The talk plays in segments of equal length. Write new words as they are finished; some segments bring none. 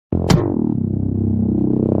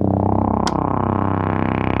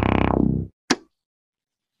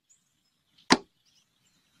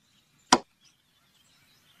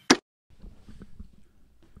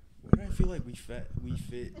like we fit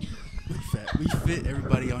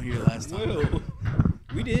everybody on here last time. Whoa.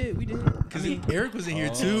 We did. Because Eric was in here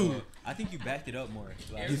too. I think you backed it up more.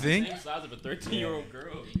 You think? Same size of a 13-year-old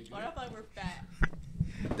girl. Why do I feel like we're fat?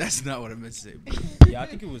 That's not what I meant to say. Yeah, I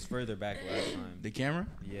think it was further back last time. The camera?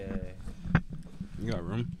 Yeah. You got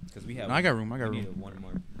room? Because we have. No, I got room. We need one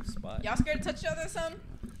more spot. Y'all scared to touch each other or something?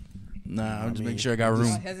 Nah, I'm just making sure I got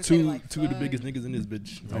room. Two of the biggest niggas in this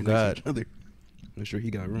bitch. Oh, God. Make sure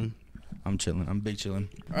he got room. I'm chilling. I'm big chilling.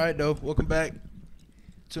 All right, though. Welcome back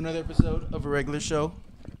to another episode of A Regular Show.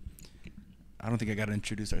 I don't think I got to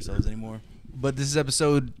introduce ourselves anymore. But this is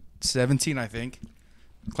episode 17, I think.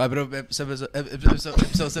 Clap it up, episode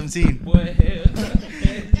 17. Boy,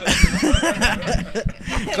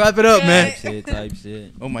 Clap it up, man. Type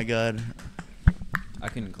shit. Oh, my God. I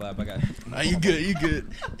couldn't clap. I got. Nah, you good. You good.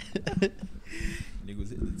 Nigga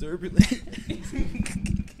was in the turbulence.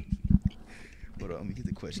 Hold on. Let me get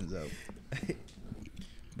the questions out.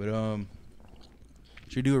 But,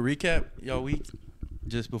 should we do a recap, y'all week?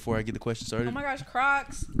 Just before I get the question started? Oh my gosh,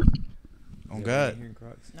 Crocs. Oh, God.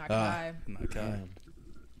 Not gonna lie. Not God.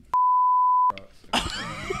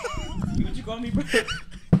 what you call me, bro?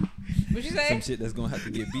 What'd you say? Some shit that's gonna have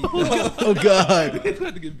to get beat. Oh, God. It's gonna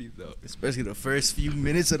have to get beat though. Especially the first few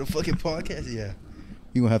minutes of the fucking podcast. Yeah.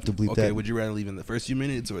 You gonna have to bleep Okay, that. would you rather leave in the first few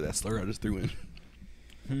minutes or that slur I just threw in?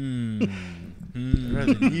 I'd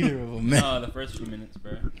rather neither of them, man. No, the first few minutes,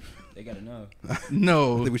 bro. They gotta know. I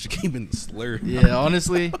No. think we should keep in the slur. Yeah,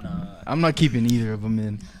 honestly, Nah. I'm not keeping either of them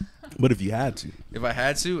in. But if you had to, If I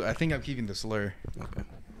had to, I think I'm keeping the slur. okay.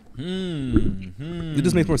 It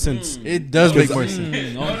just makes more sense. It does make more Mm.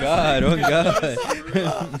 sense. Oh God. Oh God.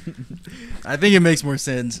 I think it makes more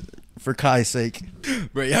sense for Kai's sake.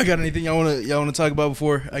 Bro, y'all got anything y'all wanna talk about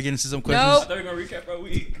before I get into some questions? I thought we were gonna recap our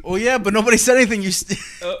week. Oh yeah, but nobody said anything.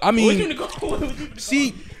 I mean, what you gonna go?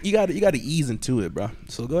 See, you got to ease into it, bro.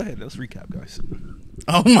 So go ahead, let's recap, guys.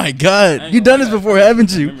 Oh my I God, ain't you done gonna this lie, before, I got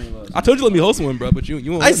haven't you? memory loss. I told you let me host one, bro, but you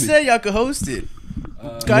won't. I let me. said y'all could host it.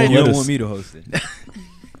 Sky, You you don't us. want me to host it.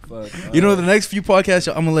 Fuck, You know, the next few podcasts,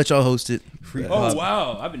 I'm gonna let y'all host it. Free Oh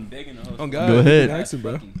wow, I've been begging to host. Oh it. God, Go ahead. keep asking,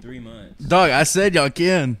 bro. Fucking 3 months. Dog, I said y'all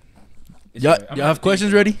can. It's Y'all alright. I'm have not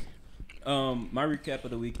questions thinking. ready? My recap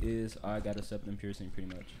of the week is I got a septum piercing, pretty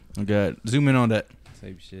much. Oh God, zoom in on that.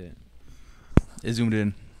 Type shit. It zoomed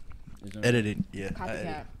in. There's no- Edited. Yeah. I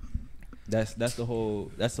edited. Copycat. That's the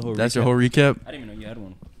whole. That's the whole. That's your recap. whole recap. I didn't even know you had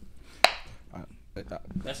one.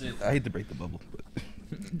 That's it. I hate to break the bubble, but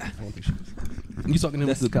I don't think she was. You talking to him?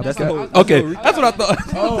 That's- to the that's copycat? the whole- Okay, that's the whole that's what I thought.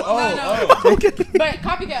 Oh. But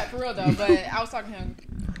copycat for real though. But I was talking to him.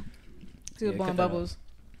 To Yeah, the cut blowing that bubbles.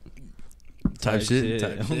 Type shit.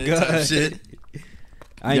 Type Oh, shit. God. Type shit.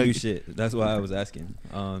 I Yeah. ain't do shit. That's why I was asking.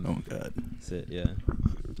 Oh God. That's it. Yeah.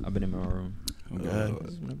 I've been in my room. Oh God. I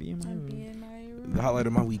just wanna be in my I'd be room. in my room. The highlight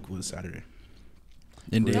of my week was Saturday.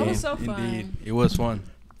 Indeed. That was so fun. Indeed. It was fun.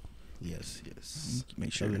 Yes.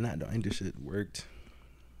 Make sure. Other than that, though, I ain't do shit. Worked.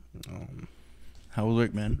 How was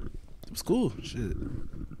work, man? It was cool. Shit.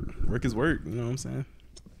 Work is work. You know what I'm saying?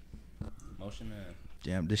 Motion man.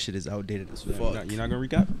 Damn, this shit is outdated as You're fuck. not gonna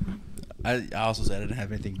recap? I also said I didn't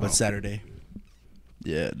have anything but Oh. Saturday.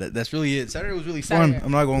 Yeah, that's really it. Saturday was really fun. Saturday.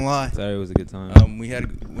 I'm not gonna lie. Saturday was a good time. We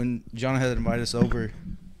had when John had invited us over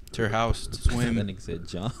to her house to That swim. nigga said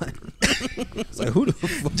John. It's like who the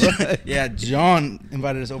fuck? Yeah, John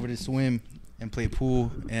invited us over to swim and play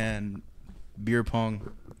pool and beer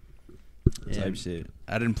pong. Type And shit.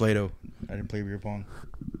 I didn't play though. I didn't play beer pong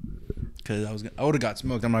because I would have got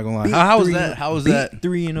smoked. I'm not gonna lie. How was that? How was that?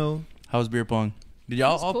 3-0. How was beer pong? Did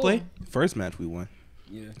y'all It's all cool. play? First match we won.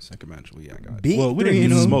 Yeah. Second match we got. Big Well, we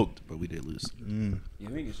didn't 3-0. get smoked, but we did lose. Mm. Yeah,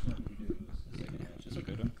 we didn't get smoked. We did. It's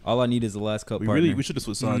okay though. All I need is the last cup We partner. should have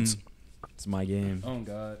switched sides. It's my game. Oh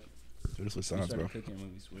God. Should have switched We sides, started bro. cooking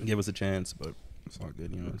when we switched. Give us a chance, but it's all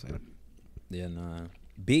good. You know what I'm saying? Yeah, nah.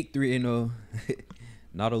 Big 3-0.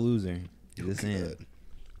 Not a loser. Just saying.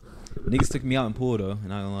 Niggas took me out in pool though,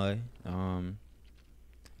 not gonna lie.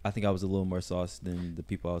 I think I was a little more sauce than the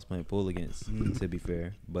people I was playing pool against, to be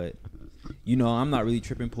fair. But you know, I'm not really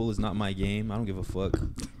tripping. Pool is not my game. I don't give a fuck.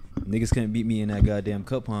 Niggas couldn't beat me in that goddamn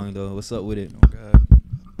cup pong though. What's up with it? Oh God.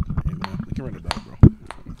 Hey man, we can run it back, bro.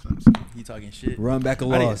 He talking shit. Run back a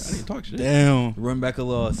I loss. didn't talk shit. Damn. Run back a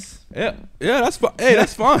loss. Yeah, that's fine. Hey,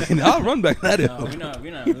 that's fine. I'll run back that. No,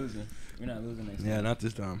 we're not losing. We're not losing next Yeah, time. not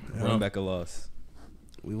this time. Run back a loss.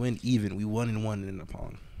 We went even. We 1-1 in the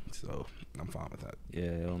pong, so I'm fine with that.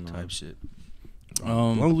 Yeah, hell no. Type shit. As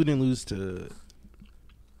long as we didn't lose to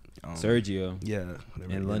Sergio. Yeah,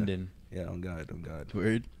 whatever, In yeah. London. Yeah, on God.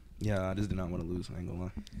 Word. Yeah, I just did not want to lose. I ain't gonna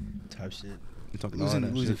lie. Type shit. You talking all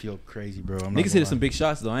that Losing shit. feel crazy, bro. I'm not Niggas gonna hit some lie. big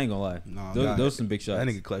shots though. I ain't gonna lie. Nah, Those, God, those some big shots. That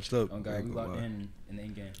nigga clutched up. Oh I God, ain't we gonna locked lie. in the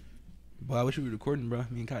end game. Boy, I wish we were recording, bro.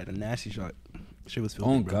 Me and Kai had a nasty shot. Shit was filthy,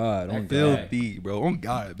 On bro. God, on God. Filthy, bro. On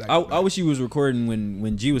God. Back I to back. wish you was recording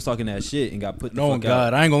when G was talking that shit and got put the No, fuck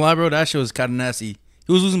God, out. I ain't gonna lie, bro. That shit was kind of nasty.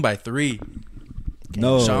 He was losing by 3.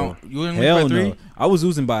 No, Sean, you didn't lose hell by 3? no. I was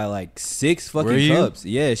losing by like 6 Were fucking you? cups.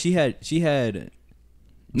 Yeah, she had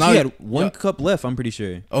No, she had one yeah. cup left. I'm pretty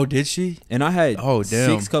sure, Oh, did she? and I had Oh,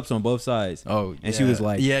 damn. 6 cups on both sides. Oh, And she was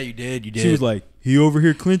like- "Yeah, you did. You did." She was like, "He over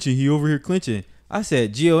here clinching. He over here clinching." I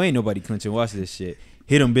said, "Gio, ain't nobody clinching. Watch this shit.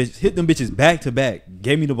 Hit them bitches back to back.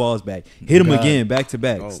 Gave me the balls back. Hit them God. again back to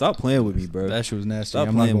back. Oh. Stop playing with me, bro." "That shit was nasty." Stop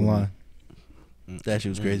I'm not playing gonna with lie. That shit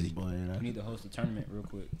was crazy. Boy, We need to host a tournament real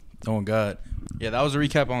quick. Oh God, yeah, that was a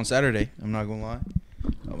recap on Saturday. I'm not gonna lie.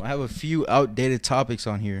 I have a few outdated topics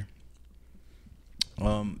on here.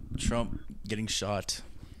 Trump getting shot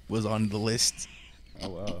was on the list. Oh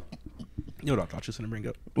wow. You know what I thought you was gonna bring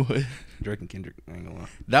up? What? Drake and Kendrick. I ain't gonna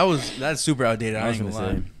lie. That's super outdated. I I was ain't gonna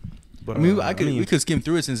gonna lie. say, But I mean, we could skim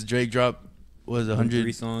through it since Drake dropped was 3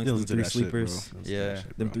 100. songs, listen them to 3 that shit, bro. sleepers, Listen to Yeah. that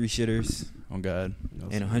shit, them bro. 3 shitters, Oh God.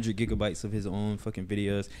 and 100 gigabytes of his own fucking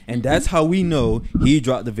videos. And that's how we know he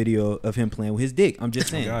dropped the video of him playing with his dick. I'm just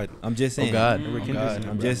saying. God. I'm just saying. Oh God. Mm. Oh, Kendrick's God. in it,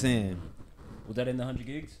 I'm bro. just saying. Was that in the 100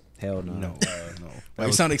 gigs? Hell no. No, no. Why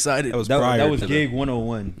you sound excited? that was That, prior that was to the- gig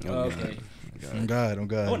 101. Oh, okay. Oh God. Oh I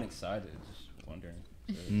God. wasn't excited. Just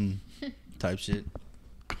wondering. Type shit.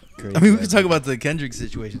 Crazy I mean, we ass could talk nigga. about the Kendrick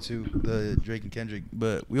situation too, the Drake and Kendrick,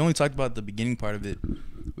 but we only talked about the beginning part of it.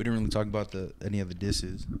 We didn't really talk about any of the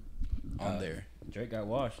disses on there. Drake got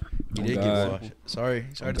washed. He Oh, did God. get washed. Sorry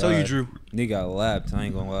Oh, to tell you, God. Drew. Nigga got lapped. I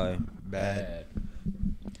ain't gonna lie. Bad.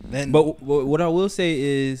 Then, But what I will say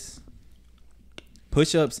is,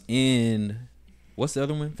 push-ups in what's the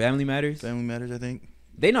other one? Family Matters. Family Matters, I think.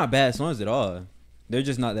 They not bad songs at all. They're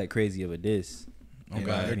just not that crazy of a diss. Oh Yeah,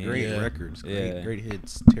 God, they're great yeah. records. Great, Yeah. great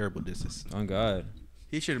hits. Terrible disses. On God.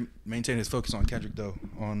 He should maintain his focus on Kendrick though.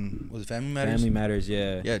 On was it Family Matters? Family Matters,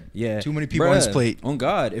 yeah. Yeah, Yeah. too many people on his Bruh, plate. On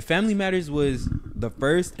God. If Family Matters was the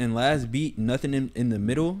first and last beat, nothing in the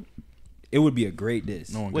middle, it would be a great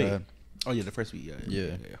diss. No, Wait. God. Oh yeah, the first week.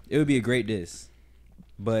 Yeah. It would be a great diss.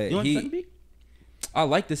 But You want the second beat? I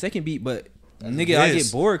like the second beat, but That's nigga, a I diss.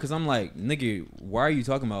 get bored because I'm like, nigga, why are you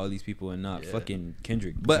talking about all these people and not Yeah. fucking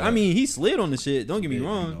Kendrick? But I Yeah. mean, he slid on the shit. Don't get me Yeah,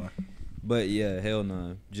 wrong. But yeah, hell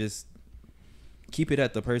no. Just keep it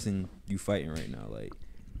at the person you fighting right now. Like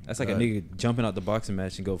that's like God. a nigga jumping out the boxing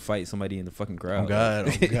match and go fight somebody in the fucking crowd. Oh God,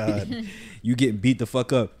 Like, oh God. you getting beat the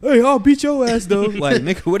fuck up. Hey, I'll beat your ass though. Like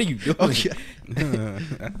nigga, what are you doing? Okay.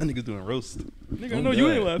 that nigga's doing roast. Nigga, I know you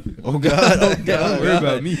ain't laughing. Oh God, oh God. Don't worry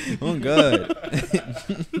about me. Oh God.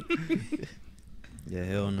 Yeah,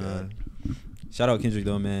 hell no. Shout out Kendrick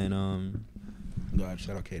though, man. God,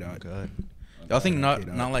 shout out K Dot. God. Y'all think Okay, not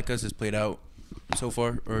dog. not like us has played out so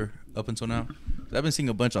far or up until now? 'Cause I've been seeing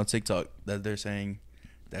a bunch on TikTok that they're saying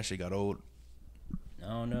that shit got old. I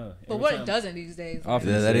don't know. But Every what time- it doesn't these days. Off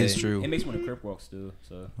Yeah, the that say. is true. It makes me want to crip walk still.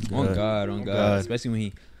 So On God, on Oh, God. God. Especially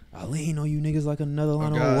when I lean on you niggas like another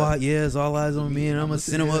line God. on Watt. Yeah, it's all eyes on me, and I'ma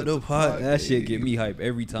send them up the pot. That shit Hey. get me hype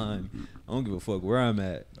every time. I don't give a fuck where I'm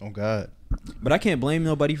at. Oh God. But I can't blame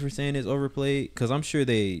nobody for saying it's overplayed, because I'm sure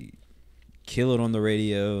they kill it on the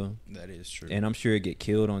radio, That is true. and I'm sure it get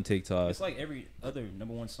killed on TikTok. it's like every other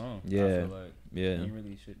 #1 song. Yeah. I feel like Yeah. ain't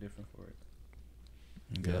really shit different for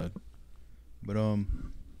it. God. But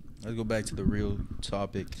let's go back to the real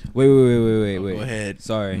topic. Wait. Go ahead.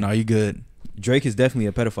 Sorry. No, you good. Drake is definitely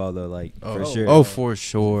a pedophile though, like for sure. Oh, for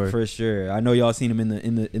sure. For sure. I know y'all seen him in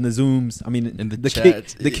the Zooms. I mean, In the kick,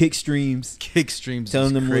 chats. the kick streams, Kick streams. telling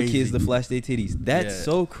is them little crazy. kids to flash their titties. That's Yeah.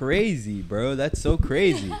 so crazy, bro. That's so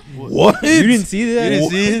crazy. What? You didn't see that? You didn't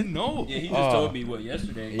see it? No. Yeah, he just Oh. told me what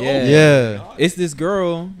yesterday. Yeah. Yeah. It's this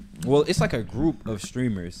girl. Well, it's like a group of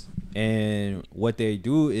streamers, and what they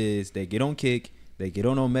do is they get on Kick, they get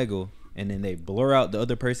on Omegle, and then they blur out the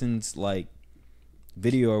other person's like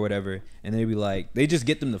video or whatever, and they be like, they just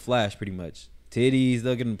get them to flash pretty much titties.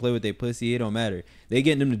 They'll get them to play with their pussy. It don't matter. They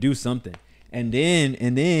getting them to do something, and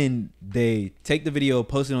then they take the video,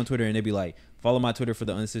 post it on Twitter, and they be like, follow my Twitter for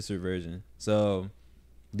the uncensored version. So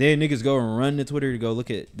then niggas go and run to Twitter to go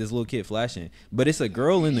look at this little kid flashing, but it's a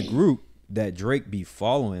girl in the group that Drake be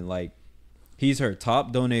following. Like, he's her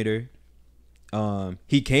top donator.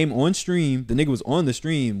 He came on stream. The nigga was on the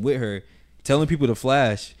stream with her, telling people to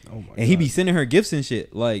flash, Oh my and he be God. sending her gifts and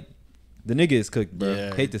shit. Like, the nigga is cooked, bro.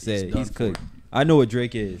 Yeah, Hate to say he's it, done he's for. cooked. I know what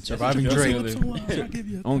Drake is. Surviving That's a Drake. drug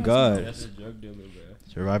dealer. On God, That's a drug dealer, bro.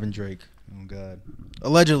 Surviving Drake. Oh God.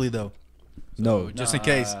 Allegedly though. no, Just in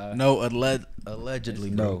case. Nah. No, allegedly,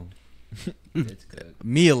 bro. no. It's good.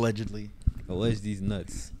 Me allegedly. Allege these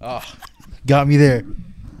nuts. Oh, got me there.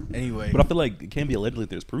 Anyway, But I feel like it can't be allegedly if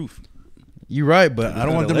there's proof. you're right, but It's I don't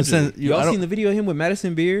not want them to send. allegedly. I Y'all don't- seen the video of him with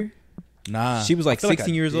Madison Beer? Nah, She was like I feel like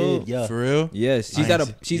 16 I years did, old. yeah. for real. Yes, she's I at ain't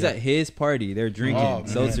a she's yeah. at his party. They're drinking Oh, man.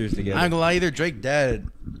 seltzers I together. ain't gonna lie either. Drake dad.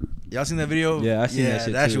 Y'all seen that video? Yeah, I seen that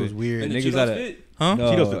shit That too. shit was weird. And the Niggas Cheetos at a- fit? Huh?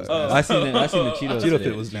 No, Cheetos fit was nasty. I seen the Cheetos. Cheeto fit.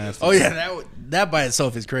 fit was nasty. Oh yeah, that by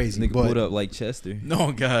itself is crazy. Nigga but pulled up like Chester.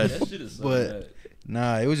 no god. That shit is so But- bad.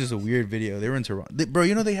 Nah, it was just a weird video. They were in Toronto, bro.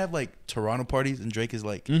 You know they have like Toronto parties, and Drake is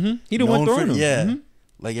like, Mm-hmm. He the one known throwing for- them. Yeah, Mhm.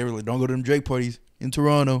 like everyone don't go to them Drake parties in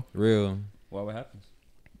Toronto. Real. Why? What happens?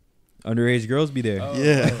 Underage girls be there. Oh,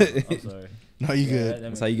 Yeah. I'm sorry. No, you Yeah, good? that That's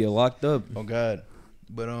makes how you get locked up. Oh god.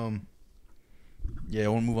 But yeah, I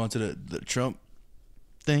want to move on to the Trump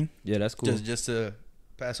thing. Yeah, that's cool. Just to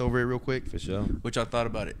pass over it real quick. For sure. Which I thought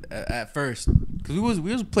about it at first, because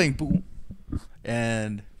we was playing pool,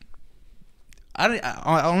 and I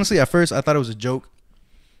honestly at first I thought it was a joke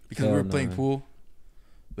because we Hell were playing no. pool,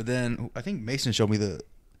 but then I think Mason showed me the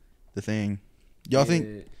thing. Y'all think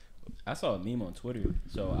Yeah. I saw a meme on Twitter,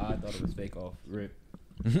 so I thought it was fake off rip.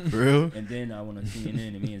 for real? And then I went on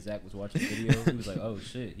CNN, and me and Zach was watching the video. He was like, "Oh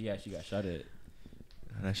shit, he actually got shot at."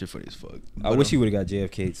 That shit funny as fuck. I But, wish he would have got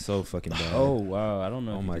JFK so fucking bad. Oh wow, I don't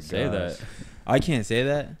know. Oh if you my can say gosh. that. I can't say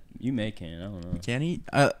that. You may can. I don't know. can he?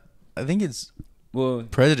 I think it's Well,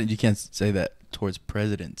 president. You can't say that towards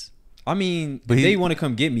presidents. I mean, But if he- they want to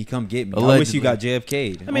come get me, come get me. I wish Allegedly. you got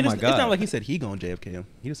JFK'd. I mean, oh my it's god. not like he said he gonna JFK him.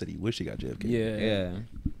 He just said he wished he got JFK. yeah, yeah.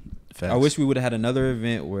 Facts. I wish we would have had another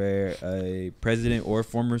event where a president or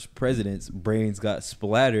former president's brains got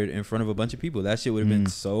splattered in front of a bunch of people. That shit would have been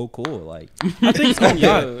so cool. Like, I think so.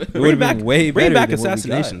 Yeah, it would have been way better. Bring back than what we got.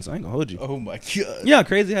 assassinations. I ain't gonna hold you. Oh my god. Yeah,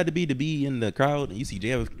 crazy it had to be in the crowd and you see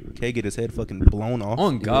JFK get his head fucking blown off.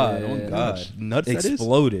 On God, Yeah. on God, Nuts that is.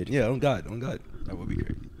 exploded. Yeah, on God, on God. That would be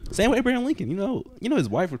crazy. Same way Abraham Lincoln. You know his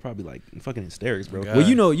wife was probably like in fucking hysterics, bro. God. Well,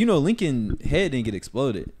 you know, Lincoln head didn't get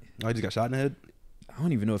exploded. Oh, he just got shot in the head. I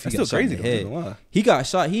don't even know if he That's got still shot crazy in the though. head. I'm not gonna lie. He got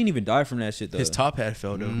shot. He didn't even die from that shit though. His top hat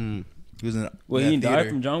fell though. Mm. He was in. Well, that he died theater.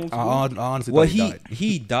 from John Wick's. I honestly Well, thought he died.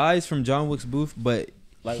 he dies from John Wick's booth, but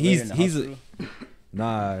Like he's later in the he's hospital?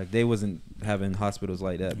 nah. They wasn't having hospitals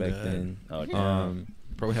like that back God. then. Oh, damn.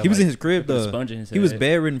 Probably have He was like- in his crib Put a though. sponge in his He was head.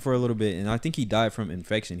 bedridden for a little bit, and I think he died from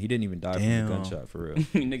infection. He didn't even die Damn. from a gunshot for real.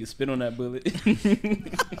 Nigga spit on that bullet.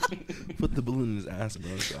 Put the balloon in his ass,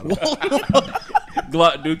 bro.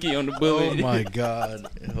 Glock Dookie on the Oh bullet. my god!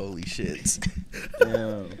 Holy shit!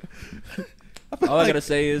 Damn. All I gotta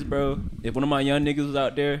say is, bro, if one of my young niggas was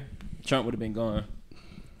out there, Trump would have been gone.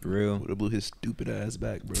 For real. Would have blew his stupid ass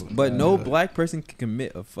back, bro. But no black person can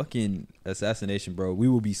commit a fucking assassination, bro. We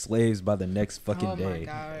will be slaves by the next fucking Oh my day.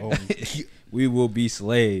 god. Oh, We will be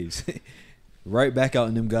slaves. Right back out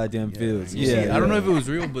in them goddamn fields. you see, I don't know if it was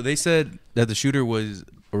real, but they said that the shooter was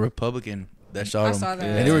a Republican that shot I him, saw that.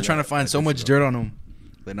 and they were Yeah. trying to find so much dirt on him.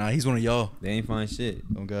 But nah, he's one of y'all. They ain't find shit.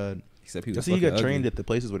 Oh god, Except he I was see he got fucking trained ugly. at the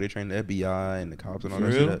places where they train the FBI and the cops and all For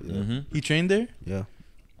that real? shit. Yeah. Mhm. he trained there. Yeah.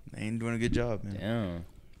 They ain't doing a good job, man. Damn.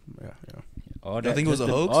 Yeah. All Y'all think it was just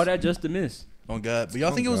a to- hoax? All that just to miss. Oh god, but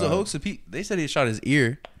y'all Oh, think it was a God. hoax? They said he shot his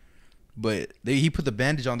ear, but he put the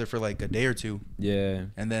bandage on there for like a day or two, Yeah.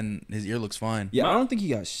 and then his ear looks fine. Yeah, I don't think he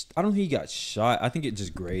got. I don't think he got shot. I think it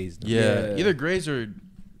just grazed. him. Yeah, Yeah. either graze or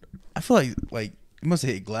I feel like he must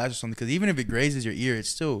have hit glass or something. Because even if it grazes your ear, it's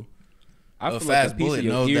still I a feel fast like a piece bullet. of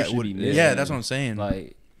your No, ear that should would. be missing. Yeah, that's what I'm saying.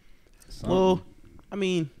 Like, Well, I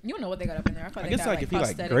mean, You don't know what they got up in there. I, feel I they guess got, like if you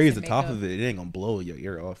like prosthetics graze the and top makeup. of it, it ain't gonna blow your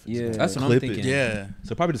ear off. It's Yeah. gonna That's what I'm clip thinking. It. yeah,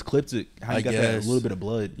 So probably just clipped it. How I you got that guess. little bit of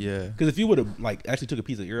blood. yeah, Because if you would have like actually took a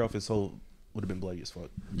piece of ear off, his whole would have been bloody as fuck.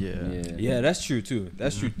 yeah, yeah. Yeah, that's true too.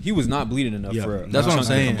 That's true. He was not bleeding enough Yeah. for. a That's what I'm chunk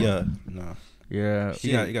to come saying. off. Yeah. No. yeah.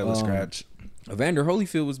 He got a little scratch. Evander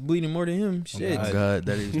Holyfield was bleeding more than him. Shit. Oh god,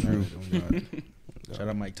 that is true. Oh, God. Shout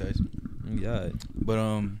out Mike Tyson. Yeah.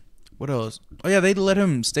 But what else? Oh yeah, they let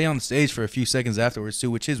him stay on stage for a few seconds afterwards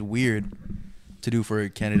too, which is weird to do for a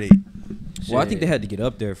candidate. Well, I think they had to get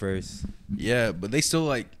up there first. Yeah, but they still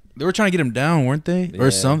they were trying to get him down, weren't they, Yeah.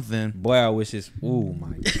 or something? Boy, I wish this. Oh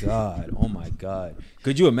my god. Oh my god.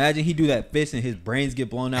 Could you imagine he do that fist and his brains get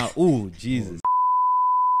blown out? Ooh, Jesus.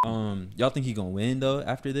 Y'all think he gonna win though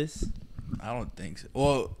after this? I don't think so.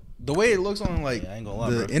 Well, The way it looks on like Yeah, I ain't gonna lie,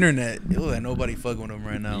 the bro. internet, it looks like nobody fucking with him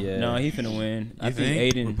right now. Yeah. No, he finna win. I You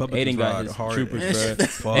think think? Aiden got his hard. troopers, bro.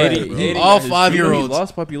 Fuck, Aiden, bro. Aiden All got his 5-year-olds. He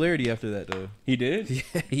lost popularity after that though. He did?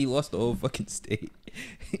 Yeah, he lost the whole fucking state.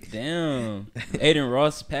 Damn. Aiden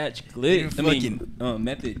Ross, Patch, Glick. Aiden I mean,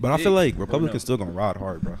 Method. But I feel Dick. like Or Republicans no. still gonna ride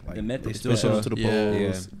hard, bro. Like The method they is still show bad. up to the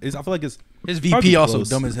Yeah. polls. I feel like it's His probably VP also close.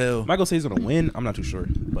 dumb as hell. I'm not gonna say he's gonna win. I'm not too sure,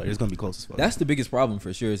 but it's gonna be close as fuck. That's the biggest problem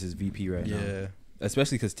for sure is his VP right now. Yeah.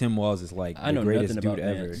 Especially because Tim Walz is like I the know greatest nothing dude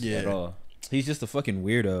about ever. Vance Yeah. at all. He's just a fucking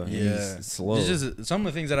weirdo. And Yeah. he's slow. It's just some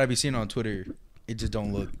of the things that I be seeing on Twitter, it just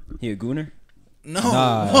don't look. He a gooner? No.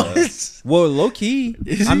 Nah. What? Well, low key.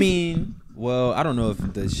 Is I he? mean, well, I don't know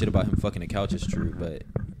if the shit about him fucking a couch is true, but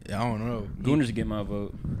Yeah, I don't know. Gooners get my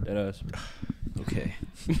vote. That us. okay.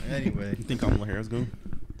 Anyway. You think Kamala Harris going?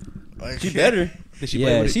 Like, She better. Did she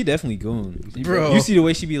play Yeah, with it? she definitely goon. Bro. You see the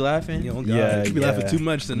way she be laughing? Yeah, oh God. Yeah, She be laughing too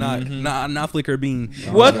much to Mhm. not flick her bean.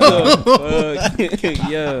 What the fuck?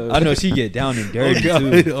 Yo. I know she get down and dirty oh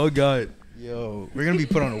God. too. Oh God. Yo, we're gonna be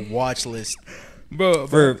put on a watch list. Bro,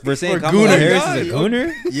 For saying For Kamala gooner. Harris God, is a yo.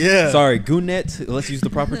 gooner? Yeah. Sorry, goonet. Let's use the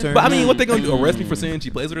proper term. But I mean, what they gonna do? Arrest me for saying she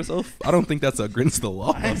plays with herself? I don't think that's against the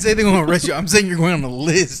law. I didn't say they're gonna arrest you. I'm saying you're going on the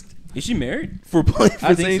list. Is she married? For I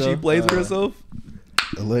think saying so. she plays with herself?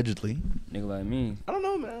 Allegedly. Nigga like me. I don't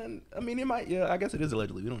know, man. I mean, it might. Yeah, I guess it is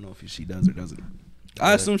allegedly. We don't know if she does or doesn't.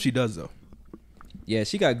 I assume she does, though. Yeah,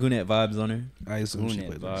 she got goonet vibes on her. I assume she Goonet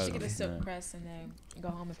plays with vibes. She herself. get a silk Yeah. press and then go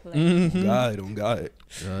home and play. Mhm. God, oh God.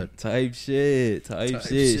 Type shit. Type Type shit.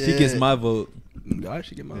 She shit. gets my vote. God,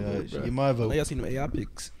 she get my Yeah, vote, she bro. get my vote. Y'all seen them AI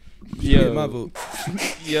pics? She Yo. get my vote.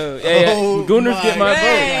 Yo, hey, Oh Gooners get my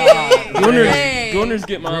Hey. vote. Gooners, Hey. Gooners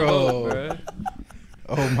get my Bro. vote, bro.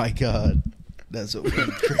 Oh my God. That's so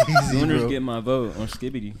fucking crazy, Gooners bro. get my vote on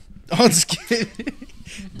Skibbity. On Skip.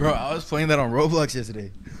 Bro, I was playing that on Roblox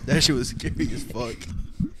yesterday. That shit was scary as fuck.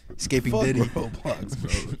 Escaping Fuck Diddy. Roblox,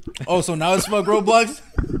 bro. Oh, so now it's fuck Roblox?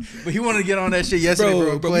 But he wanted to get on that shit yesterday,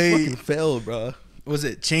 bro. we Play, fucking failed, bro. was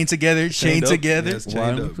it Chain Together? Chain Chained Up? Together? Yes. Why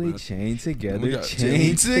Chained don't up, we bro. chain together? We got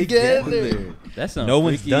Chain chained together. together. That sounds No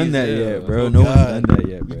one's freaky done as that hell. yet, bro. Oh, No one's God. done that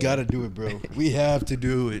yet, bro. We gotta do it, bro. We have to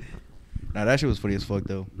do it. Nah, that shit was funny as fuck,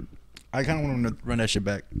 though. I kind of want him to run that shit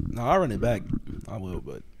back. No, I'll run it back. I will,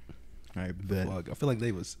 but All right, bet. fuck, I feel like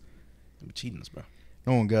they was cheating us, bro.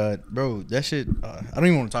 Oh, God. Bro, that shit, I don't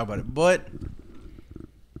even want to talk about it. But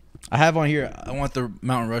I have on here, I want the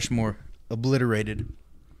Mount Rushmore obliterated.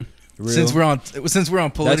 Real. Since we're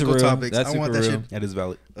on political real. topics, That's I want super that real. shit That is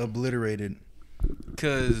valid. obliterated.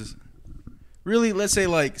 Because really, let's say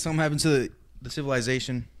like something happens to the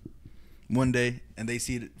civilization one day, and they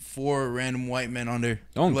see 4 random white men on there.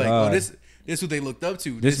 Oh, like, God. oh, this is what they looked up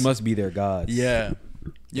to. This must be their gods. yeah,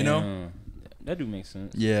 you know, Damn. That do make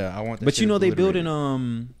sense. yeah. I want that. But shit you know they obliterated.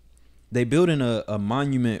 building a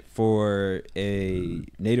monument for a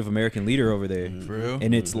Native American leader over there. For real?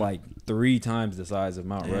 And it's like 3 times the size of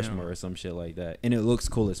Mount Damn. Rushmore or some shit like that. And it looks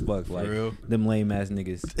cool as fuck. For Like real? them lame ass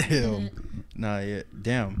niggas. Hell, nah, yeah,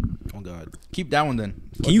 damn. Oh God. Keep that one then.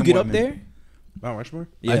 Fuck Can you them get white up men. there? Mount Rushmore?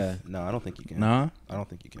 Yeah. No, I don't think you can. Nah. I don't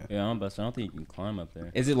think you can. Yeah, I'm about to say, I don't think you can climb up there.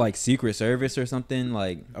 Is it like Secret Service or something?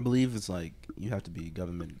 Like, I believe it's like you have to be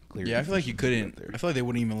government cleared. Yeah, I feel like you to get couldn't. up there. I feel like they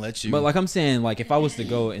wouldn't even let you. but like I'm saying, like if I was to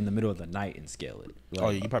go in the middle of the night and scale it. Oh,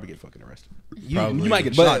 like- yeah, you probably get fucking arrested. Probably. You might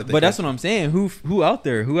get shot. But that's what I'm saying. Who out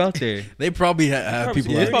there? Who out there? they probably have Probably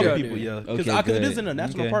people. some Yeah, it's like probably that. out people, there. yeah. Because Okay, it is good. in a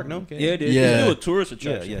national Okay. park, no? Okay. Yeah, it is. Yeah. It's still a tourist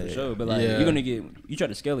attraction Yeah, for yeah, sure. yeah. But like, Yeah. you're gonna get, you try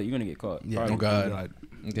to scale it, you're gonna get caught. Yeah. Probably. Oh, God.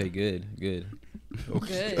 Okay, good. Good.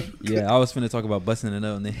 Yeah, I was finna talk about busting it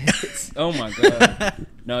out in the heads. Oh my God.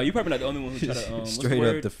 No, you probably not the only one who try to what's the Straight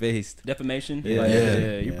word? up the face. Defamation. Yeah. Like, Yeah.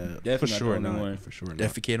 you're Yeah, definitely for not sure the only not. one. For sure not.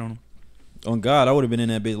 Defecate on them. On God, I would have been in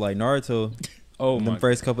that bitch like Naruto. Oh in my them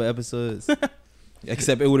first couple episodes.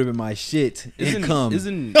 Except it would have been my shit. Isn't Income.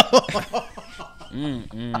 isn't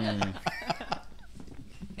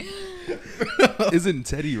isn't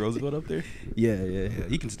Teddy Roosevelt up there? Yeah. Yeah,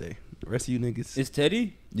 he can stay. The rest of you niggas. It's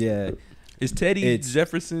Teddy. Yeah. It's Teddy, It's-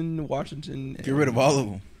 Jefferson, Washington. Get rid of all of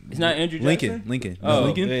them. It's not Andrew Jackson. Lincoln. Oh.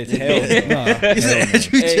 Lincoln. It's Hell hell. Nah. He said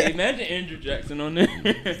Andrew Hey, Jackson. imagine Andrew Jackson on there. Fuck,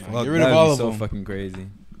 Get rid of That'd all be of so them. fucking crazy.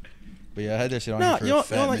 But yeah, I had that shit on Nah, here for you a don't,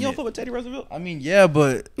 fat you don't minute. fuck with Teddy Roosevelt? I mean, yeah,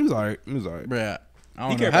 but He was alright. He was alright. bruh, I He don't care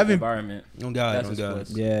know. about the Having environment. Oh God, That's oh his God. plus.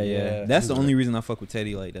 Yeah. Yeah. That's the only reason I fuck with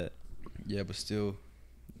Teddy like that. yeah, but still,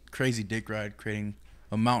 crazy dick ride creating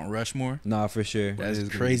a Mount Rushmore. Nah, for sure. That's is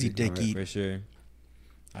crazy gonna be dick alright. eat. For sure.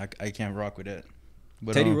 I can't rock with that.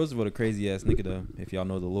 But Teddy Roosevelt a crazy ass nigga though, if y'all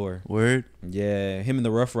know the lore. Word. Yeah, him and the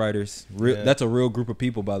Rough Riders. Yeah. That's a real group of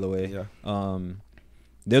people, by the way. Yeah.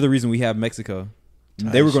 They're the reason we have Mexico.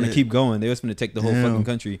 They were going to shit. keep going. They was going to take the whole Damn. fucking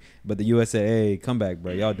country. But the US said, hey, come back,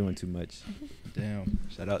 bro. Y'all doing too much. Damn.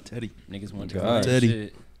 Shout out Teddy. Niggas want God. to Teddy.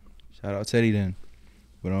 shit. Shout out Teddy then.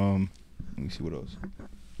 But let me see what else.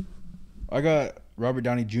 I got Robert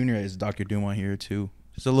Downey Jr. as Dr. Doom on here too.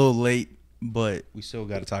 It's a little late, but we still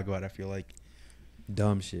got to talk about it. I feel like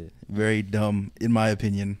Dumb shit. very dumb in my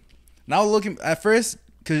opinion. Now looking at first,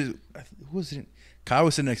 cause who was it? Kyle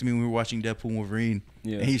was sitting next to me when we were watching Deadpool and Wolverine,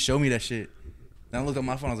 Yeah. and he showed me that shit. Then I looked at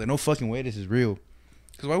my phone. I was like, no fucking way, this is real.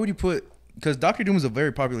 Cause why would you put? Because Dr. Doom is a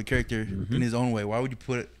very popular character in his own way. Why would you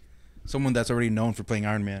put someone that's already known for playing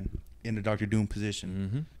Iron Man in the Dr. Doom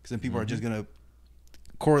position? Because then people are just gonna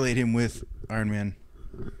correlate him with Iron Man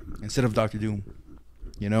instead of Dr. Doom.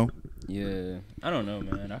 You know? Yeah, I don't know,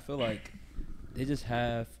 man. I feel like they just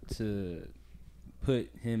have to put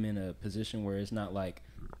him in a position where it's not like,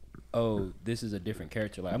 oh, this is a different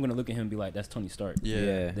character. Like, I'm gonna look at him and be like, that's Tony Stark.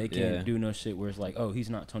 Yeah. They can't do no shit where it's like, oh, he's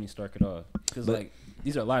not Tony Stark at all. Because But- like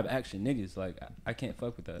these are live action niggas. Like I can't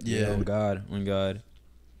fuck with that. Yeah. On God. On God.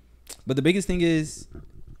 But the biggest thing is,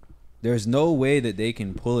 there's no way that they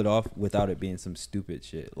can pull it off without it being some stupid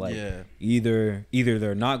shit. Like Yeah. either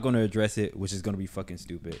they're not gonna address it, which is gonna be fucking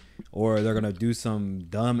stupid, or they're gonna do some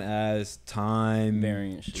dumb ass time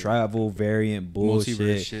Variant shit. travel variant Multiverse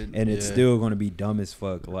bullshit, shit, and it's yeah. still gonna be dumb as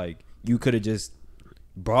fuck. Like you could have just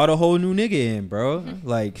brought a whole new nigga in, bro.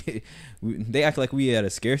 Like they act like we had a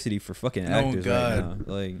scarcity for fucking Oh, actors right God.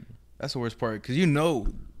 now. Like That's the worst part. Because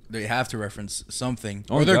they have to reference something.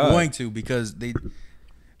 Oh, or they're God. going to, because they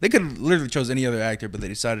could have literally chose any other actor, but they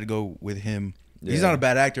decided to go with him. He's Yeah. not a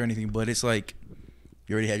bad actor or anything, but it's like,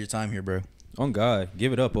 you already had your time here, bro. on God,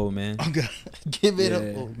 give it up, old man. Oh, God. Give it Yeah. up.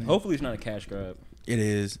 Oh, man. Hopefully it's not a cash grab. It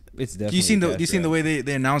is. It's definitely. You seen a the cash you seen the grab. way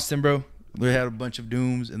they announced him, bro? They had a bunch of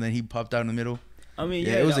Dooms, and then he popped out in the middle. I mean,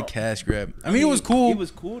 Yeah, yeah, it was a no, cash grab. I mean, it was cool. It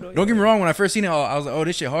was cool though. Don't get me yeah. wrong. When I first seen it, I was like, "Oh,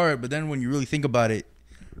 this shit hard." But then when you really think about it,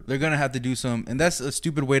 they're gonna have to do some, and that's a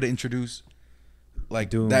stupid way to introduce like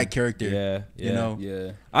Doom. that character. Yeah, you yeah. know.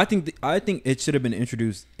 Yeah. I think it should have been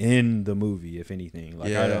introduced in the movie, if anything. Like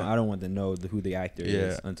Yeah. I don't want to know who the actor Yeah.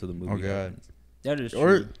 is until the movie. Oh, God. happens. That is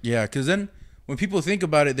Or true. yeah, because then when people think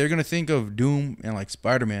about it, they're gonna think of Doom and like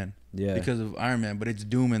Spider-Man Yeah, because of Iron Man, but it's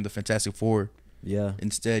Doom and the Fantastic Four yeah,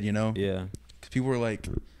 instead. You know. yeah. Because people were like,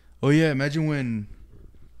 "Oh yeah, imagine when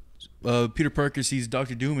Peter Parker sees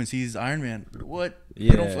Doctor Doom and sees Iron Man." What?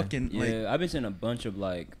 Yeah. They don't fucking Yeah, like. I've been seeing a bunch of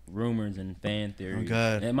like rumors and fan theories.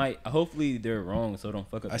 God. And it might. Hopefully they're wrong, so don't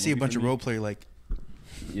fuck up. I the see a movie bunch for of me. role play like,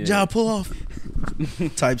 Yeah. "Ja, pull off,"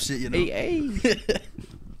 type shit. You know. Hey,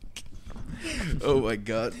 Oh my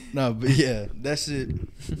god. No, but yeah, that shit.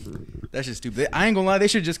 That shit's stupid. I ain't gonna lie. They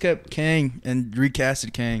should just kept Kang and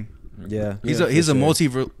recasted Kang. yeah. He's yeah, a he's for a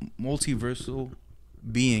sure. multiversal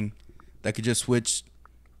being that could just switch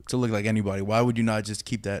to look like anybody. Why would you not just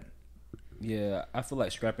keep that? Yeah, I feel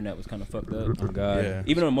like scrapping that was kind of fucked up. Oh God. Yeah.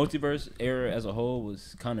 Even though multiverse era as a whole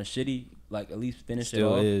was kind of shitty, like at least finish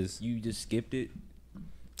Still it off. is. You just skipped it.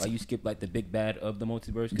 Like you skipped like the big bad of the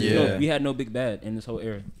multiverse. 'Cause Yeah. we had no big bad in this whole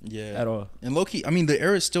era Yeah. at all. And Loki, I mean, the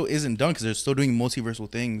era still isn't done because they're still doing multiversal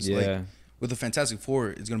things. Yeah. Like with the Fantastic Four,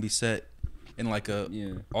 it's gonna be set in like a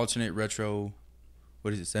Yeah, alternate retro.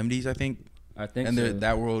 What is it? 70s, I think. I think And so.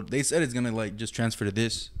 that world, they said it's gonna like just transfer to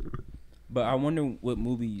this. But I wonder what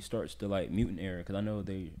movie starts the like mutant era, because I know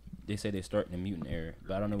they say they start in the mutant era,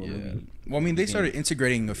 but I don't know what movie. Well, I mean, they Yeah. started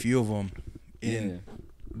integrating a few of them in, Yeah,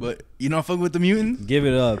 but you know, fuck with the mutants. Give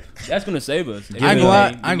it up. that's gonna save us. Give I ain't it gonna lie.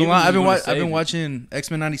 up. I ain't gonna lie. I've been save it. watching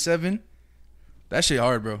X-Men '97. That shit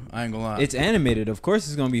hard, bro. I ain't gonna lie. It's animated. Of course,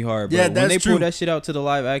 it's gonna be hard. Bro. Yeah, when that's they true. pull that shit out to the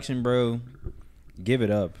live action, bro, give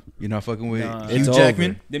it up. You're not fucking with Nah. Hugh It's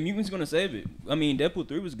Jackman. over. The mutants gonna save it. I mean, Deadpool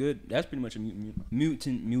 3 was good. That's pretty much a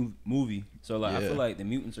mutant movie. So like, I Yeah. feel like the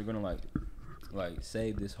mutants are gonna like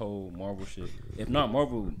save this whole Marvel shit. If not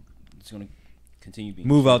Marvel, it's gonna continue being.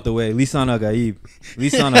 Move out the way. Lisana Gaib.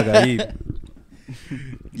 Lisana Gaib.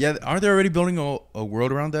 Yeah, aren't they already building a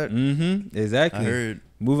world around that? Mm-hmm. Exactly. I heard.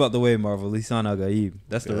 Move out the way, Marvel. Lisana Gaib.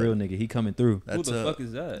 That's the Yeah. real nigga. He coming through. Who the fuck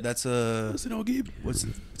is that? That's what's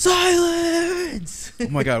Silence. oh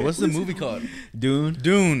my god, what's the movie called? Dune.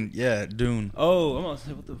 Dune. Yeah, Dune. Oh, I'm gonna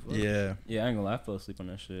say what the fuck. Yeah. Yeah, I ain't gonna lie. I fell asleep on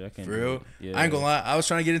that shit. I can't. For do real? it. Yeah. I ain't gonna lie. I was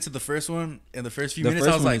trying to get into the first one, and the first few The minutes,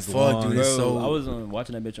 first I was one like, is "Fuck, long. dude, Bro, it's so." I was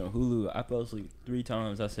watching that bitch on Hulu. I fell asleep 3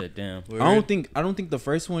 times. I said, "Damn." Word. I don't think the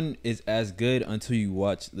first one is as good until you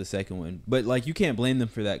watch the second one. But like you can't blame them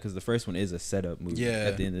for that because the first one is a setup movie. Yeah.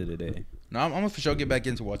 At the end of the day. No, I'm gonna for sure get back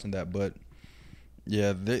into watching that, but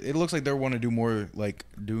yeah, it looks like they want to do more like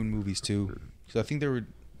Dune movies too. So I think they were.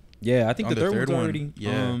 Yeah, I think On the the third third one's one, already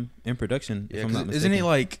yeah. in production. Yeah, if I'm 'cause not isn't mistaken. it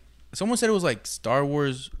like someone said it was like Star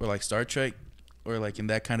Wars or like Star Trek or like in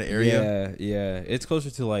that kind of area. Yeah. It's closer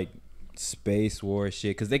to like space war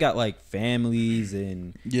shit because they got like families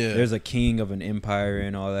and there's a king of an empire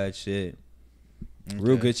and all that shit.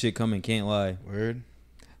 Real good shit coming, can't lie. Word.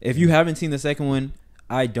 If you haven't seen the second one,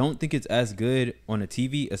 I don't think it's as good on a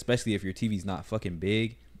TV, especially if your TV's not fucking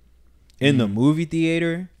big. In the movie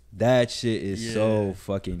theater, that shit is so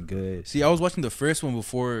fucking good. See, I was watching the first one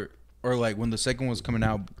before, or like when the second one was coming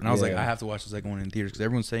out, and I was like, I have to watch the second one in theaters because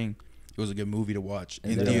everyone's saying it was a good movie to watch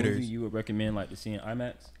in theaters. Movie you would recommend like to see in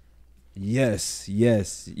IMAX? Yes.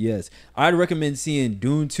 I'd recommend seeing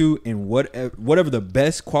Dune 2 and whatever the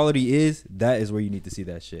best quality is, that is where you need to see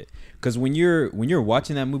that shit. Cause when you're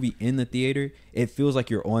watching that movie in the theater, it feels like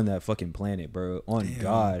you're on that fucking planet, bro.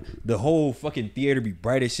 God. The whole fucking theater be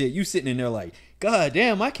bright as shit. You sitting in there like, God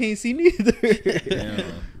damn, I can't see neither.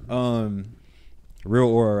 Real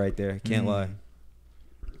aura right there. Can't lie.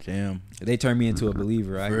 Damn. They turned me into a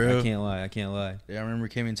believer. I can't lie. Yeah, I remember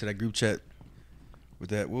came into that group chat with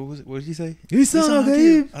that. What was it? What did he say? I was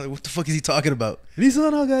like, what the fuck is he talking about? Then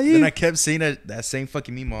Then I kept seeing that same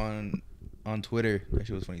fucking meme on Twitter. That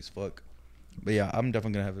shit was funny as fuck. But yeah, I'm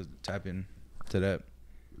definitely gonna have to tap in to that.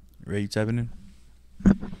 Ray, you tapping in?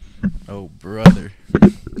 Oh, brother.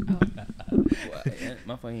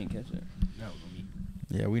 My phone ain't catch it.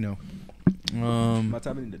 Yeah, we know. Am I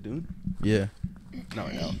tapping into Dune? Yeah. No,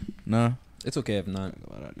 no. Nah. It's okay if not.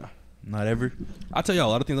 No. Not ever. I'll tell y'all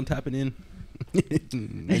a lot of things I'm tapping in.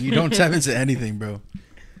 And you don't tap into anything, bro.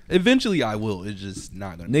 Eventually I will. It's just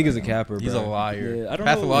not gonna. Nigga's a capper, bro. He's a liar. Yeah, I don't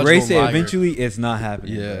know. Pathological Ray said liar. eventually it's not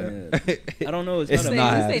happening. Yeah. I don't know. It's, It's not,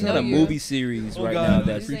 not a, happening. it's not a No, movie series Oh, right God, now I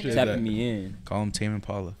that's appreciate tapping that. me in. Call him Tame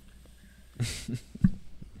Impala.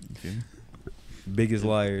 Biggest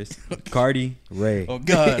liars. Cardi, Ray. Oh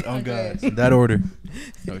God. Oh God. That order.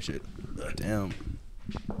 Oh shit. Damn.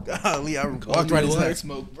 Golly, I Calling walked me right a into liar. that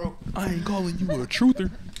smoke, bro. I ain't calling you a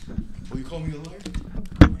truther. Oh, you call me a liar?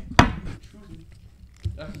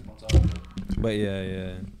 But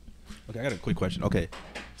yeah. Okay, I got a quick question. Okay,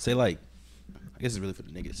 say like, I guess it's really for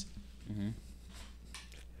the niggas. Mm-hmm.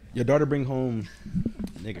 Your daughter bring home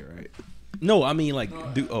a nigga, right? No, I mean like,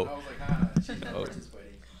 do I was like, she's not participating.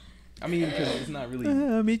 I mean because it's not really.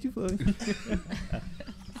 I made you fuck.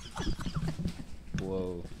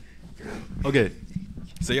 Whoa. Okay,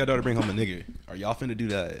 say your daughter bring home a nigga. Are y'all finna do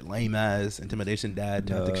that lame ass intimidation dad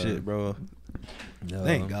tactic No. shit, bro? No.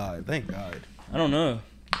 Thank God. I don't know.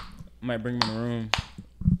 I might bring him in the room.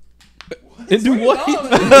 And do what?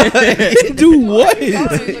 what? Do what? Bring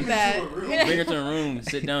her to the room and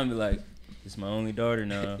sit down and be like, "This is my only daughter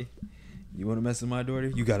now." You want to mess with my daughter?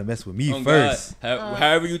 You got to mess with me Oh, first. God.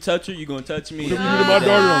 However you touch her, you gonna touch me. Whatever you do to my daughter,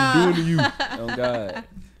 I'm doing to you. Oh God.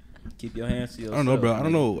 Keep your hands to yourself. I don't know, bro. I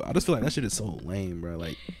don't know. I just feel like that shit is so lame, bro.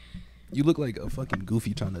 Like, you look like a fucking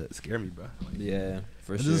goofy trying to scare me, bro. Like, Yeah,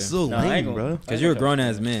 for this sure. is so Nah, I ain't lame, gonna- bro. Because you're a grown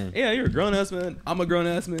ass man. Yeah, you're a grown ass man. I'm a grown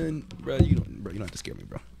ass man, bro. You don't have to scare me,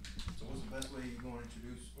 bro. So what's the best way you going to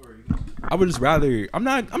introduce, or you going I would just rather. I'm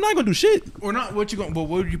not gonna do shit. or not? What you going? But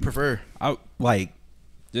what would you prefer? I like.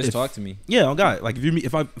 Just If- talk to me. Yeah, oh God. Like if you meet,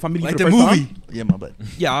 if I'm meeting Like you the for the first movie. time, Yeah, my butt.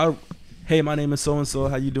 yeah. Hey, my name is so and so.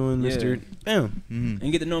 How you doing, Yeah. Mister? Bam. Mm-hmm.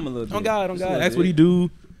 And get to know him a little bit. On God, on Just a God. little That's what bit. he do.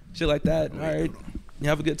 Shit like that. All right. You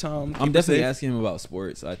have a good time. I'm Keep it definitely safe. asking him about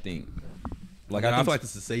sports, I think. Like, I think, feel like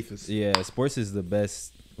this is the safest. yeah, sports is the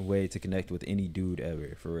best way to connect with any dude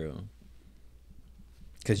ever, for real.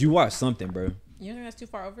 Because you watch something, bro. You think that's too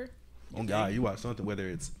far over? On God, you watch something, whether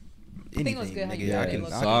it's I think anything. it was good how nigga, you Yeah, I I can-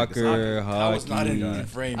 can, soccer, hockey. I was not in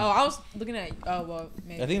frame. Oh, I was looking at. Oh well,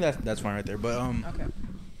 maybe. I think that's fine right there. But Okay.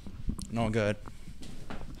 no, good.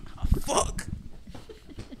 Fuck.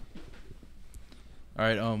 All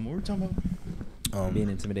right. What were we talking about? Being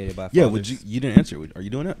intimidated by Yeah, fathers. would you didn't answer. Are you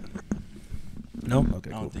doing that? No. Okay.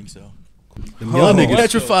 I Cool. don't think so. Them young niggas.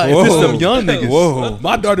 Petrified. If it's Whoa. them young niggas. Whoa.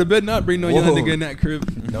 My daughter better not bring no young Whoa. nigga in that crib.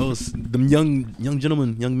 Those them young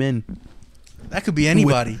gentlemen, young men. That could be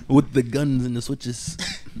anybody. With the guns and the switches.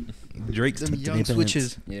 Drake's Them young pants.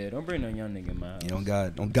 switches. Yeah, don't bring no young nigga in my house. Yeah, on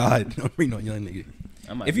God, don't bring no young nigga.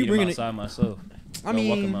 I might If you beat bring him it- outside myself. I Don't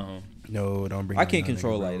walk in mean, my home. No, don't bring. I no can't young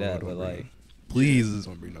control nigga, like bro. that, Don't but bring- like, please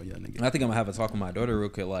don't bring no young nigga. I think I'm gonna have a talk with my daughter real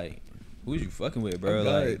quick. Like, who's you fucking with, bro? Oh,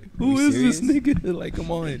 Like, God. Who you is this serious? nigga? Like, come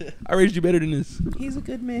on. I raised you better than this. He's a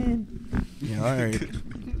good man. Yeah, all right.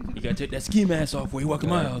 You gotta take that ski mask off when you walk in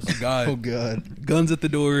my house. God. Oh God. Guns at the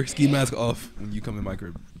door, ski mask off when you come in my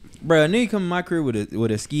crib. Bro, a nigga come in my crib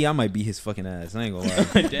with a ski, I might beat his fucking ass. I ain't gonna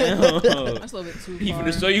lie. Damn. That's a little bit too He far.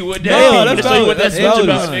 finna show you what that. No, he that's finna show you what valid. that That's switch valid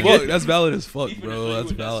about, as nigga. fuck. That's valid as fuck, He finna show bro. you That's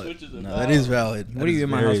what that valid. switch is No, about. that is valid. What are you in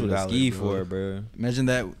my very house with a valid, ski bro. for, bro? Imagine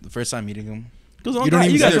that the first time meeting him. Cause You don't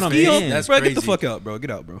even see got their some face? ski. That's Bro, get the crazy. fuck out, bro. Get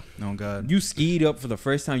out, bro. Oh God. You skied up for the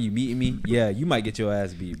first time you meeting me. Yeah, you might get your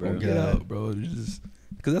ass beat, bro. Get out, bro.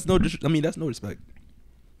 Because that's no. That's no respect.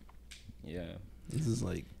 Yeah. This is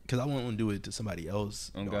like, cause I won't do it to somebody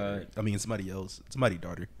else. Oh, daughter. God. I mean, somebody's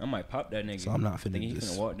daughter. I might pop that nigga. So I'm not finna Think he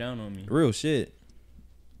just- finna walk down on me. Real shit.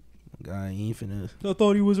 Guy ain't finna. I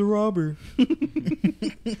thought he was a robber.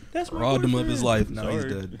 That's Robbed him of his life. Now he's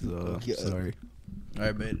Sorry. dead. So, Yeah. sorry. All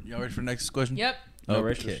right, man. Y'all ready for the next question? Yep. No Okay.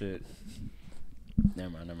 racial shit. Never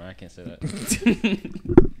mind. I can't say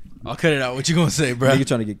that. I'll cut it out. What you gonna say, bro? Nigga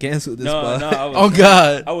trying to get canceled this no, spot. no. I was Oh saying,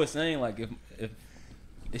 God. I was saying like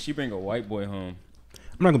if she bring a white boy home,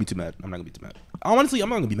 I'm not gonna be too mad. Honestly, I'm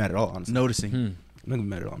not gonna be mad at all. Honestly, Noticing. I'm not gonna be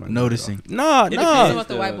mad at all. I'm not gonna be Noticing. mad at all. It Nah, depends That's nah. what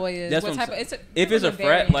the white boy is. That's What what I'm type of? saying. It's if it's a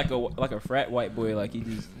frat variant. like a frat white boy, like he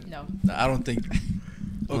just No. I don't think.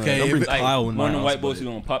 Okay. Don't bring if it- like Kyle in my one of them house, white boys but-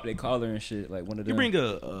 who gonna pop their collar and shit. Like one of You them. bring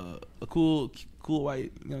a cool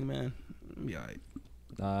white young man. Be alright.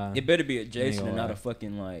 Nah. It better be a Jason gonna and not lie. a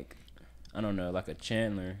fucking like I don't know, like a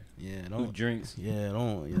Chandler Yeah, who drinks.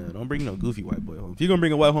 don't bring no goofy white boy home. If you're gonna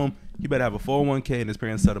bring a white home, you better have a 401k and his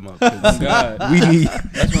parents set him up. 'Cause Oh God. we need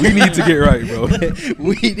That's what we I'm need to saying. get right,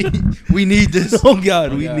 bro. we need this. Oh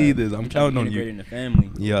God, Oh, we God. need this. I'm trying counting to on integrate you. in the family.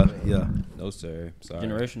 Yeah. No, sir. Sorry.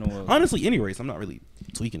 Generational wealth. Honestly, any race, I'm not really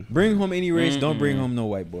tweaking. Bring home any race. Don't bring Mm-mm. home no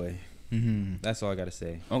white boy. Mm-hmm. That's all I gotta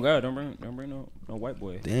say. Oh God, don't bring no white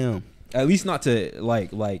boy. Damn. At least not to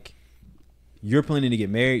like. You're planning to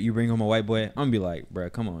get married. You bring home a white boy. I'm gonna be like,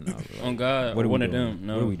 bruh, come on now. Bro. Oh God, What are one we of doing? them.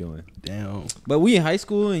 No. What are we doing? Damn. But we in high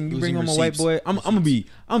school and you Losing bring home a white receipts. boy. I'm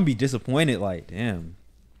gonna be disappointed. Like, damn,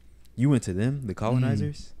 you went to them, the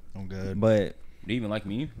colonizers. Oh God. But Do you even like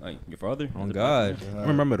me? Like your father? on God, I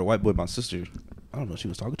remember the white boy, my sister. I don't know if she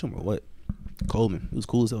was talking to him or what. Coleman. He was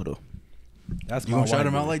cool as hell though. That's You my gonna shout white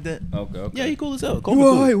him boy. out like that? Okay. Yeah, he cool as hell. you Coleman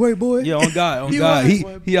cool. alright, white boy? Yeah, on God, You God.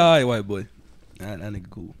 alright, He alright, white boy. That nigga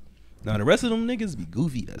cool. Now the rest of them niggas be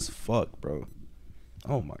goofy as fuck, bro.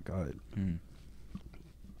 Oh my God. Mm.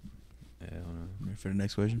 Yeah, I don't know. Ready for the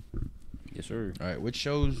next question? Yes, sir. All right. Which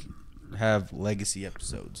shows have legacy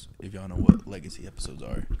episodes? If y'all know what legacy episodes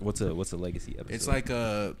are, What's a legacy episode? it's like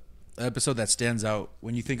a episode that stands out.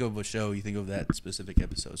 When you think of a show, you think of that specific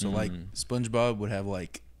episode. So like SpongeBob would have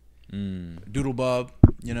like Doodle Bob,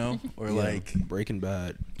 you know, or Yeah. like Breaking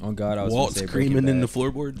Bad. on God, I was Walt gonna say Breaking screaming in the Bad.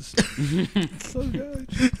 floorboards. Oh God.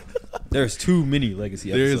 There's too many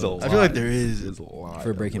legacy There episodes. is a lot. I feel like there is. There's a lot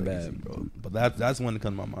For of Breaking legacy, Bad. bro. But that's one that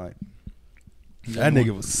comes to my mind. That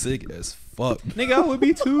nigga was sick as fuck. Nigga, I would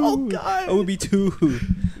be too. Oh, God. I would be too.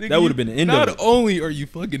 Nigga, That would have been the end Not of it. only are you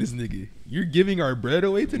fucking this nigga, you're giving our bread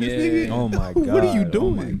away to this Yeah. nigga. Oh my God. What are you Oh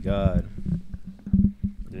my doing? God.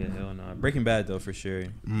 Yeah, hell no. Breaking Bad though, for sure.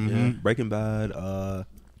 Yeah. Breaking Bad,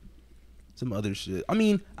 some other shit. I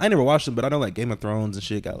mean, I never watched them, but I know like Game of Thrones and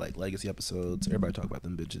shit got like legacy episodes. Everybody talk about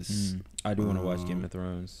them bitches. I do want to watch Game of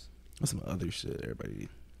Thrones. What's some other shit? Everybody.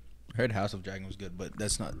 I heard House of Dragon was good, but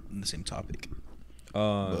that's not the same topic.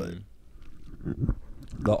 The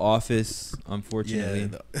Office, unfortunately.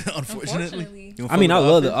 Unfortunately. You I mean, I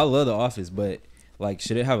fuck love with the Office, but like,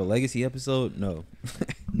 should it have a legacy episode? No.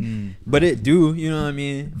 Mm. But it do, you know what I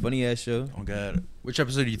mean? Funny ass show. Oh God, which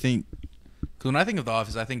episode do you think? Because when I think of The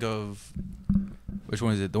Office, I think of which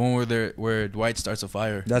one is it? The one where Dwight starts a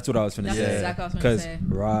fire. That's what I was finna That's say. exactly what I was finna Because say.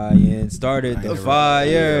 Ryan started the Ryan,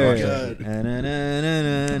 fire. oh, God.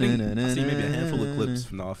 I think I see maybe a handful of clips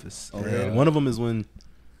from The Office. Oh, And yeah. one of them is when,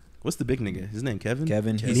 what's the big nigga? His name Kevin.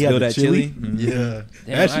 Kevin, He he had spilled the that chili. chili? Yeah. Damn,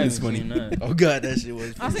 That I shit haven't is funny. seen that. Oh God, that shit was I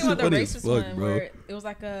was funny. thinking about the Funny as racist fuck, one bro. where it was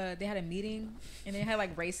like they had a meeting and they had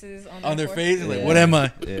like races on their face. Like, Yeah. what am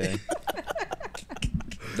I? Yeah.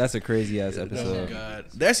 That's a crazy ass Oh episode. God,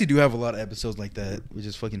 they actually do have a lot of episodes like that, which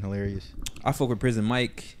is fucking hilarious. I fuck with Prison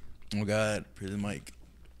Mike. Oh God, Prison Mike.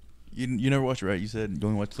 You never watched it, right? You said you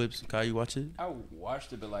only watch clips. Kyle, you watch it? I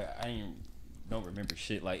watched it, but like don't remember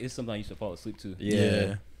shit. Like it's something I used to fall asleep to.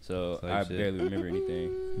 Yeah. So Type I shit. barely remember anything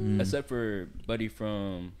Mm. except for Buddy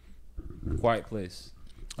from Quiet Place.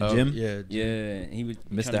 Jim? Yeah. Yeah, he was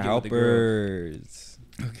trying to Mr. get with the girl. Halpers.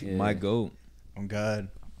 Yeah. My goat. Oh God.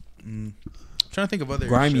 Mm. I'm trying to think of other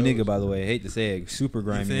Grimy shows. nigga, by the way. Hate to say it. Super You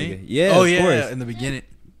grimy think? nigga. Yeah, Oh of yeah. course. In the beginning,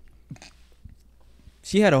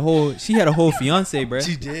 She had a whole fiance, bruh.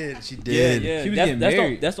 she did. She Yeah, did. yeah. She was that's, getting that's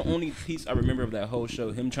married. that's the only piece I remember of that whole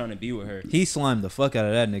show. Him trying to be with her. He slimed the fuck out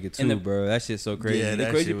of that nigga too, And the- bro. That shit's so crazy. Yeah, The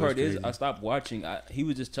that crazy shit was part is crazy. I stopped watching. He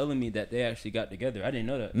was just telling me that they actually got together. I didn't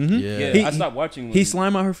know that. Mhm. Yeah. Yeah, He- I stopped watching. He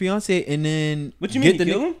slimed out her fiance and then What you mean? get He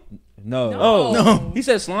the kill ni- him? No. Oh No. he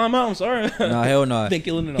said slime out. I'm sorry. Nah, hell no. Been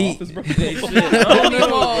killing in the He- office, bro. Hey, shit, I don't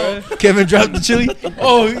know, bro. Kevin dropped the chili.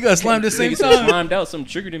 Oh, you got slimed at the same Nigga said time. slimed out. Something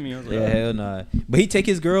triggered in me. I was like, Yeah, hell nah. But he take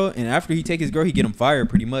his girl, and after he take his girl, he get him fired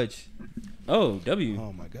pretty much. oh, W.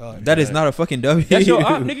 Oh my god. That is not a fucking W. That's your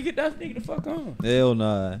op, nigga. Get that nigga the fuck on. Hell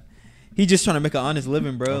nah. He just trying to make an honest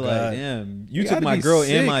living, bro. Oh, like, God. damn, you You took gotta my be girl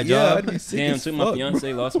sick. and my Yeah, I'd job. be sick Damn, as took my fuck,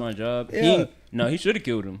 fiance, bro. lost my job. Yeah. He should have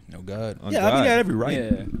killed him. Oh God. Oh, Yeah, I think God. he had every right. Yeah.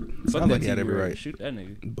 Sounds Fuck like that he had TV every right. right. Shoot that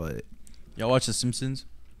nigga. But Y'all watch The Simpsons?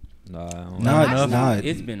 Nah, I don't Not know. enough. Not-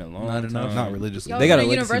 It's been a long not time. enough. not religiously. Y'all They got a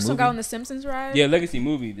remember legacy Universal movie? got on the Simpsons ride. Yeah, legacy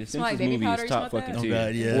movie. The Smell like Simpsons baby movie powder, is you top smell fucking that? tier. Oh,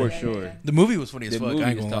 God, yeah. For Yeah, sure. yeah. The movie was funny as The fuck. movie I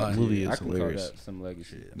ain't is gonna top lie. tier. Movie I is can call hilarious. that some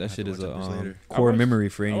legacy. That shit is a later. core I watch- memory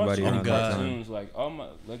for I watch anybody all around the that time. cartoons, like all my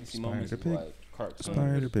legacy moments is Spider-Pig. like cartoons.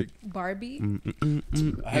 Spider Pig. Barbie.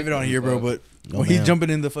 I have it on here, bro. But Oh, when he's man. jumping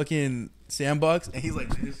in the fucking sandbox and he's like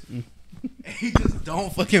this, and he just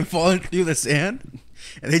don't fucking fall through the sand,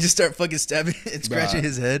 and they just start fucking stabbing and scratching Bruh,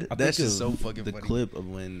 his head. I That's think just of so fucking the funny. clip of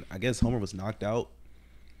when I guess Homer was knocked out,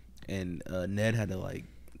 and Ned had to like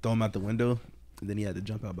throw him out the window, and then he had to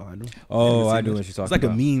jump out behind him. Oh, Have I you do seen what this? you're talking It's like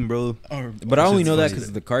about. a meme, bro. But I only shit's know that funny. because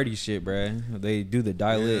of the Cardi shit, bruh. They do the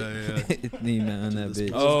dilate. on that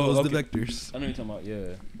bitch. Oh, Those okay. the vectors. I know you're talking about.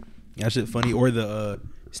 Yeah. That shit funny. Or the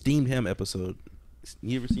steamed ham episode.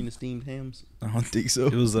 You ever seen the steamed hams? I don't think so.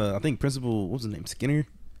 It was I think Principal, what was his name, Skinner,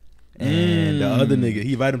 and the other nigga.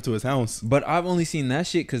 He invited him to his house. But I've only seen that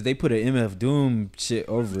shit because they put an MF Doom shit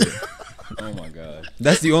over it. Oh my god.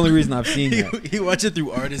 That's the only reason I've seen that. He watch it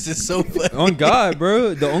through artists. It's so funny. On God,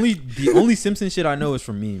 bro. The only Simpson shit I know is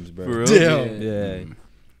from memes, bro. For real? Damn. Yeah.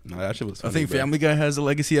 No, that shit was I funny. think bro. Family Guy has a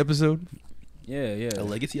legacy episode. Yeah, yeah. A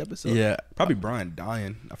legacy episode. Yeah. Probably Brian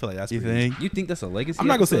dying. I feel like that's. You pretty- think? You think that's a legacy? I'm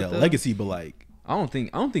not gonna say a episode, though? legacy, but like I don't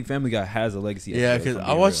think Family Guy has a legacy. Yeah, episode, because if I'm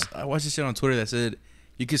I being watched this shit on Twitter that said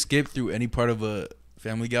you could skip through any part of a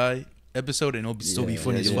Family Guy episode and it'll still be Yeah,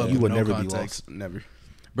 funny yeah, as yeah. fuck. you with would no never context. be lost. Never.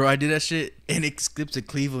 Bro, I did that shit and it skipped to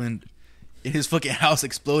Cleveland. And his fucking house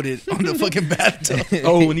exploded on the fucking bathtub. real.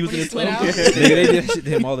 Oh, when he was in When he the slid tub. out. Nigga, they do that shit to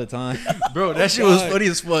him all the time. Bro, that shit was funny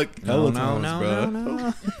as fuck. Hella times, bro.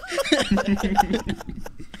 no.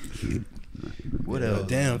 What Yeah, else?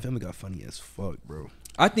 damn, Family got funny as fuck, bro.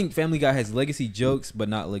 I think Family Guy has legacy jokes, but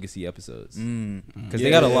not legacy episodes. Because Yeah. they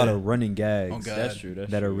got a lot of running gags Oh, God. That's true.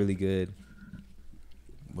 That's that true. are really good.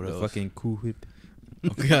 What The else? fucking Cool Whip. Oh,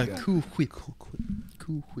 God. Cool Whip.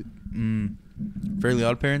 Cool Whip. Fairly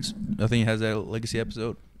Odd Parents. I think it has that legacy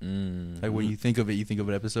episode. Like when you think of it, you think of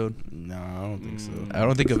an episode. No, I don't think so. I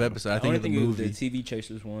don't think of episode. I think only of the think it was movie. the TV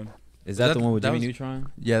Chasers one. Is that That- the one with that Jimmy was-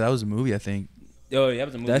 Neutron? Yeah, that was a movie. I think. Oh, yeah, that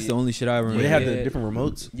was a movie. That's the only shit I remember. They had Yeah. the different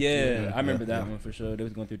remotes. Yeah, I remember yeah, that yeah. one for sure. They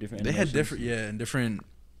was going through different. They had animations. different, and different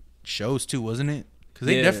shows too, wasn't it? Because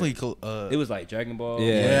they Yeah. definitely. It was like Dragon Ball.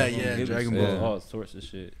 Yeah, yeah, it was Dragon Ball. all sorts of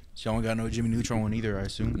shit. Y'all ain't got no Jimmy Neutron one either, I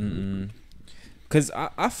assume. Cause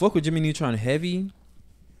I fuck with Jimmy Neutron heavy.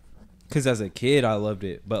 Cause as a kid I loved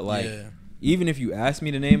it, but like Yeah. even if you ask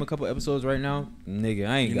me to name a couple episodes right now, nigga,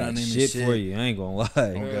 I ain't You're not got naming shit shit. for you. I ain't gonna lie.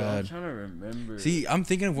 Oh, Bro, God. I'm trying to remember. See, I'm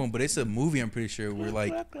thinking of one, but it's a movie. I'm pretty sure where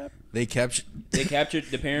like they captured they captured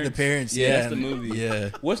the parents. the parents. Yeah, Yeah, that's the and- movie. Yeah.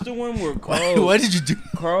 What's the one where Why, Carl? why did you do?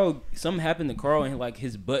 Carl, something happened to Carl and like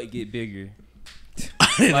his butt get bigger.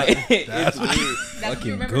 Like it's weird. That's what Fucking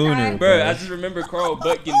you remember, gooner, Kai? Bro, I just remember Carl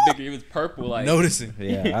butt getting bigger. It was purple. Like Noticing.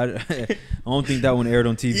 Yeah, I don't think that one aired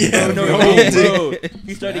on TV. Yeah, No, bro. bro.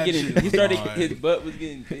 He started That getting. shit He started. hard. His butt was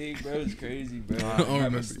getting big, bro. It's crazy, bro. I don't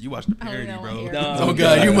remember. You watched the I don't parody, know bro. here. Nah, Oh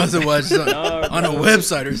God, you must have watched something Nah, on a bro.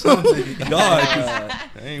 website or something. Nah, I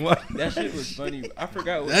ain't watch. that shit was funny. I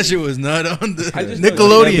forgot. What That shit was not on the I just know That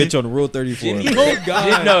Nickelodeon. bitch on Rule 34. Jimmy,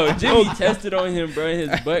 no, Jimmy tested on him, bro. His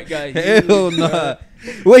butt got huge. Hell bro. nah.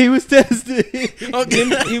 Wait, he was tested.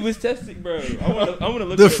 Jimmy, he was testing, bro. I wanna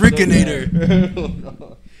look. The it up so bad.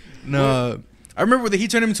 Freakinator. No, I remember that he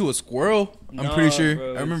turned him into a squirrel. I'm Nah, pretty sure.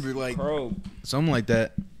 bro, I remember it's like Carl. something like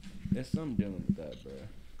that. There's something dealing with that, bro.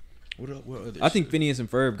 What other I think Phineas and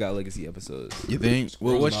Ferb got legacy episodes. You think?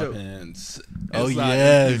 Well, what show? Pants. Oh, It's like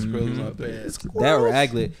yes. Squirrels in Mhm. my pants. That or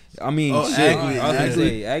Aglet. I mean, Oh, shit. Aglet, I was gonna Aglet.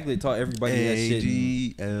 say Aglet taught everybody that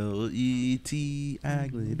shit. Aglet,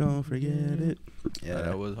 Aglet, don't forget it. Yeah,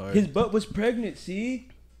 that was hard. His butt was pregnant. See?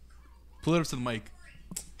 Pull it up to the mic.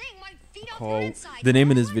 Call, the name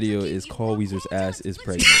of this video is Call Weezer's ass is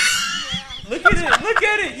pregnant. Look at it. Look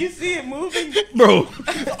at it. You see it moving? Bro.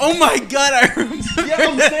 Oh my God, I remember. Yeah,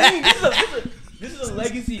 I'm saying. This is a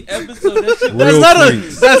legacy episode. That shit That's Real not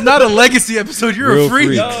freaks. that's not a legacy episode. You're Real a freak.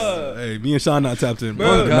 freaks. Dog. Hey, me and Sean not tapped in,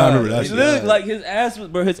 Bro, bro. Nah, I remember that It shit. looked like his ass was,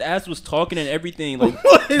 bro. His ass was talking and everything. Like,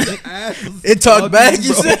 It talked back.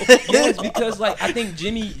 You said. yes, because like I think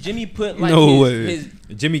Jimmy put like No his, way.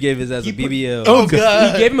 his Jimmy gave his ass a He put- BBL. Oh he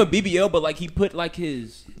god. gave him a BBL, but like he put like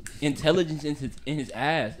his intelligence in his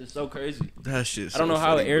ass. It's so crazy. That shit. I don't know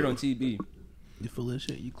how it aired on TV. You full of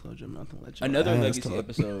shit. You close your mouth and let your Another ass legacy talk.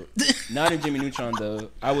 episode, not in Jimmy Neutron though.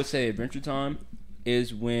 I would say Adventure Time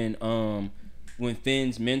is when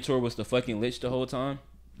Finn's mentor was the fucking lich the whole time.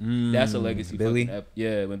 That's a legacy. Billy.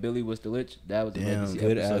 Yeah, when Billy was the lich, that was a Damn, legacy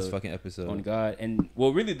Good episode. ass fucking episode. On God, and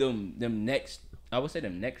well, really them next. I would say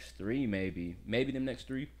them next three, maybe them next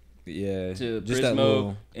three Yeah. to Just that Prismo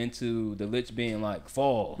little. into the lich being like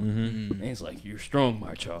fall, Mm-hmm. and it's like you're strong,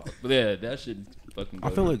 my child. But yeah, that shit fucking. I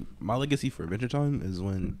feel like my legacy for Adventure Time is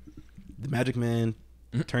when the Magic Man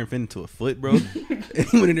turned Finn into a foot, bro. And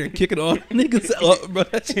he went in there and kick it off. Niggas up, bro.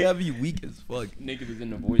 That shit have you weak as fuck. nigga was in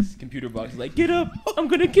the voice computer box like, get up, I'm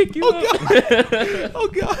gonna kick you Oh, up. Oh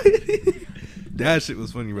god. That shit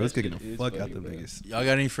was funny, bro. It's That kicking shit the is fuck out funny, the bro. niggas. Y'all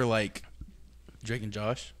got any for like Drake and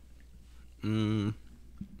Josh?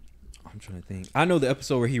 I'm trying to think. I know the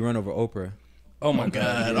episode where he run over Oprah. Oh my Oh, god!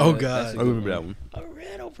 God. yeah, Oh, that's God. a I good remember that one. I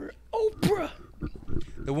ran over Oprah.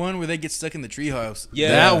 The one where they get stuck in the treehouse. Yeah,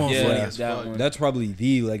 that one yeah, funny as that fuck. one. That's probably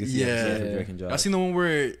the legacy Yeah. episode for Drake and Josh. I seen the one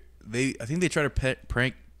where I think they try to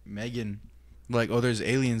prank Megan. Like, oh, there's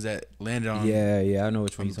aliens that landed on. Yeah, I know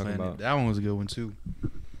which on one the you're talking planet. about. That one was a good one too.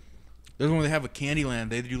 There's one where they have a candy land.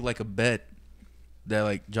 They do like a bet that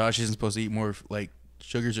like Josh isn't supposed to eat more like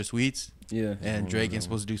sugars or sweets, Yeah. and Oh, Drake no. ain't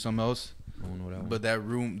supposed to do something else. I don't know that one. But that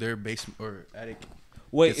room, their basement or attic.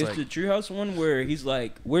 Wait, It's it's like- the treehouse one where he's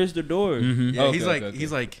like, "Where's the door?" Mhm. Yeah, Okay, he's like, okay,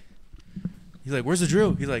 he's okay. like, he's like, where's the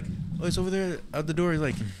drill? He's like, oh, it's over there out the door. He's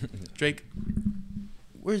like, Drake,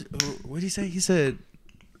 where's? What did he say? He said,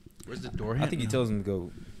 where's the door? I think he tells him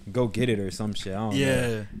to go get it or some shit. I don't know.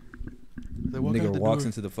 Yeah. Like, walk out Nigga the walks door.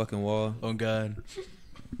 into the fucking wall. Oh God.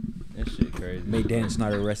 That shit crazy. Make Dan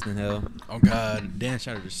Snyder rest in hell. Oh God. Dan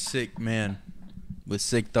Schneider is sick man, with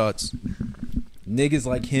sick thoughts. Niggas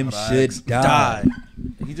like him But I should die.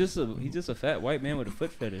 He's just a fat white man with a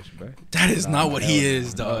foot fetish, bro. That is Nah, not what he hell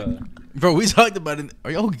is, dog. Uh, Bro, we talked about it.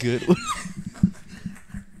 Are y'all good?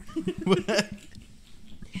 What?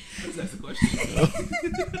 That's the question.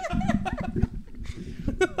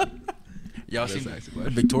 Y'all That's seen actually a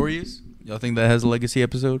question. Victorious? Y'all think that has a legacy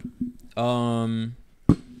episode? I don't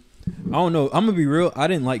know. I'm gonna be real. I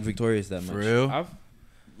didn't like Victorious that much. For real?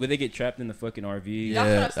 where they get trapped in the fucking RV. Yeah,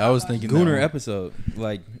 That's what I was I thinking Gooner that one. episode,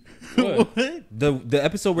 like What? the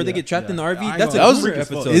episode where they Yeah, get trapped in the RV. I That's a know. That was Gooner freaking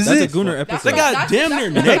episode. fun. Is That's a it? Gooner That's episode. They got damn near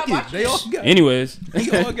that's what I naked. watched. They all got. Anyways,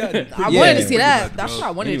 They all got. I Yeah. wanted to see that. That's what I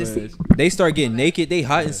wanted to see. anyways, They start getting naked. They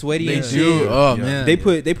hot and sweaty They and do. shit. Oh Yeah. man. They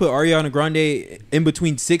put Ariana Grande in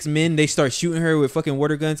between 6 men. They start shooting her with fucking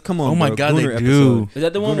water guns. Come on, Oh my bro. God, they Gooner do. is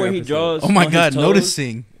that the one Gooner where he episode. draws? Oh my on his God, toes?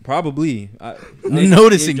 noticing. Probably. They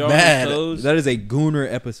Noticing draw on his bad. toes? That is a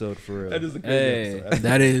Gooner episode for real. That is a crazy Hey. episode.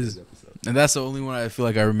 That is. And that's the only one I feel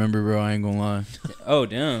like I remember, bro. I ain't gonna lie. Oh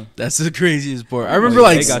damn! That's the craziest part. I remember Oh,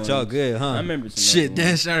 like they got y'all good, huh? I remember some shit. other Dan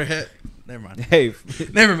ones. Schneider had. Never mind. Hey,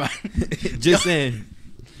 Never mind. just saying.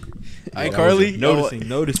 iCarly.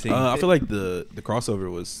 Noticing. I feel like the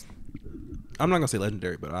crossover was. I'm not gonna say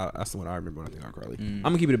legendary, but that's the one I remember when I think iCarly. Mm. I'm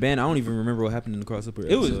gonna keep it a band. I don't even remember what happened in the crossover.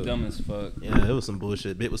 It was episode. dumb as fuck. Yeah, it was some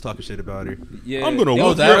bullshit. Bit was talking shit about her. Yeah, I'm gonna They whoop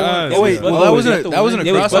was that your one- ass. oh, wait, Yeah. well, Oh, that is wasn't that a- the that wasn't one? a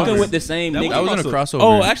They was crossover. fucking with the same That nigga. was That wasn't a crossover.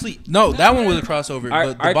 Oh, actually, No, that one was a crossover.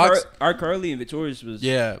 But the box. iCarly and Victorious was.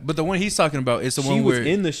 Yeah, but the one he's talking about is the She one was where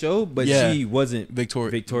in the show, but Yeah. she wasn't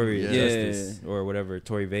Victoria. Victoria Yeah. Justice or whatever.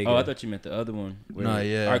 Tori Vega. Oh, I thought you meant the other one. Where Nah,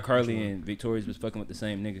 yeah. iCarly and Victorious was fucking with the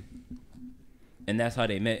same nigga. And that's how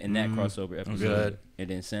they met in that crossover episode. God. And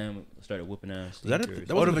then Sam started whooping ass. was that Stinkers.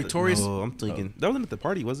 that Oh, wasn't the at Victorious- No, I'm thinking that wasn't at the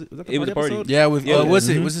party. Was it? Was that the It was party the party. episode? Yeah, with Yeah, what's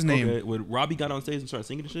mhm. what's his name? Okay, when Robbie got on stage and started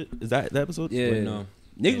singing and shit. Is that episode? Yeah. Wait, no.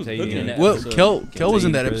 Niggas was Can't tell you cooking in yet. that Well, episode. Kel was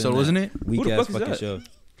in that Can't episode, tell you wasn't it? Weak Who the ass fuck is fucking that? show.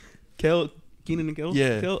 Kel, Keenan and Kel.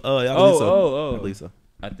 Yeah. Kel? Oh, yeah. I Oh, believe so. oh, I oh. believe so.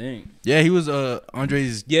 I think. Yeah, he was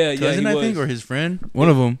Andre's Yeah, cousin, he I think, was. or his friend. One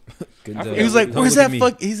of them. Good I job. He was like, Don't "Where's look at that me.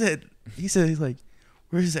 fuck?" He said, he's like,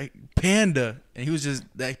 "Where's that panda?" And he was just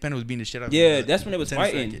that panda was beating the shit out of him. Yeah, Like, that's when they was 10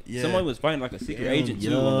 fighting. seconds. Yeah. Someone was fighting like a secret Damn, agent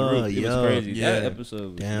too on the roof. It was crazy. yeah. That episode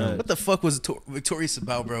was Damn. nuts. What the fuck was Victorious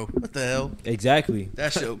about, bro? What the hell? Exactly.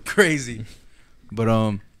 That show crazy. But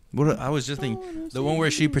what I was just thinking, the one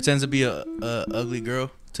where she pretends to be a ugly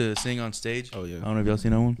girl to sing on stage. Oh, yeah. I don't know if y'all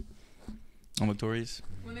seen that one. On Victorious.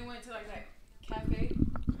 When they went to like that cafe.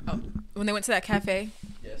 Oh, when they went to that cafe.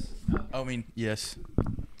 Yes. I mean, yes.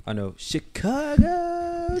 I I know Chicago.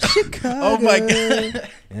 Oh my god.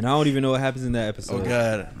 And I don't even know what happens in that episode. Oh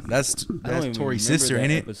god, that's Tori's sister,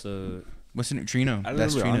 ain't it? Episode. What's her name? Trina. I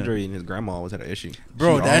That's remember Trina. Andre and his grandma always had an issue.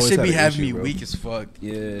 Bro, She that always should had be an having issue, me bro. weak as fuck.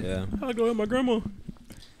 Yeah. I go with my grandma.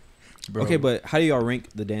 Bro. Okay, but how do y'all rank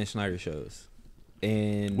the Dan Schneider shows?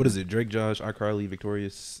 And What is it? Drake, Josh, iCarly,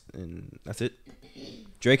 Victorious, and that's it.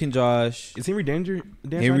 Drake and Josh, Is Henry Danger?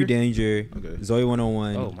 Dan Henry Schneider? Danger, Okay. Zoe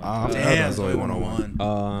 101. Oh my God. Damn, Zoe 101.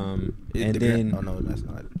 And then Oh no, that's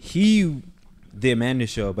not. he, the Amanda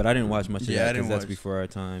Show, but I didn't watch much of Yeah, I that didn't because that's watch. before our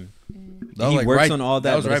time. That was He like works right, on all that,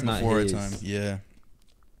 That was but right it's not before our his. time. Yeah.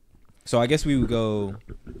 So I guess we would go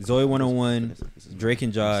Zoe 101, Drake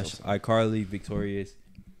and Josh, iCarly, Victorious,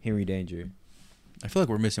 Henry Danger. I feel like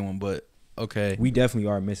we're missing one, but okay. We definitely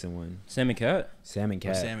are missing one. Sam and Cat. Sam and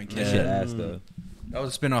Cat. Sam and That Cat. shit ass though. That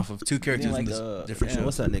was a spinoff of two characters in this different show.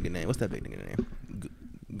 What's that nigga name? What's that big nigga name?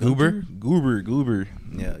 Goober? Goober. Yeah. Goober.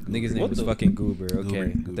 Nigga's name What was the- fucking Goober. Okay.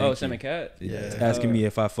 Goober. Thank Oh, you. Sam and Cat. Yeah. Asking me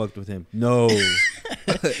if I fucked with him. No.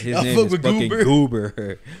 His I name fuck is with fucking Goober.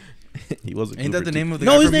 Goober. He was. Ain't that the name of the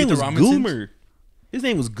No, guy his from name Meet was the Robinsons? Goomer. His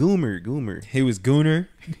name was Goomer. He was Gooner.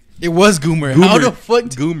 It was Goomer. How the fuck?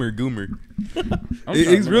 Goomer. I'm He's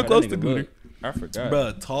trying to real remember how close that to nigga Gooner. looked. I forgot.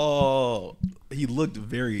 Bruh, tall. He looked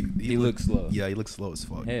very. He looked slow. Yeah, he looked slow as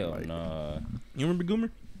fuck. Hell Like, nah. You remember Goomer?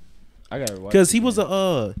 I gotta watch. Because he it, was man.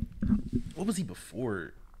 a what was he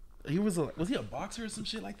before? He was he a boxer or some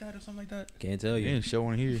shit like that or something like that? Can't tell you. Yeah, show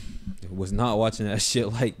one here. Was not watching that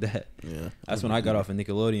shit like that. Yeah, That's when I got off of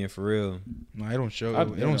Nickelodeon for real. No, I don't show. I've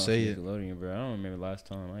They been don't on say it. Nickelodeon, bro. I don't remember last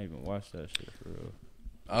time I even watched that shit for real.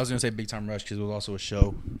 I was gonna say Big Time Rush because it was also a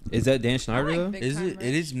show. Is that Dan I Schneider like though? Big Is Time it? Rush.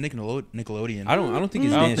 It is Nickelodeon. I don't think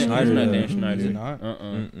it's I Dan don't think Schneider. it's not though. Dan Schneider. Is it not?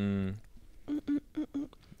 Mm-mm.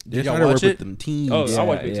 Did y'all y'all watch work it? with them teams? Oh, Yeah, I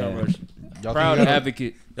watched Big Time yeah. Rush. Y'all Proud think,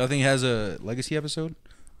 advocate. y'all think it has a legacy episode?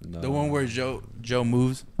 No. The one where Joe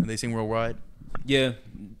moves and they sing Worldwide. Yeah,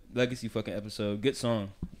 legacy fucking episode. Good song.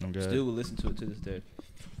 I'm good. Still will listen to it to this day.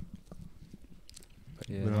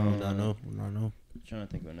 Yeah. I don't know. Trying to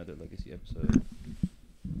think of another legacy episode.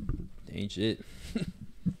 Ain't shit.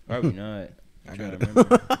 Probably not. I I'm got trying it. to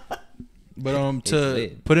remember. But It's to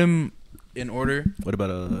lit. put him in order. What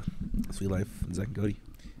about Sweet Life, Zach and Cody?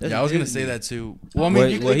 Yeah, I was gonna say that too. Well, I mean, Well,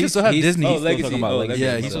 you well, can still have he's- Disney. Oh, He's still legacy. talking about Oh, legacy. Yeah,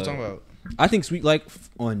 legacy. he's still talking about. I think Sweet Life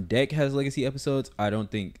on Deck has legacy episodes. I don't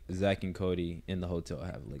think Zach and Cody in the hotel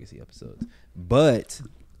have legacy episodes. But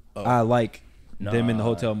Oh. I like them in the Nah.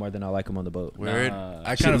 hotel more than I like them on the boat. Weird. Nah.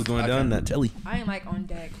 I Shit kind was of going I down kinda- that telly. I ain't like On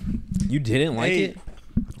Deck. You didn't like Hey. it?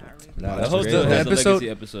 Not really. Nah, The that's hotel great. The has a episode- legacy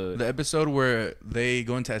episode. The episode where they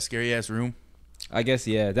go into that scary ass room. I guess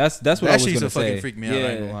yeah. That's what That I was shit used gonna to fucking say. freak me out. I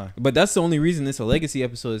ain't gonna Yeah. lie. But that's the only reason it's a legacy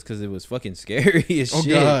episode is because it was fucking scary as Oh shit.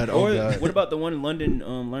 god. Or Oh god. what about the one in London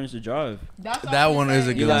learns to drive? That's what That I was one gonna is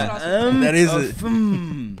a say. good That's one. what I was gonna say.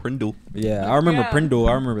 That is Prindle. Yeah, I remember Yeah. Prindle.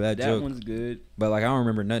 I remember that That joke. one's good. But like I don't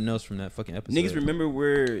remember nothing else from that fucking episode. Niggas remember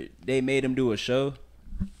where they made him do a show?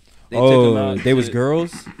 They They was to-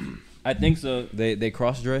 girls. I think so. They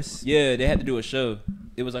cross dress. Yeah, they had to do a show.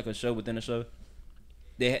 It was like a show within a show.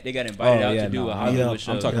 They got invited out to do a Hollywood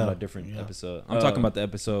show. I'm talking Yeah. about a different Yeah. episode. I'm Oh. talking about the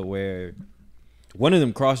episode where one of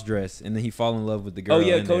them cross dress and then he fall in love with the girl. Oh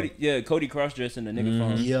yeah, in Cody. there. Yeah, Cody cross dressed and the nigga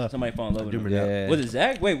fall. Yeah. Somebody fall in love I with do him. remember Yeah. Was it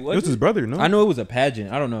Zach? Wait, what? It was his brother, no? I know it was a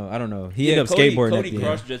pageant. I don't know. He ended up Cody, skateboarding Cody at the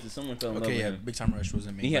cross end. dressed and someone fell in love Okay, with yeah. him. Big Time Rush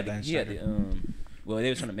wasn't made He by had, Dan he had Schneider. well, they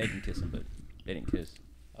was trying to make him kiss him, but they didn't kiss.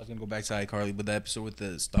 I was gonna go back to iCarly, but the episode with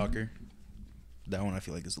the stalker, that one I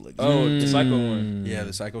feel like is a legacy. Oh, the psycho one. Yeah,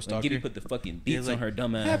 the psycho When stalker. Giddy put the fucking beats like, on her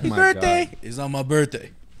dumb ass. Happy my birthday! God. It's on my birthday.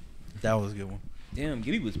 That was a good one. Damn,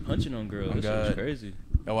 Gibby was punching on girls. Oh, That shit was God. crazy.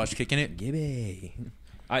 Y'all watch Kicking It? Gibby.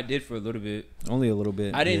 I did for a little bit. Only a little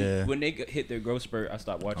bit. I didn't. Yeah. When they hit their growth spurt, I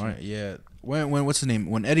stopped watching. All right, yeah. When what's his name?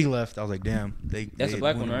 When Eddie left, I was like, damn. That's they a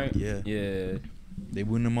black won one, him. right? Yeah. Yeah. They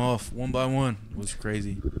won them off one by one. It was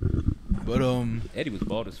crazy. But Eddie was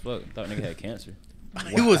bald as fuck. Thought nigga had cancer.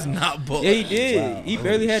 he was not bald. Yeah, he did. Wow. He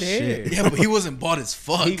barely had hair. Yeah, but he wasn't bald as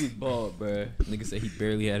fuck. He was bald, bruh. Nigga said he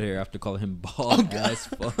barely had hair after calling him bald as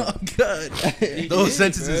fuck. Oh god, He those did,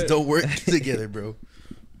 sentences bruh. don't work together, bro.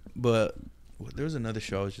 But there was another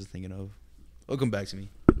show I was just thinking of. It'll come back to me.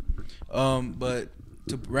 But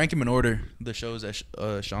to rank him in order, the shows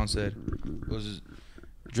that Sean said was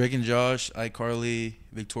Drake and Josh, iCarly,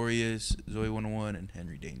 Victorious, Zoe 101, and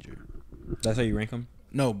Henry Danger. That's how you rank them?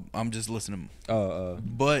 No, I'm just listening. But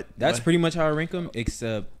But that's pretty much how I rank them,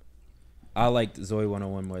 except I liked Zoe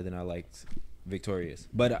 101 more than I liked Victorious.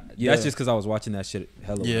 But Yeah. that's just because I was watching that shit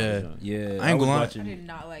hella when I was young. Yeah, I ain't was gonna lie. I watching. did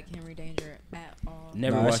not like Henry Danger at all.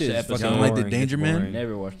 Never Nah, that watched shit the is fucking episode. Y'all like the boring. Danger It's Man? boring.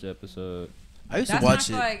 Never watched the episode. I used That's to when I watch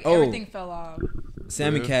feel it. like Oh. everything fell off.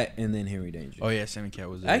 Salmon real? Cat and then Henry Danger. Oh yeah, Salmon Cat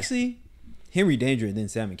was there. Actually, Henry Danger and then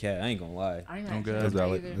Salmon Cat. I ain't gonna lie, I ain't Oh, actually God. heard That's that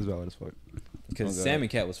valid. either. That's valid as fuck. because Okay. Salmon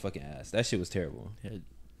Cat was fucking ass. That shit was terrible. Yeah,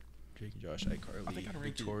 Drake and Josh, iCarly, I think I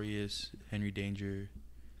ranked it- Victorious, Henry Danger,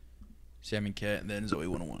 Salmon Cat, and then Zoe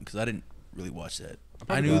 101. Because I didn't really watch that. I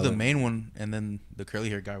Probably knew the valid. main one, and then the curly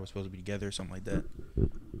hair guy was supposed to be together or something like that.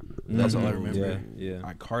 That's all I remember. Yeah,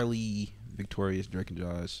 yeah. Carly, Victorious, Drake and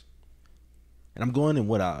Josh. And I'm going in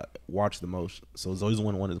what I watch the most. So Zoe's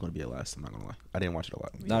 101 is going to be at last. I'm not going to lie. I didn't watch it a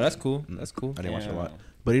lot. No, that's cool. That's cool. I didn't watch it a lot. Damn.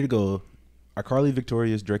 But it'd go Carly,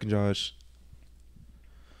 Victorious, Drake and Josh,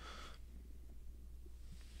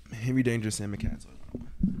 Henry Danger, Sam McCats.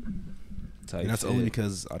 Type And that's shit. only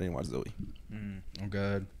because I didn't watch Zoe. Oh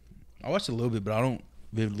god, I watched a little bit, but I don't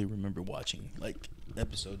vividly remember watching like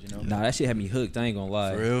episodes. You know. Nah, that shit had me hooked. I ain't gonna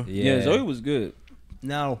lie. For real? Yeah, Zoe was good.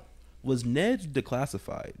 Now, was Ned's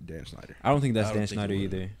Declassified Dan Snyder? I don't think that's I don't Dan think Schneider it was.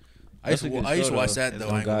 either. I used That's a to, good I used to show, watch though. that though. Oh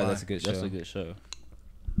I ain't god, gonna that's a lie. good show. That's a good show.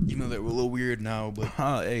 Even though they're a little weird now, but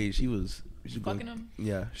Hey, she was Fucking him.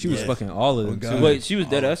 Yeah, She was Yeah. fucking all of Oh, them God. too. Wait, she was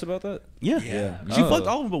dead Oh. ass about that? yeah, yeah. She Oh. fucked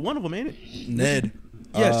all of them, but one of them ain't it. Ned.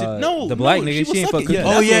 Yeah, the black nigga, was she ain't sucking- fuck Cookie. yeah, Oh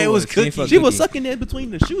that's yeah, what it was She ain't Cookie. fuck She was Cookie. sucking Ned between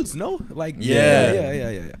the shoots, no? Like Yeah.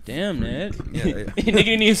 yeah. Damn, Ned. Yeah, yeah.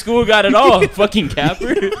 Nigga in school got it all. Fucking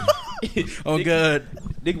capper. Oh Nigga- god.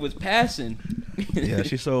 Nigga was passing. Yeah,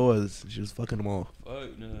 she so was. She was fucking them all.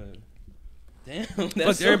 Fuck no. Damn, Fuck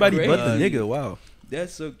that's so everybody crazy. but the nigga. Wow.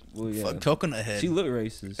 That's so. Well, yeah. Fuck Coconut Head. She looked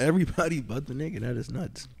racist. Everybody but the nigga. That is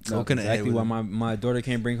nuts. No, Coconut Head exactly was- why my daughter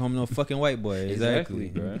can't bring home no fucking white boy. Exactly,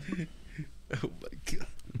 bro. Oh my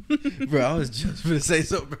god. Bro, I was just gonna say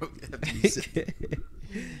something, bro. After you said-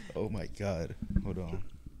 Oh my god. Hold on.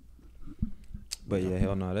 But yeah,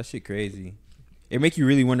 hell no, that shit crazy. It make you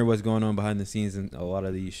really wonder what's going on behind the scenes in a lot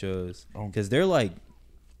of these shows Oh. because they're like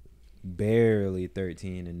barely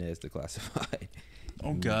 13 and Ned's Declassified.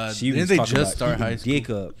 Oh god. She Didn't was they talking just about start eating high school? dick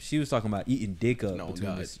up. She was talking about eating dick up No,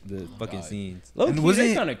 between God. the fucking God. scenes. Low And key, wasn't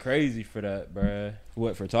they it- kind of crazy for that, bruh.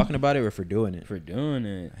 What, for talking about it or for doing it? For doing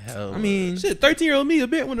it. Hell. I mean, Shit, 13-year-old me a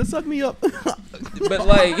bit want to suck me up. But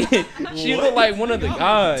like, she looked like one of the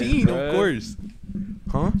guys. 15, bruh. of course.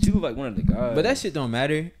 Huh? She looked like one of the guys. but that shit don't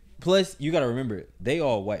matter. Plus, you gotta remember, they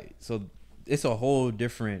all white, so it's a whole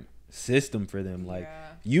different system for them. Like, Yeah.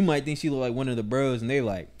 you might think she look like one of the bros, and they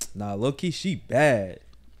like, nah, low key, she bad.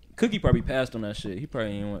 Cookie probably passed on that shit. He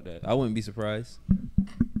probably ain't want that. I wouldn't be surprised.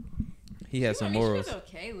 He has some She morals. was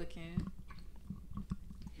okay looking.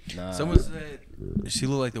 Nah. Someone said she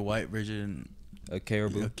looked like the white version A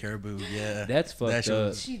caribou. of Caribou. Yeah. That's fucked That shit up.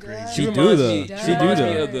 was She crazy. does. She do reminds though. me- She She reminds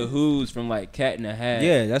me does. of the Who's from like Cat in the Hat.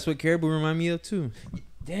 Yeah, that's what caribou remind me of too.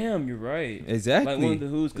 Damn, you're right. Exactly. Like one of the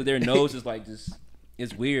Who's, because their nose is like just,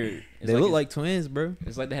 it's weird. It's They look it's- like twins, bro.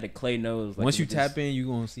 It's like they had a clay nose. Like Once it you was tap just- in, you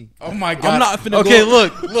gonna see. Oh my god. not finna Okay,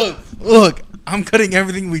 go- look. I'm cutting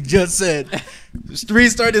everything we just said. Just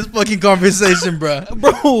restart this fucking conversation, bro.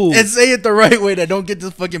 Bro. And say it the right way that don't get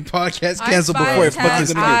this fucking podcast canceled I before it have fucking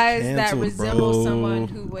starts. eyes that canceled, resemble bro. someone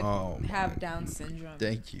who would Oh my have Down syndrome.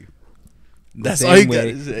 Thank you. The That's same all you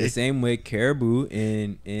way, gotta say. The same way caribou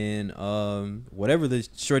and whatever the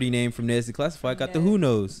shorty name from Ned's Declassified got the Yeah. who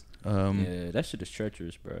knows. Yeah, that shit is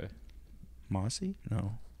treacherous, bro. Mossy?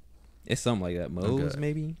 No. It's something like that. Moe's Okay.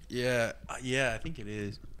 maybe Yeah, I think it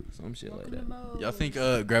is. some shit like Welcome to that. Mo. Y'all think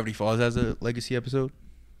Gravity Falls has a legacy episode?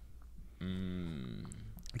 Mm.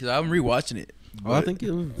 Because I'm rewatching it. Oh, I but- think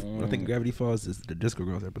it was, I think Gravity Falls is the Disco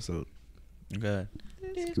Girls episode. Okay.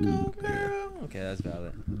 Disco Girl. Okay, that's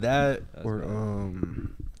valid. That That's or valid.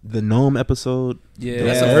 the Gnome episode. Yeah,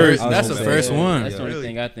 That's the the first- first. That's the I was first gonna say, one. That's the only Really?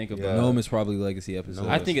 thing I think about. Gnome is probably legacy episode.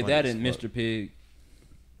 I think of funny that as in fuck. Mr. Pig.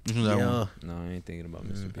 Which one's that one? No, I ain't thinking about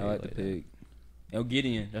Mr. Pig. I like the that. pig. Oh,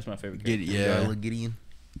 Gideon. That's my favorite Get character. it, yeah. Gideon.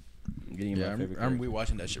 Gideon, Yeah, my I'm favorite rewatching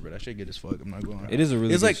watching that shit, but that shit good as fuck. I'm not going. It is a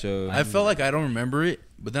really It's good like show. I felt like I don't remember it,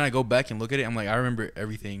 but then I go back and look at it. I'm like, I remember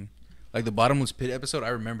everything. Like the bottomless pit episode, I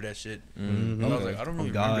remember that shit. Mhm. I was like, I don't really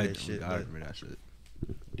remember that shit. I but remember that shit.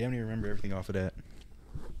 damn near remember everything off of that.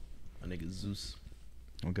 My nigga Zeus.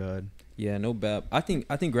 Oh god. Yeah, no bad. I think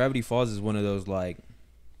Gravity Falls is one of those like,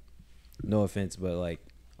 no offense, but like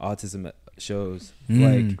autism shows.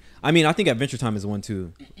 Mm. Like, I mean, I think Adventure Time is one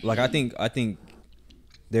too. Like, I think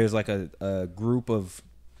there's like a group of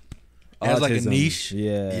It has, like, a autism. niche?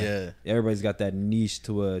 Yeah, Yeah. Everybody's got that niche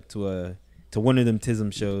to one of them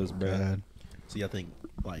tism shows, bro. God. See, I think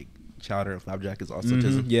like Chowder and Flapjack is also Mhm.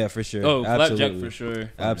 autism. Yeah, for sure. Oh, Absolutely. Flapjack for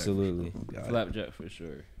sure. Absolutely. Oh, God. Flapjack for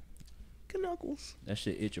sure. Knuckles. That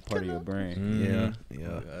shit itch a part of your brain. Mhm. Yeah, Oh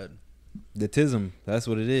yeah. god. The tism. That's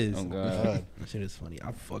what it is. Oh god. That shit is funny.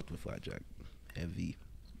 I fucked with Flapjack. Heavy.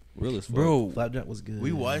 Real as fuck. Bro, Flapjack was good.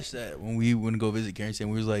 we watched that when we went to go visit Carrington.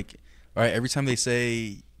 We was like, all right, every time they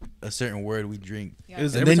say a certain word, we drink. Yeah. It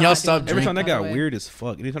was And every then time- y'all stopped Every drinking. time that By the got way. weird as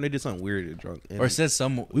fuck. Anytime they did something weird, it drunk. And Or said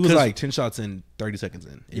some. we was 'cause like 10 shots in, 30 seconds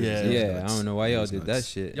in. It was- Yeah. it was Yeah, nuts. I don't know why It y'all was did nuts. that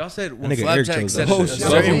shit. y'all said That when nigga Eric Flapjack chose said that. a Oh,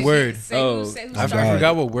 certain shit. word. Oh, I God.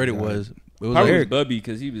 forgot what word it God. was. It was Probably like, was Bubby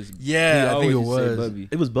because he was. Yeah, he I think it always used to say was. Bubby.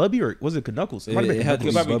 It was Bubby or was it Knuckles? It, it had to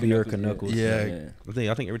be Probably Bubby or Knuckles, Knuckles. Yeah.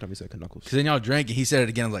 I think every time he said Knuckles. Cause then y'all drank and he said it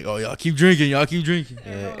again. I was like, oh, y'all keep drinking. Y'all keep drinking.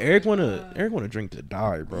 Yeah, Eric wanna drink to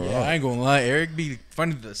die, bro. Yeah, I ain't gonna lie. Eric be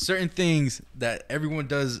finding the certain things that everyone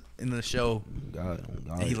does in the show. God, oh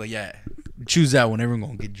God. And he's like, yeah, choose that one. Everyone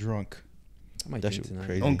gonna get drunk. I might That drink shit was tonight.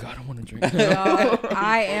 crazy. Oh God, I want to drink. Yo,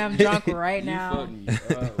 I am drunk right You now.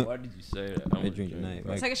 fucked me. Why did you say that? I might drink tonight.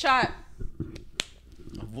 Like, Take a shot.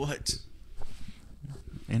 What?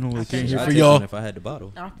 Ain't no way I here finished I'd my for take y'all. one if I had the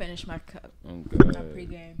bottle. I'll finish my cup. Oh My God.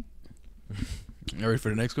 pregame. You ready for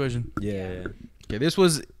the next question? Yeah. Okay, this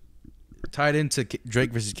was tied into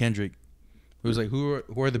Drake versus Kendrick. It was like, who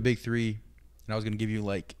are the big three? And I was gonna give you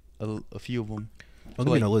like a few of them. Don't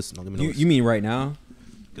give me no list. Don't give me no You, list. you mean right now?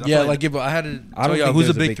 'Cause I Yeah, feel like if I had to I tell don't y'all think who's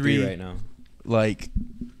the there's big three right now. like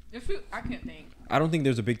I can't think. I don't think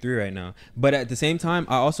there's a big three right now. But at the same time,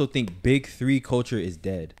 I also think big three culture is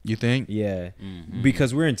dead. you think? Yeah. Mhm.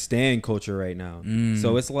 Because we're in stan culture right now. Mm.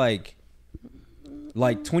 So it's like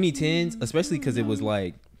 2010s, especially because it was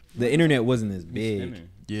like the internet wasn't as big.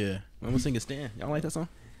 Yeah. I'm gonna sing a Stan. Y'all like that song?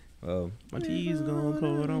 Oh, My tea's gone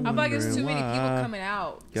cold. I'm I feel like it's too wondering many people why. coming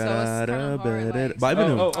out, so Gotta it's kind of hard. bet it- Like, But I've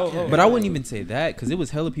been Oh. but I wouldn't even say that because it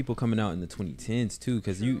was hella people coming out in the 2010s too.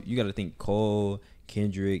 Because you got to think Cole,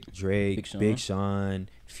 Kendrick, Drake, Big Sean,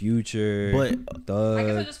 Future, But I guess I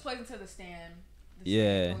Thug. just plugged into the stand.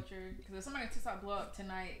 Yeah. Because if somebody TikTok blow up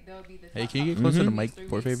tonight, they'll be the. Hey, top can you get top closer to the Mhm. mic,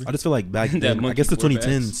 for a favor? I just feel like back That then, I monkey guess the quarterbacks.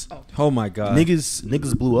 2010s, Oh my god.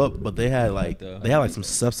 niggas blew up, but they had like the- some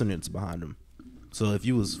substance behind them. So if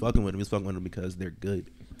you was fucking with them, you was fucking with them because they're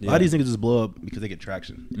good. A lot Yeah. of these niggas just blow up because they get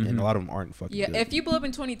traction, and Mhm. a lot of them aren't fucking Yeah, good. if you blew up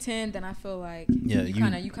in 2010, then I feel like Yeah,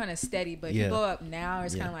 you kind of steady. But if Yeah. you blow up now,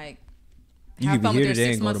 it's Yeah. kind of like You have could be fun here with your today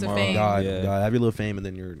 6 and go months of tomorrow. fame. God, Yeah. God, have your little fame, and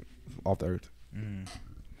then you're off the earth. Mm.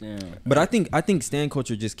 Damn. But I think stan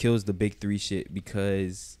culture just kills the big three shit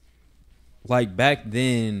because, like back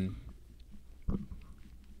then,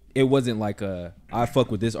 it wasn't like a I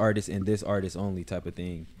fuck with this artist and this artist only type of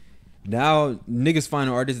thing. Now niggas find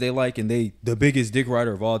an artist they like and they the biggest dick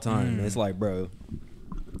rider of all time. Mm. It's like, bro,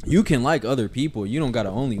 you can like other people. You don't gotta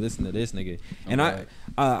only listen to this nigga. And Okay.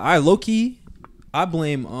 I low key, I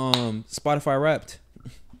blame Spotify Wrapped.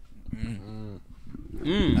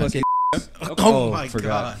 Fucking Oh, my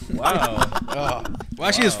forgot. god. Wow. Well,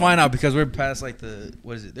 actually, it's fine now because we're past like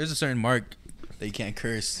what is it? There's a certain mark that you can't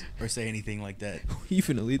curse or say anything like that. You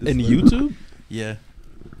finna leave this And for- YouTube, Yeah.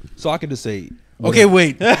 so I could just say, Okay,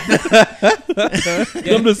 wait. Yeah,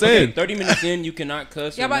 I'm just saying. okay, 30 minutes in, you cannot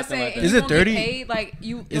cuss. Yeah, or about to nothing say, like and that. Is you it won't get 30? Paid, like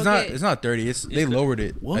you. It's not. It's not 30. They lowered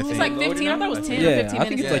it. What? I It's think. like 15. I thought it was 10 or Yeah, 15 I minutes.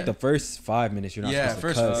 think it's Yeah. like the first 5 minutes you're not Yeah, supposed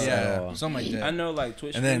first. to cuss at Yeah, all. something like that. I know, like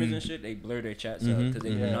Twitch And streamers then- and shit, they blur their chats out Mhm, because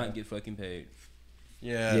they mhm. do not get fucking paid.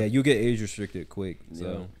 Yeah. Yeah, you get age restricted quick.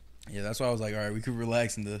 So Yeah, that's why I was like, all right, we could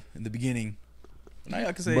relax in the beginning. Now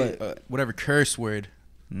y'all can say But- whatever curse word,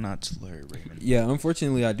 not slur, Raymond. yeah,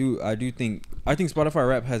 unfortunately, I think Spotify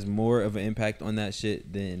Rap has more of an impact on that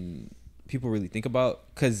shit than people really think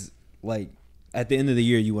about. Cause like at the end of the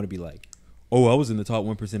year, you want to be like, oh, I was in the top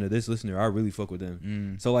 1% of this listener. I really fuck with them.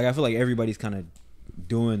 Mm. So like I feel like everybody's kind of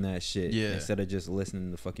doing that shit Yeah. instead of just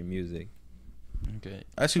listening to fucking music. Okay.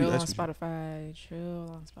 That's Chill on that's Spotify. Chill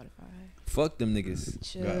on Spotify. Fuck them niggas.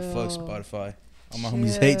 Chill. God, fuck Spotify. All my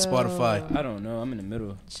homies hate Spotify. I don't know. I'm in the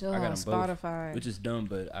middle. Chill I got on 'em both, Spotify. which is dumb,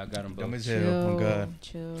 but I got them Dumb both. as hell. Oh God.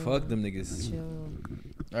 Chill. Fuck them niggas. Chill.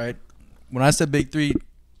 All right. When I said big three,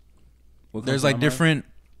 What there's comes like to my mind? different.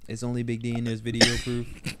 It's only Big D and there's video proof.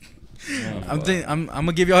 I'm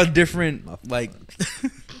gonna give y'all different like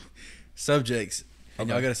subjects, and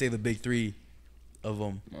y'all Okay. gotta say the big three of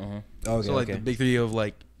them. Uh-huh. Okay, So like okay. the big three of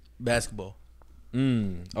like basketball.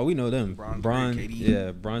 Oh, we know them. Bron, Bron, KD.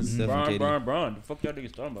 yeah, Bron, Steph, and KD. Bron. The fuck y'all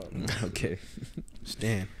niggas talking about? Okay.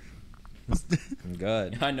 Stan.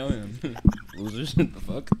 God. I know him. Losers. The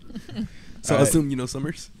fuck? So I Alright. assume you know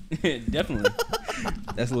Summers. Definitely.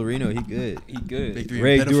 That's Loreno. He good. He good. Big three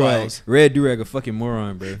Red Durag. pedophiles. Red Durag a fucking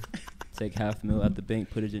moron, bro. Take $500,000 out the bank,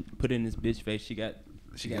 put it in his bitch face. She got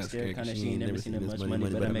scared. Kind of. She ain't never seen that much money,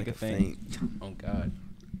 but I make a faint. Oh God.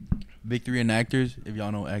 Big three and actors. If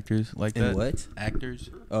y'all know actors like And that. what? Actors.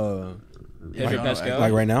 Pedro y'all know Pascal.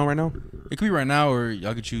 Like right now, It could be right now, or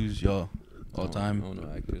y'all could choose y'all all I time. don't know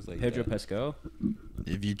actors like Pedro that. Pascal.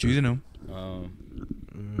 If you're choosing them.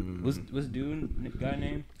 What's dude guy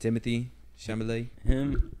name? Timothy Chalamet.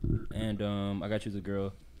 Him and I got you the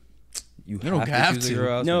girl. You don't have choose a to.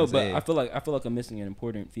 girl. was No, gonna but say. I feel like I'm missing an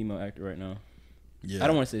important female actor right now. Yeah. I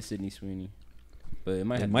don't want to say Sydney Sweeney, but it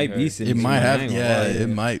might It have might to be her. Sydney It might Sweeney, I have. ain't gonna Yeah, lie. it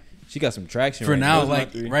might. She got some traction For right now, Those my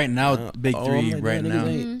like three. right now, big three. Right now.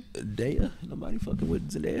 Zendaya. Nobody fucking with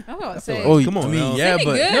Zendaya. I was about to say. Oh, Come on, I mean, now. yeah, Sydney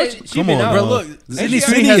but good. No, she Come been on, out. bro, look, Sydney Sydney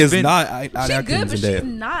Sweeney has is been, not out She acting good, but Zendaya. she's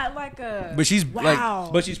not like a. but she's like, Wow.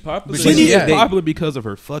 But she's popular. But Sydney yeah. is popular because of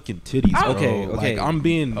her fucking titties. Oh. Bro. Okay, okay. Like I'm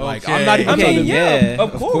being like Okay. I'm not even. Okay, trying to- yeah,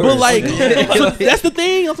 of course. But like, Yeah. so that's the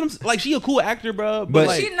thing. That's what I'm s- like, she a cool actor, bro. But But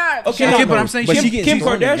like, She's not. Okay, okay, no, but I'm saying but she, she getting Kim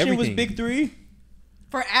thrown in Kardashian was everything. big three.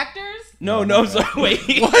 For actors? No, I'm sorry. Wait.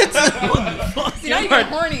 See, now you get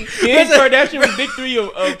horny. Kim Kardashian was big three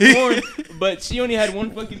of porn, but she only had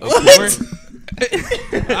one fucking porn.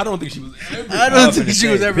 I don't think she was. I don't think she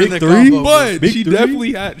was ever in the Three, combo. but Big she three?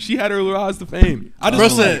 definitely had. She had her rise to fame. I just Bro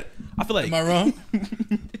feel said, like, I feel like am I wrong?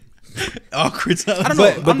 Awkward silence. I don't know.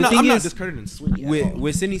 But the I'm not. thing I'm not is, discrediting Sweeney.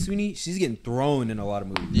 with Sydney Sweeney, she's getting thrown in a lot of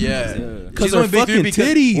movies. Yeah. because She's her only big three fucking because-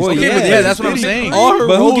 titties. Well, Okay, yeah, but yeah, that's what I'm Titties. saying. All her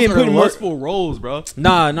But who roles getting are put in more- lustful roles, bro.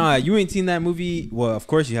 Nah, you ain't seen that movie. Well, of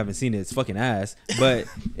course you haven't seen it. It's fucking ass. But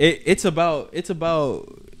it's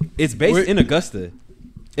based in Augusta.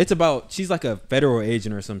 It's about she's like a federal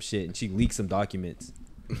agent or some shit, and she leaks some documents.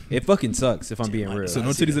 It fucking sucks if I'm being real. So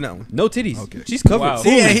no titties in that one. No titties. Okay. She's covered. Wow.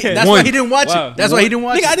 fully. See, that's One. why he didn't watch Wow. it. That's why he didn't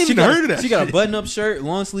watch Nigga, I it. didn't She even got, heard of that. she got a shit. button-up shirt,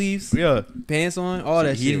 long sleeves, Yeah. pants on, all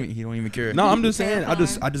that He shit. don't even care. No, I'm just saying. I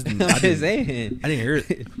just I'm didn't. just saying. I didn't hear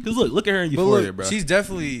it. Cause look at her in But Euphoria, look, bro. she's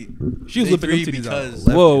definitely She was big whipping them three titties out. because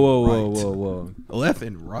Left Whoa, and right. whoa. Left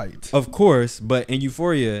and right. Of course, but in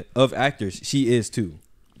Euphoria of actors, she is too.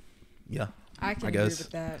 Yeah. I can I agree guess. with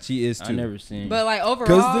that. She is I too. never seen. But like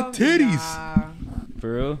overall, the titties. nah.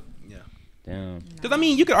 For real? Yeah. Damn. Because I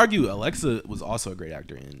mean, you could argue Alexa was also a great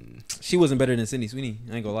actor in. She wasn't better than Sydney Sweeney.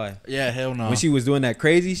 I ain't gonna lie. yeah, hell no. When she was doing that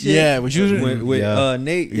crazy shit. Yeah, when she was with Yeah.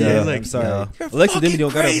 Nate. Yeah, Yeah, like, I'm sorry. yeah. You're Alexa fucking Dimmy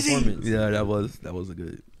don't got a crazy. performance. Yeah, that was a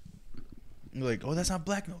good. You're like, oh, that's not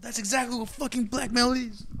blackmail. That's exactly what fucking blackmail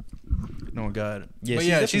is. No, God. Yeah, but she's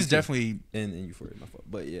yeah, she's definitely definitely. In Euphoria, my fault.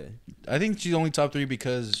 But yeah, I think she's only top three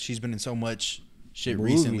because she's been in so much shit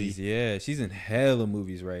movies, recently. yeah, she's in hella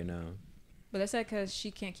movies right now. But that's like because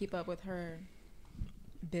she can't keep up with her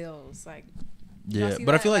bills. Like, y'all Yeah, see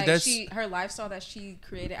but I that? feel like that's her lifestyle that she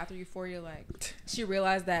created after Euphoria. Like, she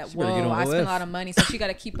realized that She better get whoa, on I spend a OF. lot of money, so she got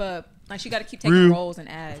to keep up. Like, she got to keep taking Real. roles and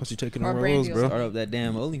ads. Plus she taking or on brand roles, deals. bro. Start up that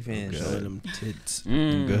damn OnlyFans. God, shit. them tits.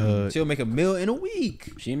 Mm. God. She'll make $1 million in a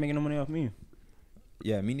week. She ain't making no money off me.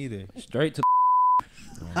 Yeah, me neither. Straight to.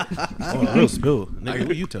 Oh, real spill. Nigga,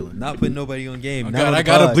 what you telling? Not putting nobody on game. Oh, not God, on I the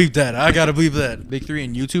gotta pod. bleep that. I gotta bleep that. Big three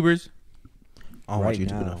and YouTubers. I don't right watch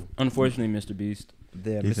YouTube now. enough. Unfortunately, Mr. Beast.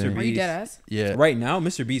 Yeah, You Mr. think? Are you Beast. dead ass? Yeah. Right now,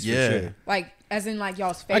 Mr. Beast Yeah. for sure. Like, as in like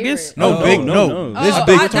y'all's I favorite? guess No, Oh, big. no, No, no. this Oh,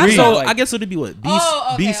 big I- three. that's So like- I guess it'd be what? Beast,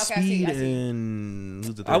 Oh, okay, Beast, okay, I see, Speed, I see. and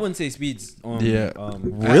who's the third? I wouldn't say Speed's on. Yeah.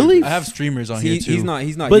 Really? I have streamers on here too.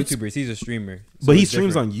 He's not But- YouTubers. He's a streamer. So But he it's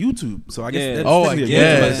streams different. on YouTube, so I guess. Yeah. That's Oh, I technically a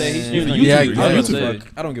guess. YouTuber. He's Yeah, streaming on yeah, YouTube. I I don't guess. give a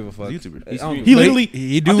fuck. I don't give a fuck. He's a YouTuber. I don't- He But literally,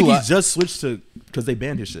 he do I think li- he just switched to because they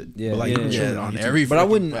banned his shit. Yeah, but like, yeah, he was yeah. streaming on YouTube. every. But I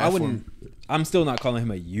fucking wouldn't. platform. I'm still not calling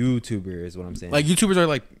him a YouTuber. Is what I'm saying. Like YouTubers are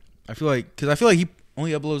like. I feel like he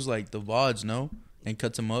only uploads like the VODs, no, and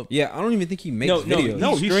cuts them up. yeah, I don't even think he makes No, videos.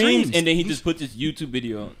 no, he he streams streams. and then he just puts his YouTube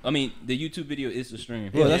video. I mean, the YouTube video is the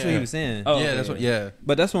stream. Well, that's Yeah. what he was saying. Oh, yeah, okay. that's what. Yeah.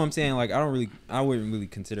 But that's what I'm saying. Like, I wouldn't really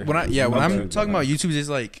consider. When him I'm Okay. talking about YouTubers, it's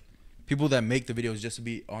like people that make the videos just to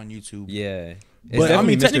be on YouTube. Yeah, it's But, I definitely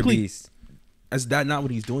mean, Mr. technically- Beast. Is that not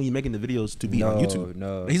what he's doing? He's making the videos to be no, on YouTube.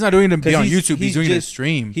 no. He's not doing it to be 'Cause on he's- YouTube. He's he's doing it to just-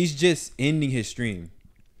 stream. He's just ending his stream,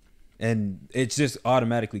 and it's just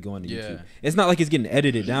automatically going to Yeah. YouTube. It's not like it's getting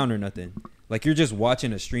edited down or nothing. Like you're just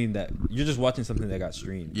watching something that got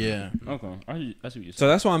streamed. Yeah. Okay, I see what you're So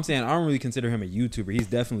saying. that's why I'm saying I don't really consider him a YouTuber. He's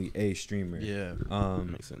definitely a streamer. Yeah.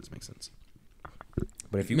 Makes sense.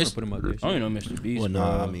 But if you want to put him up there, I don't even know Mr. Beast. Well, bro.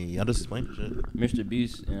 nah, I mean, y'all just explained the shit. Mr.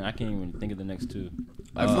 Beast, and I can't even think of the next two.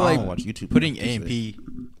 I feel I like don't watch YouTube. putting per se. AMP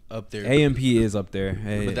up there. AMP is up there.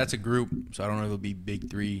 Hey, But that's a group, so I don't know if it'll be big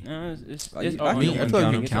three. No, it's I it's think all you on can one count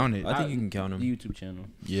channel. him. It's count on- it. I think you can count The him. YouTube channel.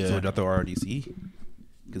 Yeah. So I thought RDC.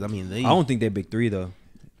 Because I mean, they. I don't think they're big three though.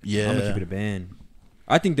 Yeah. I'm gonna keep it a band.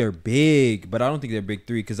 I think they're big, but I don't think they're big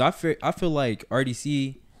three because I feel like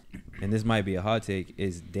RDC, and this might be a hot take,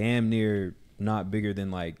 is damn near not bigger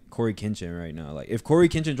than like Corey Kenshin right now. Like if Corey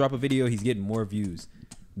Kenshin drop a video, he's getting more views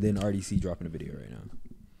than RDC dropping a video right now.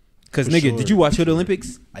 Cause For nigga, sure. did you watch Hood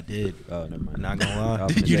Olympics? I did. Oh, never mind. Not gonna lie. I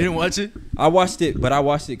was You gonna say- didn't watch it? I watched it, but I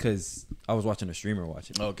watched it because I was watching a streamer watch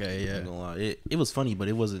it. Okay, Not yeah. gonna lie. It was funny, but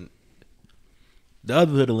it wasn't. The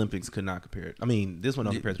other Hood Olympics could not compare it. I mean, this one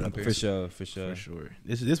don't compare to the other. For sure. For sure.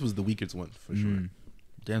 This was the weakest one for sure. Mm.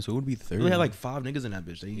 Damn, so it would be the third. We had one. like 5 niggas in that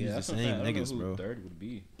bitch. They used the same niggas, bro. Third would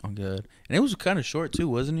be. Oh god, and it was kind of short too,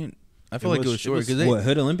 wasn't it? I feel like it was short was- because they. What,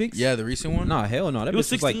 Hood Olympics? Yeah, the recent one. Nah, hell no. That It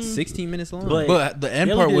was was like 16, 16 minutes long. but- But the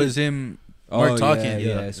end They part only did- was him. Mark talking.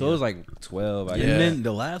 Yeah. So it was like 12. I Yeah. guess. And then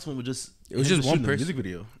the last one was just It was him just one shooting the person. music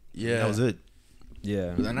video. Yeah, That was it.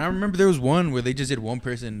 Yeah. And I remember there was one where they just did one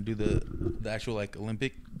person do the actual like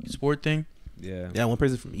Olympic sport thing. Yeah. Yeah, one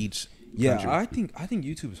person from each. Yeah, country. I think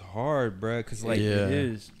YouTube's hard, bruh. Cause like, Yeah. It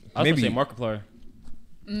is. I was Maybe- gonna say Markiplier.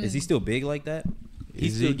 is he still big like that?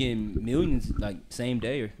 He's Is still he? getting millions like same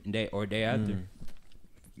day or day after. Mm.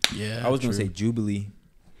 Yeah, I was gonna true. say Jubilee.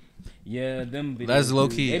 Yeah, them videos. That's dude,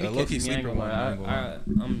 low-key- they be a low-key catching me, I ain't sleeper gonna one, lie. I ain't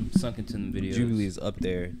gonna I'm sunk into them videos. Jubilee is up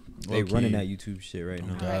there. They Low-key. running that YouTube shit right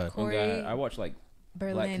now. God. Alright, Oh Corey, God, I watch like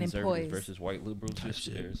black Berlin, and conservatives Poise. versus white liberals Type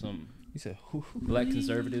yesterday shit. or something. You said who? Black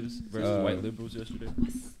conservatives versus Uh, white liberals yesterday.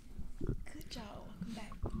 Good job. Welcome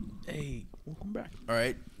back. Hey, welcome back. All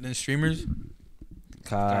right, then streamers.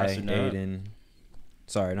 Kai, Guys, no. Aiden.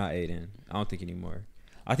 Sorry, not Aiden. I don't think anymore.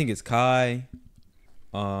 I think it's Kai,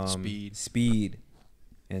 Speed,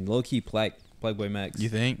 and low key Playboy Max. You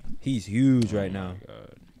think? He's huge Oh right my now.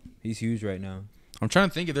 God. He's huge right now. I'm trying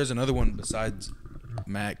to think if there's another one besides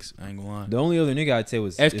Max. I ain't gonna lie. The only other nigga I'd say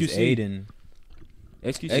was is XQC. Aiden.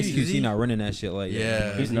 XQC. XQC not running that shit like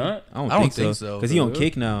Yeah. He's not. I don't, I don't think, think so. so. Because he on Really?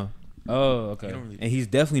 Kick now, Oh, okay. You don't really- and he's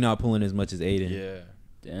definitely not pulling as much as Aiden. yeah.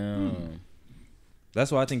 Damn.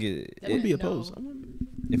 That's why I think it. That I would be No. opposed.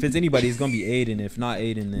 If it's anybody, it's gonna be Aiden. If not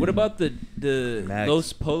Aiden, then What about the Max.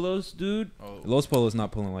 Los Polos dude? Oh. Los Polo's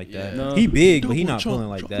not pulling like Yeah. that. No. He big, but he Double not chop, pulling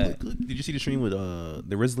like chocolate that. cookie. Did you see the stream with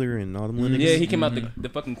the Rizzler and all them little Mm, niggas? Yeah, he came out the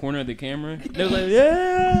fucking corner of the camera. They was like,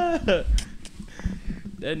 yeah.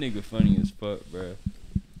 That nigga funny as fuck, bro.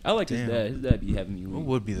 I like his Damn. dad. His dad be having me What weak.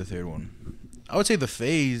 would be the third one? I would say the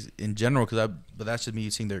phase in general, but that's just me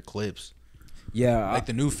seeing their clips. Yeah, Like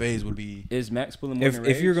the new phase would be. Is Max pulling more than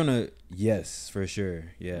if you're Rage? gonna, yes, for sure,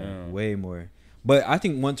 yeah, Yeah. way more. But I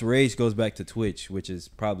think once Rage goes back to Twitch, which is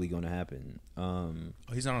probably gonna happen. Oh,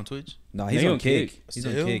 he's not on Twitch. No, No, he's he on on Kick. Kick. He's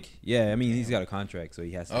on Still? Kick. Yeah, I mean he's got a contract, so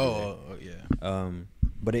he has to. Oh, yeah.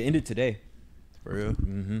 But it ended today. For real.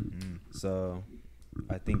 Mm-hmm. Mm. So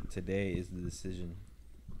I think today is the decision.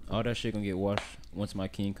 All that shit gonna get washed once my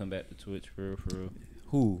king come back to Twitch for real, for real.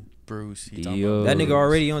 Who? Bruce. He Dio. talking about That Bruce. nigga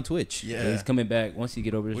already on Twitch. Yeah. He's coming back once he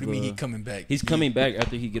get over this. What do you mean he little- coming back? He's coming back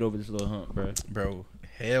after he get over this little hump, bro. Bro,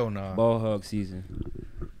 hell no. Ball hog season.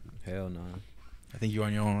 Hell no. I think you're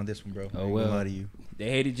on your own on this one, bro. Oh, I ain't well. gonna lie to you. They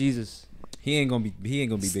hated Jesus. He ain't gonna be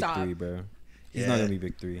big Stop. three, bro. He's Yeah. not gonna be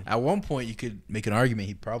big three. At one point, you could make an argument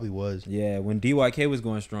he probably was. Yeah, when DYK was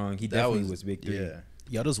going strong, he That definitely was big three. Yeah.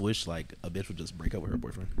 Y'all just wish like a bitch would just break up with her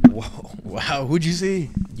boyfriend. Whoa. Wow. Who'd you see?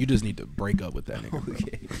 You just need to break up with that nigga. Bro.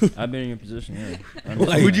 Okay. I've been in your position, yeah. I Like-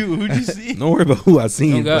 understand. Who'd you see? Don't worry about who I Oh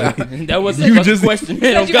seen. God, but that wasn't You a fucking just- question.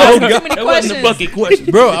 said Oh you God, asked too many that wasn't a questions. fucking question.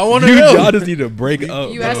 Bro, I want to you know. y'all just need to break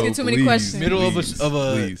up. You bro, asking too many please, questions. Middle please, of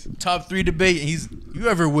a please. top 3 debate, and you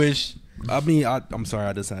ever wish? I mean, I'm sorry.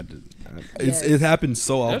 I just had to. Yes. It happens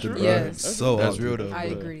so That's often. real. Bro. Yes. So That's often. real though. I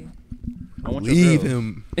but- agree. I want your Leave girl.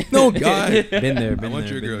 him. No, God. Been there, been I want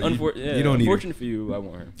there. your been girl. there. Yeah, You don't need her. unfortunate for you, I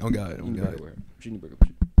want her. Oh God. You Oh need to break God. up with her. She need to break up with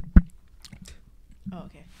you. Oh,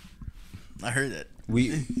 okay. I heard that.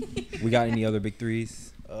 We got any other big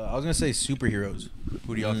threes? I was gonna say superheroes.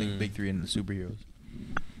 Who do y'all think Mm. big 3 in the superheroes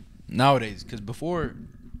nowadays? Because before,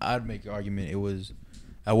 I'd make an argument. It was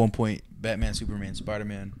at one point Batman, Superman,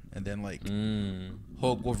 Spider-Man, and then like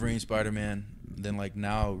Hulk, Wolverine, Spider-Man. Then like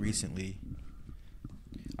now recently,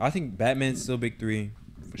 I think Batman's still big three.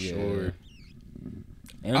 For Yeah. sure.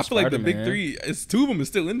 And I feel like the big Spider-Man. three. It's 2 of them is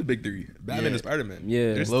still in the big 3. Batman Yeah. and Spider Man.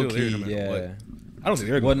 Yeah. They're still Low-key, here no matter Yeah. what. I don't think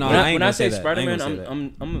they're. Well, gonna no, When I I, ain't when gonna I say say that. I ain't Spider-Man, gonna say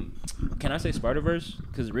that. I'm can I say Spider-Verse?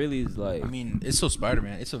 Because really, it's like I mean, it's still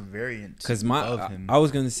Spider-Man. It's a variant Cause of him. I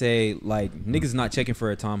was gonna say like niggas not checking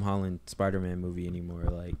for a Tom Holland Spider-Man movie anymore.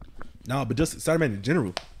 Like No, but just Spider Man in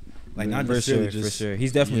general. Like not for necessarily sure, just for sure.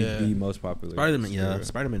 He's definitely Yeah. the most popular. Spider Man. Yeah, superhero.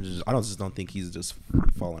 Spider Man. Just I don't think he's just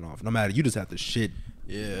falling off. No matter, you just have to shit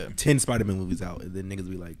yeah. 10 Spider Man movies out, and then niggas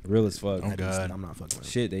be like, Real as fuck. Oh, God. I'm not fucking with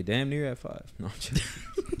him. Shit, they damn near at 5. No, I'm joking.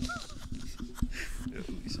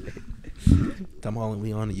 Tom Holland,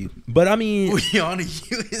 we on to you. But I mean, We on to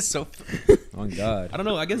you is so. On God. I don't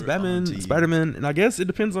know. I guess We're Batman, on to you. Spider Man, and I guess it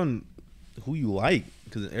depends on who you like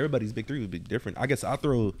because everybody's big 3 would be different. I guess I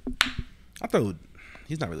throw.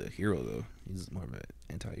 He's not really a hero though. He's more of an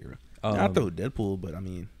anti-hero. I throw Deadpool, but I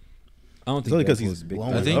mean, I don't it's think only because Deadpool's he's big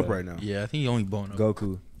blowing I think- up right now. Yeah, I think he only blown up.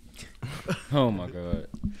 Goku. oh my God.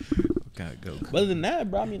 God, go. But other than that,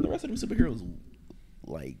 bro, I mean, the rest of them superheroes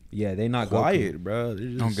like Yeah, they not quiet, Goku. bro. They're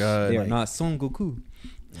just, Oh, God. They are like, not Son Goku.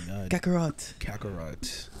 God. Kakarot.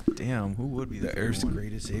 Kakarot. Damn, who would be The the Earth's one?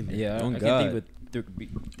 greatest savior. Yeah, Oh, I can't God. think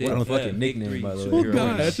of a What a fucking big nickname, three by the way. Oh superhero God,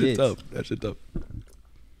 ones. that shit Shit. tough. That shit tough.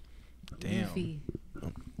 Damn. Luffy.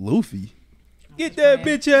 Luffy. Get that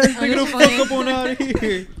playing. bitch ass I'm nigga the just fuck playing. up on out of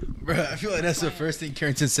here. Bro, I feel like that's the first thing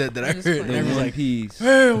Carrington said that I I'm just heard. playing. And everyone's One like, Piece.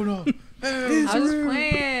 hell no. I was just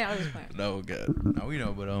playing. I was just playing. No, God. No, we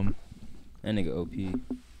know, but That nigga OP.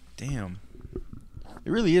 damn. It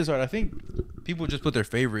really is hard. I think people just put their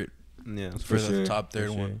favorite Yeah, for the sure, top third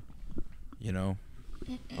for one. You know?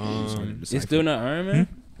 It's still not Iron Man.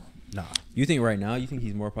 nah. You think right now? You think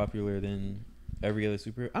he's more popular than every other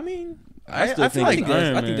superhero? I mean, I still feel think like it's that's,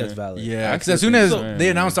 Iron I think Man. that's valid. Yeah, I because still as soon think as it's Iron they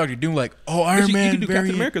Man. announced Doctor Doom, like, oh, But Iron you Man, can do Captain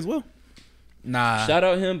variant. America as well. Nah. Shout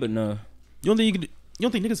out him, but no. You don't think you could? You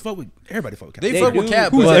don't think niggas fuck with everybody? Fuck with Captain. They They fuck with do.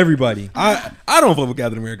 Cap, Who's but everybody? I don't fuck with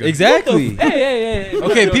Captain America. Exactly. Hey.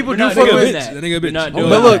 Okay, people We're do not fuck doing with- that. that nigga a We're bitch. not Oh, doing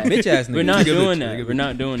but look, that. bitch ass nigga. We're not Nigga doing bitch, that. nigga We're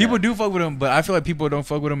not doing people that. do fuck with him, but I feel like people don't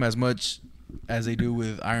fuck with him as much as they do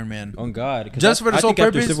with Iron Man. On God. 'Cause Just for the I sole think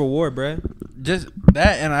after purpose- Civil War, bruh. Just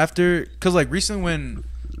that, and after, because like recently when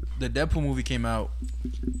the Deadpool movie came out,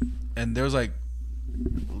 and there was like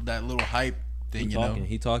that little hype thing, you know,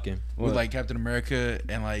 He talking. with What? like Captain America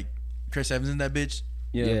and like Chris Evans and that bitch.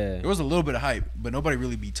 Yeah. There was a little bit of hype, but nobody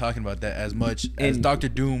really be talking about that as much as And- Doctor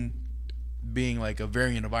Doom being like a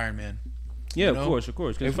variant of Iron Man. Yeah, You of know? course.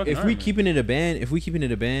 'cause If fucking we Iron Man. keeping it a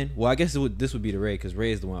band, well, I guess this would be the Ray, because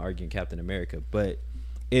Ray is the one arguing Captain America. But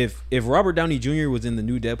if Robert Downey Jr. was in the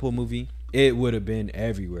new Deadpool movie, it would have been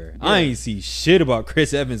everywhere. I ain't see shit about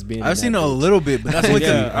Chris Evans being. I've in seen that a bitch. little bit, but that's only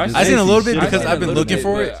Yeah, because I I've seen a little bit shit because about I've it. been a little looking bit,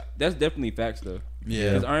 for but it. That's definitely facts, though. Yeah,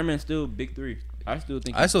 Because Iron Man's still big three. I still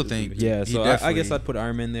think. I he's still big think- three. Yeah, He so I definitely- guess I'd put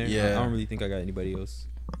Iron Man there. Yeah. I don't really think I got anybody else.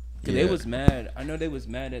 'Cause they was mad. I know they was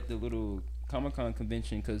mad at the little Comic-Con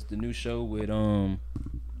convention because the new show with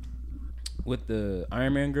the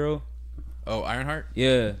Iron Man girl. Oh, Ironheart?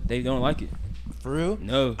 Yeah, they don't like it. For real?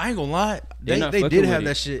 No, I ain't gonna lie. They not They fucking did have with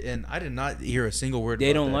that it. shit, and I did not hear a single word. they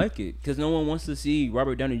about don't that. like it because no one wants to see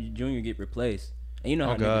Robert Downey Jr. get replaced. And you know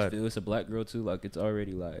how Oh, niggas God. feel. It's a black girl too. Like it's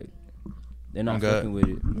already like they're not Oh, God. fucking with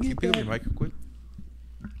it. Can you pick up your mic real quick?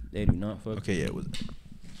 They do not fuck. Okay, yeah, it was.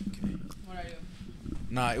 What are you?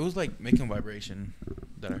 Nah, it was like making vibration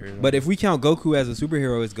that I heard. But if we count Goku as a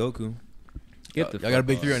superhero, it's Goku. Get the. y'all got a fuck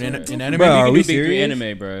big off. three on Sorry. in anime. Bro, We are can we do big three serious?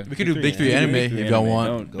 anime, bro. We could do big three anime if y'all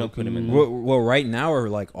want. Don't put him in there. Well, right now or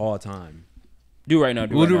like all time? Do right now.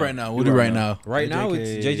 We'll do right now. We'll do right now. Right now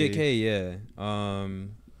it's JJK. JJK. Yeah.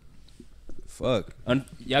 Fuck.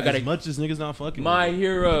 Y'all gotta. As much as niggas not fucking. My with it.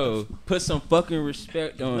 hero, put some fucking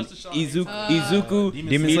respect on What's the show? Izuku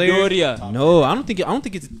Demon Slayer? Midoriya. No, I don't think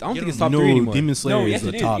it's top 3 anymore. Demon Slayer No, is yes, the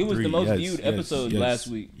it is. top It was the 3. most Yes, viewed yes, episode yes, last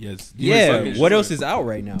week. Yes. Yeah. fucking What sure. else is out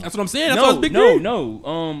right now? That's what I'm saying. That's why it's big no, three.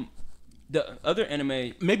 no. The other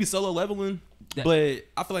anime, Maybe Solo Leveling, That- but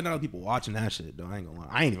I feel like not a lot of people watching that shit. Though I ain't gonna lie.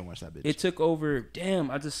 I ain't even watch that bitch. it took over.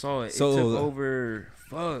 Damn, I just saw it. So- it took over.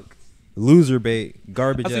 Fuck. Loser bait,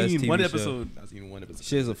 garbage I ass seen TV one show. episode. I seen one episode.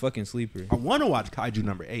 Shit's a fucking sleeper. I want to watch Kaiju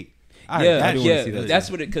number 8. I Yeah, that do shit wanna yeah. see that.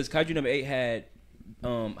 That's what it. Because Kaiju number 8 had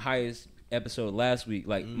highest episode last week,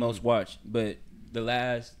 like most watched, but the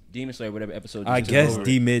last Demon Slayer whatever episode. I just took guess over.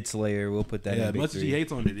 D Mid Slayer. We'll put that Yeah, in as big much as he 3.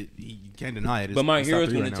 hates on it, you can't deny it. But my it's top hero's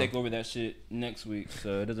 3 gonna right take now. over that shit next week,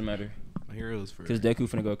 so it doesn't matter. My heroes for. Because Deku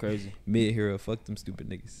finna go crazy. Mid hero. Fuck them stupid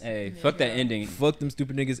niggas. Hey, Yeah, fuck that bro. ending. Fuck them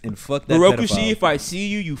stupid niggas and fuck that Hirokushi, pedophile. if I see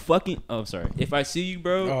you, you fucking. Oh, sorry. If I see you,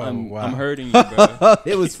 bro, Oh, I'm wow. hurting you, bro.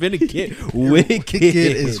 It was finna get wicked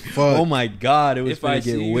as fuck. Oh my god, it was If I finna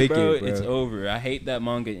see get you, wicked, bro, bro. it's over. I hate that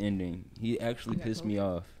manga ending. He actually pissed me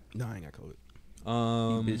off. No, I ain't got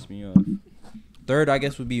COVID. He pissed me off. Third, I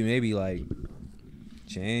guess would be maybe like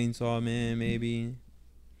Chainsaw Man, maybe.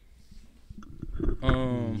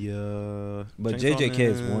 Yeah, But Chainsaw JJK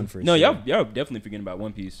is Man. one for No, sure. y'all definitely forgetting about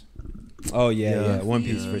One Piece. Oh yeah, Yeah. yeah, One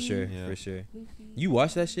Piece Yeah. for sure, Yeah. for sure. You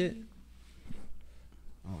watched that shit?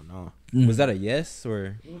 Oh no. Was that a yes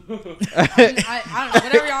or? I don't know.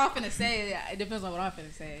 Whatever y'all finna say, it depends on what I'm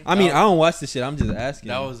finna say. I mean, I don't watch the shit. I'm just asking.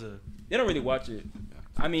 That was a. They don't really watch it.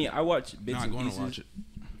 I mean, I watch bits Not and going pieces. to watch it.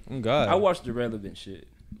 Oh god. I watch the relevant shit.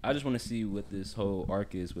 I just want to see what this whole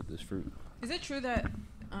arc is with this fruit. Is it true that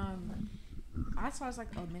I saw this like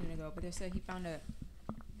a minute ago, but they said he finally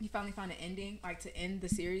found an ending, like to end the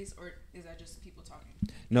series, or is that just people talking?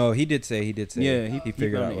 No, he did say. Yeah, he he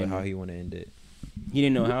figured found out the how ending. he want to end it. He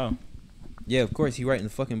didn't know how. Yeah, of course he writing the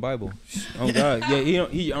fucking Bible. Oh God, yeah.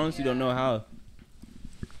 He honestly don't know how.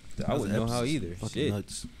 I wouldn't know how Episodes either. fucking Shit.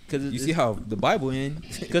 nuts. Because You see how the Bible end?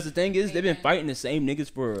 Because the thing is, they've been fighting the same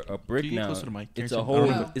niggas for a brick Can you get now. closer to the mic? It's Can't a you? whole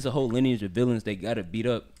Hello. it's a whole lineage of villains they gotta beat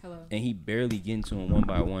up, Hello. and he barely getting to him one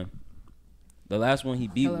by one. The last one he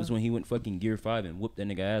beat Hello. was when he went fucking Gear 5 and whooped that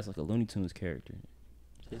nigga ass like a Looney Tunes character.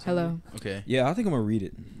 Hello. Okay. Yeah, I think I'm gonna read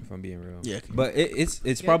it if I'm being real. Yeah. But it's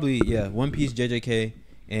Yeah. probably One Piece, JJK,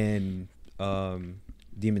 and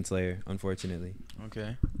Demon Slayer. Unfortunately,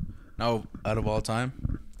 Okay. Now, out of all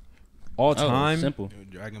time, all Oh, time simple.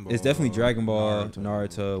 Dragon Ball. it's definitely Dragon Ball,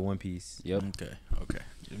 Naruto, One Piece. Yep. okay.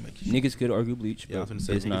 Just making sure. Niggas could argue Bleach, Yeah, I was but gonna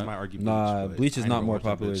say it's niggas not. might argue Nah, but Bleach I is ain't not never more watched that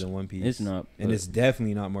popular bitch. than One Piece. It's not. and but it's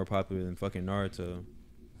definitely not more popular than fucking Naruto.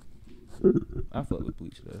 I fuck with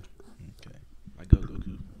Bleach though. Okay. My go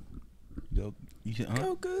Goku. Go. You said,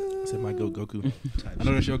 huh? I said my go Goku. I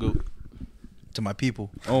know that's your go. To my people.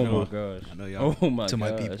 Oh No. my gosh. I know y'all. Oh my To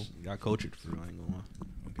my gosh. people. Y'all cultured for real. I ain't gonna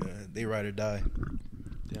lie. Okay. They ride or die.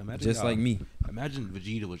 Yeah, imagine Just y'all- like me. Imagine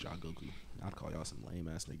Vegeta was y'all Goku. I'd call y'all some lame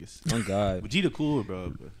ass niggas. Oh God, Vegeta cool,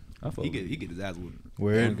 bro. But I fuck he with get his ass whooped.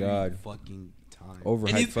 Where? Oh, Every God. fucking time. Overhyped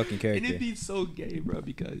And it's- fucking character. And it'd be so gay, bro,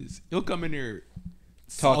 because he'll come in there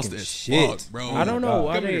Talking sauced as shit. fuck, bro. I don't know God.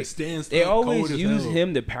 why Come in they there, stand they stuck, always cold as use hell.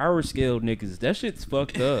 him to power scale niggas. That shit's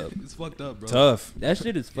fucked up. It's fucked up, bro. Tough. That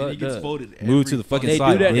shit is And he fucked gets up. folded. Move to every the fucking They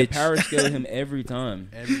side, do that bitch. to power scale him every time.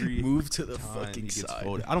 Every Move to the time he fucking gets side.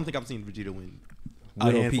 folded. I don't think I've seen Vegeta win. a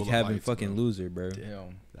Little handful Peak of having fights, fucking bro. loser, bro.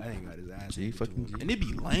 Damn. That ain't got his ass. G handed to fucking him. G. And it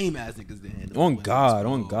be lame ass niggas then. On God,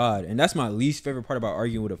 on God. And that's my least favorite part about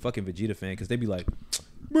arguing with a fucking Vegeta fan, because they be like,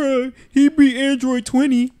 bruh, he beat Android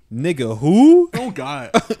 20. Nigga, who? Oh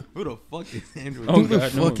God. Who the fuck is Andrew? Oh, Who the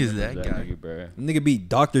God, no fuck one is remembers that guy? nigga, bro. Nigga beat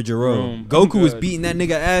Dr. Jerome. Oh, Goku was God. beating that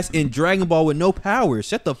nigga ass in Dragon Ball with no power.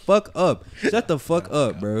 Shut the fuck up. Shut the fuck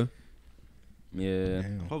up, bro. Yeah.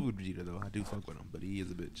 Damn. Fuck with Vegeta though. I do fuck with him, but he is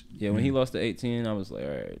a bitch. Yeah, when he lost to 18, I was like, all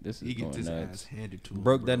right, this is He gets going his ass nuts. handed to him.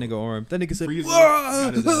 Broke that bro. nigga arm. That nigga said, Frieza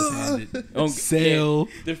got his ass handed. On Cell.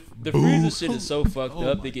 The Frieza shit is so fucked Oh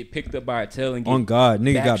up. my- They get picked up by a tail and get on God,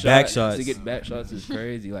 nigga got back shots. To get back shots is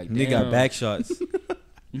crazy. Like, Nigga damn. got back shots.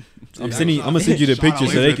 I'm Dude, sending. that I'm was gonna send you the shot away picture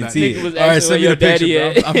so from they can that see Nigga it. was All right, asking send where me your the picture, daddy bro.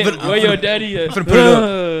 at. I'm finna- Where your daddy at? finna put it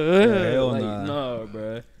up. Hell like, nah. nah,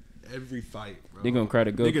 bro. Every fight, bro. They gonna cry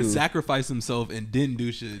to Goku. Nigga sacrificed himself and didn't do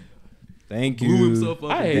shit. Thank Blew you. himself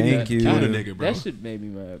up. I and hate didn't Thank that. you. kill the That- nigga, bro. That shit made me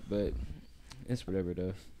mad, but it's whatever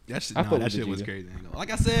though. That shit, I nah, fuck that with shit was Vegeta. crazy. I ain't gonna-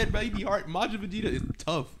 Like I said, bro, he be hard. Majin Vegeta is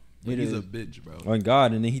tough. But It he's is. a bitch, bro. On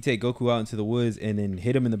God, and then he take Goku out into the woods and then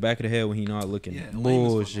hit him in the back of the head when he not looking. Yeah, lame as fuck. I ain't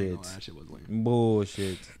Bullshit. gonna lie, that shit was lame.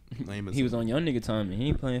 Bullshit. Lame as He was fuck. on young nigga time and he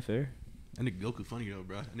ain't playing fair. That nigga Goku funny though,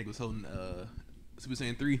 bro. That nigga was holding Super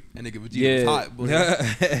Saiyan 3. That nigga Vegeta Yeah. was hot, boy. That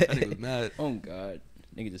nigga was mad. Oh God,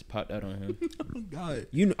 nigga just popped out on him. Oh God.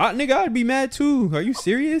 Nigga, I'd be mad too. Are you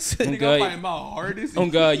serious? That Oh, nigga God. fighting my hardest. Oh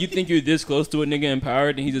God, you think you're this close to a nigga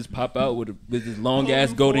empowered and he just pop out with his long ass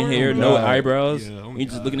Oh, golden Lord. hair, Oh, no God. eyebrows. Yeah, oh, you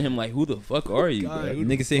just God. looking at him like, who the fuck are you, God, bro? who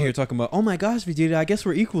the Nigga sitting here talking about, oh my gosh, Vegeta, I guess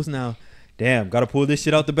we're equals now. Damn, gotta pull this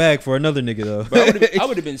shit out the bag for another nigga though. Bro, I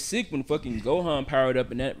would have been sick when fucking Gohan powered up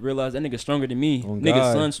and that realized that nigga stronger than me. Oh, Nigga's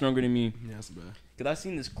God. son stronger than me. Yes, bro. Cause I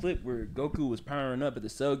seen this clip where Goku was powering up at the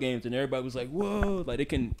Cell games and everybody was like, whoa, like they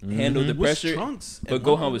can handle the What's pressure. Trunks? But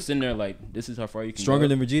Gohan was sitting there like, this is how far you can Stronger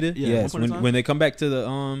go. than Vegeta? Yeah, Yes. one point in time. When they come back to the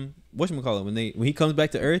whatchamacallit, when he comes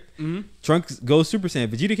back to Earth, Mm-hmm. Trunks goes Super Saiyan.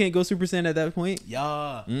 Vegeta can't go Super Saiyan at that point. Yeah.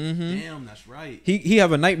 Mm-hmm. Damn, that's right. He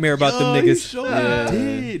have a nightmare about them He niggas. sure Yeah.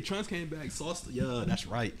 did. Trunks came back. Sauce. Yeah, that's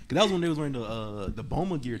right. Cause that was when they was wearing the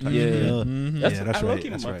Boma gear type Yeah. shit. Mhm. That's, Yeah, that's I right, low-key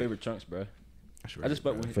that's my right. favorite Trunks, bro. That's I just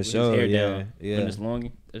fuck with, For with sure, his hair yeah, down. yeah. When it's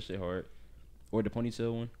long, that shit hard. Or the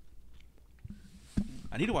ponytail one.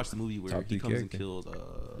 I need to watch the movie where Top he three comes character. and kills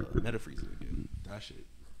Meta Frieza again. That shit.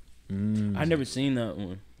 Mm. I never seen that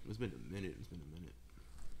one. It's been a minute.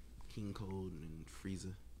 King Cold and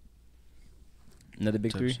Frieza. Another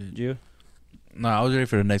big Type three, shit. Gio? Nah, I was ready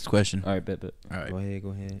for the next question. All right, bet. All right. Go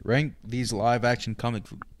ahead. Rank these live action comic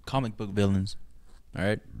book villains. All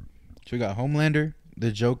right. So we got Homelander,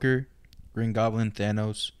 the Joker, Green Goblin,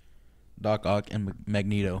 Thanos, Doc Ock, and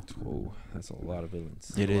Magneto. Oh, that's a lot of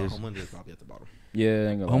villains. It is. Homelander is probably at the bottom. Yeah, I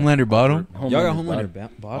ain't gonna lie. Homelander bottom, Y'all got Homelander's Homelander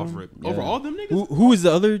bottom. bottom. Off rip. Yeah. Over all them niggas? Who is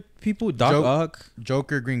the other people? Doc Joe- Ock.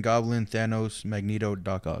 Joker, Green Goblin, Thanos, Magneto,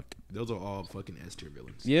 Doc Ock. Those are all fucking S tier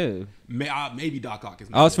villains. Yeah. Maybe Doc Ock is.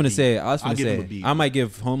 I was not finna a say. B. I was I'll finna give him a say. B. I might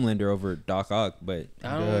give Homelander over Doc Ock, but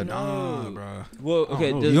I don't Good. know. Nah, bro. Well,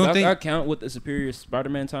 okay, know. does You don't Doc think- Ock count with the superior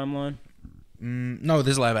Spider-Man timeline? No,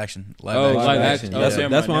 this is live action. Oh, live action. Yeah. Oh, That's, never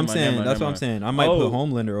that's mind, what I'm never mind, saying. never That's what I'm mind. saying. I might Oh. put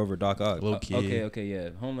Homelander over Doc Ock. Low key. Okay, yeah.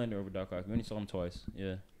 Homelander over Doc Ock. We only saw him twice.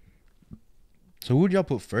 Yeah. So who would y'all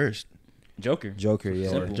put first? Joker. Joker, yeah.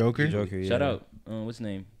 Simple. Joker? Joker, yeah. Shout out. What's his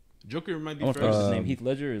name? Joker might I be don't first. know his name. Heath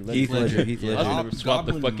Ledger. Or Ledger? Heath Ledger. Heath Yeah, Ledger. I never swapped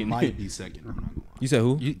the Goblin fucking. might be second. I'm not gonna lie. You said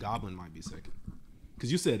who? Goblin might be second.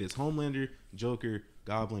 Because you said it's Homelander, Joker,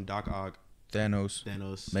 Goblin, Doc Ock, Thanos.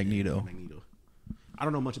 Thanos, Magneto. and Magneto. I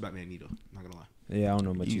don't know much about Magneto. Not gonna lie. Yeah, I don't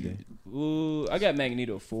know much either. Ooh, I got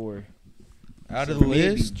Magneto 4. Out So of the for me,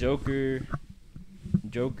 it'd be list,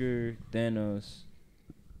 Joker, Thanos,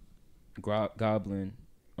 Goblin.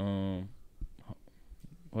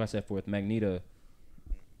 What I said fourth, Magneto,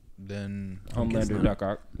 then Homelander, Doc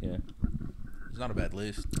Ock. Yeah. it's not a bad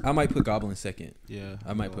list. I might put Goblin second. Yeah,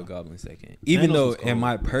 I might put Goblin second. Even Thanos though, was in cold.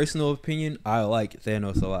 my personal opinion, I like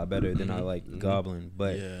Thanos a lot better than I like Goblin.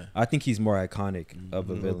 But Yeah. I think he's more iconic of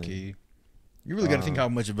a villain. Okay. You really got to think how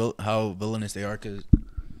much how villainous they are, because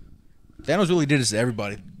Thanos really did this to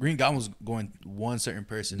everybody. Green Goblin was going one certain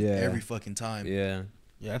person Yeah. every fucking time. Yeah.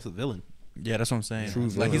 Yeah, that's a villain. Yeah, that's what I'm saying. True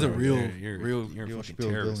Like he's a villain. real, You're a fucking spill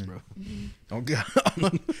terrorist, villain. bro. Oh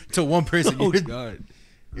god, to one person. Oh you're, God.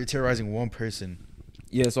 you're terrorizing one person.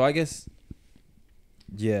 Yeah, so I guess,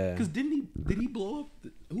 yeah. Because did he blow up?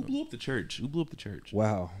 Who blew up the church? Who blew up the church?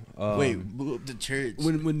 Wow. Wait, blew up the church.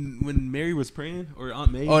 When Mary was praying or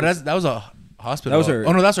Aunt May? Oh, that was a hospital. That was her.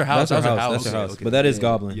 Oh no, that's her house. That's that her was her house. house. That's her house. Okay. But that is Yeah.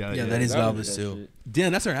 Goblin. Yeah, Yeah, that is Goblin Goblin did that still. shit.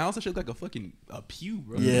 Damn, that's her house. That shit look like a fucking pew,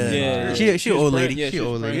 bro. Yeah. Yeah. She was old praying- lady. Yeah, She was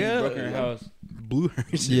old lady. praying, Yeah. broke her house. Blew her.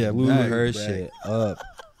 Shit Yeah, blew back, her back. shit up.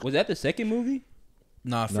 Was that the second movie?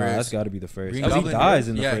 Nah, Nah, first. that's got to be the first. Green 'Cause Goblin he dies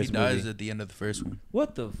in the yeah, first he dies movie. at the end of the first one.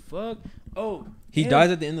 What the fuck? Oh, He yeah. dies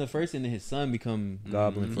at the end of the first, and then his son become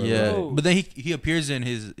Goblin for a Yeah, little Bro. but then he appears in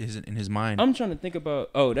his mind. I'm trying to think about.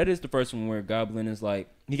 Oh, that is the first one where Goblin is like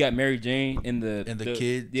he got Mary Jane in the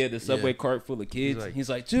kid. Yeah, the subway Yeah. cart full of kids. like- He's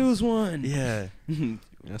like, choose one. Yeah,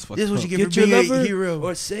 That's fucked this is what up. you get, Get for your being lover a hero.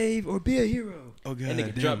 or save or be a hero. Oh god, And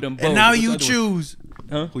nigga damn. dropped them both. And now What's you the other choose.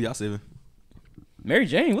 Huh? Who y'all saving? Mary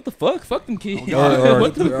Jane, what the fuck? Fuck them kids. or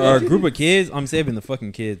What the a fuck? group of kids. I'm saving the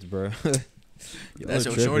fucking kids, bro. Y'all That's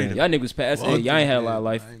your tripping. shorty. Y'all niggas past 8. Y'all ain't had a lot of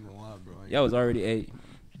life. I ain't gonna lie, bro. Y'all was already 8.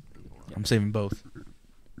 I'm saving both.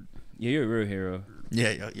 Yeah, you're a real hero.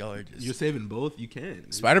 Yeah, y'all are You're just. saving both. You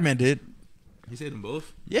can. Spider-Man did. He saved them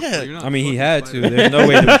both. Yeah, You're not I mean, he fucking had to. Spider-Man. There's no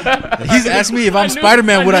way to. he's asked me if I'm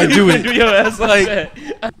Spider-Man, would I do it? Your ass Like- that.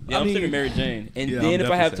 Yeah, I'm mean- saving Mary Jane, and Yeah, then I'm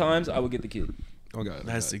if I have definitely times, I would get the kid. Oh god.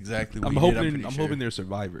 That's God. exactly what I'm he hoping. did. I'm hoping they're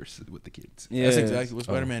survivors with the kids. Yeah, That's exactly what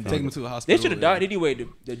Spider-Man Take did. them to a They hospital. should have died anyway.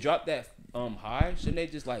 To drop that high, shouldn't they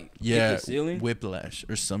just like Yeah, hit the ceiling? whiplash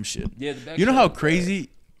or some shit. Yeah, the back You know shot how was crazy?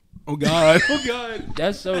 Oh god. Oh god.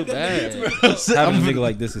 That's so bad. Having a nigga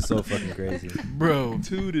like this is so fucking crazy. Bro,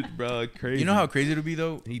 Tooted, bro. Crazy. you know how crazy it would be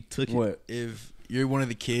though he took it. What? if you're one of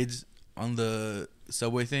the kids on the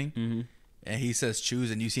subway thing Mm-hmm. and he says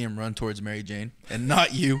choose and you see him run towards Mary Jane and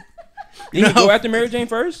not you. Did he No. go after Mary Jane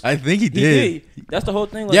first? I think he He did. That's the whole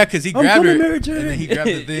thing. Like, Yeah, because he I'm grabbed her coming, Mary Jane. and then he grabbed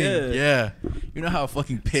the thing. Yeah. Yeah. You know how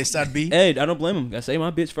fucking pissed I'd be? Hey, I don't blame him. I say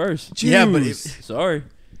my bitch first. Yeah, but Choose. if- Sorry.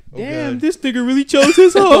 Oh, Damn, God. this nigga really chose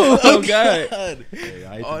his hoe. Oh god. Hey,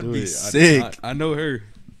 I hate Oh, to I'd do be it. sick. I know her.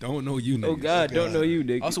 Don't know you. Oh niggas. god, don't know you,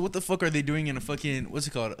 nigga. Also, what the fuck are they doing in a fucking, what's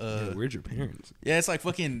it called? Yeah, where's your parents? Yeah, it's like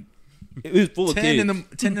fucking It was full of 10 kids.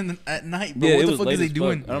 in the at night, bro. Yeah, what it the was fuck late is they as fuck.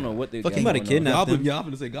 doing? I don't know what they Fucking got about to going on. kidnap Goblin, them. yeah, I'm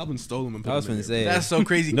gonna say Goblin stole him and put I was him in finna there, say. That's so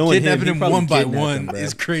crazy. Knowing him, Kidnapping he him probably one by kidnapped one him, bro.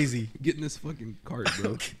 is crazy. bro. Get in this fucking cart,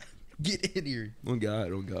 bro. Get in here. Oh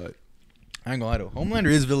god. Oh god. I ain't gonna lie though. Homelander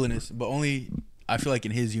is villainous, but only I feel like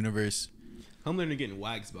in his universe. Homelander getting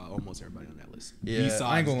waxed by almost everybody on that list. Yeah,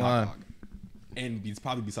 I ain't gonna Doc lie. Ock. And he's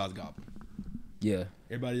probably besides Goblin. Yeah.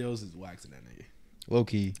 Everybody else is waxing that nigga. Low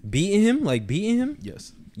key. Beating him? Like beating him?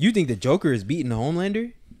 Yes. You think the Joker is beating the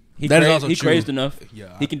Homelander? He That is crazed, also he true. crazed enough.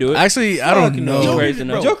 Yeah. He can do it. Actually, I don't Fuck know. He's crazy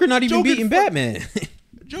enough. Joker not even Joker beating fuck- Batman.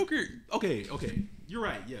 Joker. Okay. You're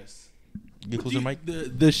right. Yes. Get closer, But Mike.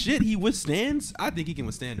 The shit he withstands, I think he can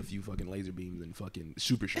withstand a few fucking laser beams and fucking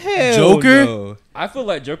super shit. Hell Joker? no. I feel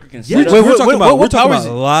like Joker can Yeah, set up. wait, we're talking what- about, what we're talking powers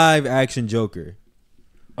about is- live action Joker.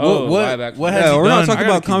 Oh, what- live action. what has Yeah, he we're not done? talking I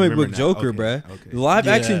gotta about keep comic book remembering that. Joker, Okay, bruh. okay. Live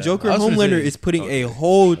action Yeah, Joker I was gonna Homelander say- is putting Okay. a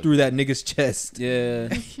hole through that nigga's chest. Yeah.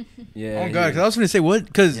 Yeah. Oh god, because I was gonna say what?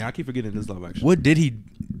 Because Yeah, I keep forgetting this live action. what did he?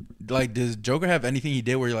 Like, does Joker have anything he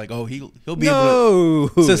did where you're like, oh, he'll be able No.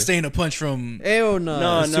 to sustain a punch from? Hell no. No,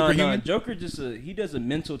 no, no. superhuman? Joker just he does a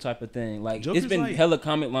mental type of thing. Like Joker's it's been like- hella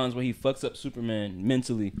comic lines where he fucks up Superman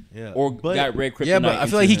mentally, Yeah, or but- got red kryptonite. Yeah, but I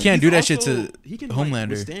feel like he into him. can't do that He's shit also- to he can, Homelander. Like,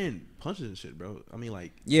 withstand punches and shit, bro. I mean,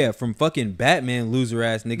 like. Yeah, from fucking Batman, loser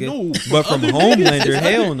ass nigga. No, but from other Homelander, niggas-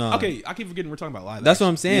 hell no. Okay, I keep forgetting we're talking about live. That's what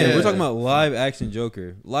action. I'm saying. Yeah. We're talking about live action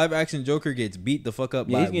Joker. Live action Joker gets beat the fuck up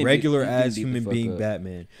Yeah, he's by getting regular beat- he's getting ass beat the human fuck being up.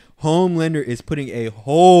 Batman. Homelander is putting a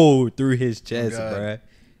hole through his chest, God. bruh.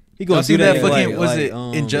 He gonna Y'all see do that in, fucking was it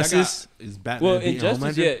That Injustice? guy is Batman Well, beating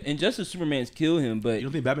Injustice, Homelander? Injustice, Superman's kill him, but You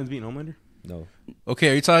don't think Batman's beating Homelander? No.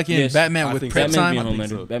 Okay, are you talking Yes, Batman I with think prep so. time? Batman's being I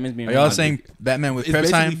think Homelander. so. Batman's being Are y'all Homelander. saying Batman with It's prep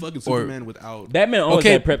basically time fucking or Superman without. Batman always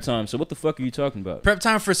Okay. had prep time? So what the fuck are you talking about? prep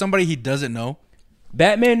time for somebody he doesn't know?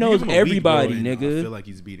 Batman You knows give him a week, bro, everybody, and I nigga. feel like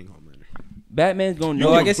he's beating Homelander. Batman's gonna No,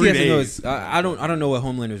 know. I guess he 3 has to know. days. His, I don't know what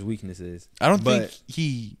Homelander's weakness is. I don't But- think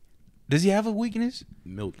he does. He have a weakness?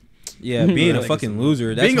 Milk. Yeah, being a Like fucking it's-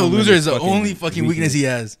 loser. That's Being a loser Homelander's is the only fucking weakness he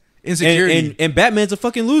has. Insecurity. And Batman's a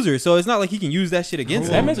fucking loser, so it's not like he can use that shit against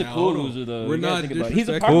him. Batman's a Now, cool hold on. loser though. We're You gotta not think about it. He's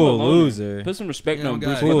a disrespecting- popular Cool loner. loser. Put some respect Yeah, on God,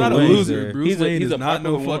 Bruce he's Wayne. not a Bruce loser. Bruce Wayne he's is a not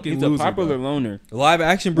no popular fucking He's a loser, popular bro. loner. Live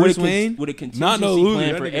action Bruce Wayne. with a contingency Not no loser.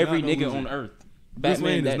 plan That for nigga every not no nigga loser. on Earth. Bruce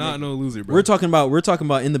Wayne that is not nigga. no loser, bro. We're talking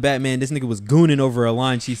about in the Batman. This nigga was gooning over a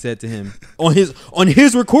line she said to him on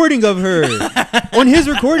his recording of her, on his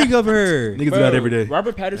recording of her. Niggas do Bro, that every day.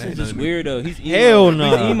 Robert Pattinson's just weird though. He's emo. Hell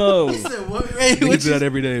nah. He's emo. Niggas do that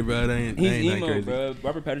every day, bro. That ain't, He's that ain't that emo, crazy. bro.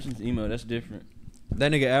 Robert Pattinson's emo. That's different.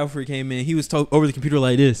 That nigga Alfred came in. He was over the computer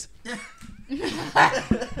like this.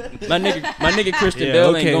 My nigga Christian Yeah, Bell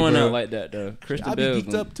okay, ain't going bro. out like that though. Christian I be Bell.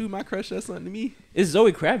 geeked up too. My crush does something to me. It's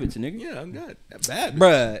Zoe Kravitz, nigga. Yeah, I'm good. Bad,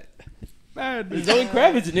 Bruh, bad. It's Zoe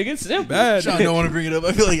Kravitz, nigga. It's simple. Bad. Sean don't want to bring it up.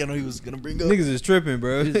 I feel like I know he was gonna bring it up. niggas is tripping,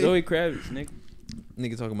 bro. It's Zoe Kravitz, nigga.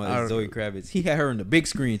 Nigga talking I about don't Zoe Kravitz. He had her on the big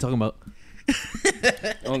screen talking about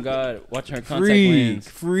Oh God, watch her contact freak, lens.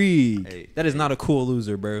 freak. Hey, That is not a cool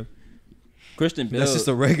loser, bro. Christian Bell. That's just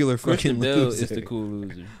a regular Christian fucking Bell loser. is the cool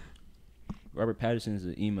loser. Robert Pattinson's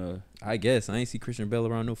an emo. I guess I ain't see Christian Bell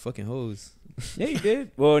around no fucking hoes Yeah, he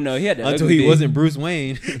did. Well, no, he had that until ugly he dick. wasn't Bruce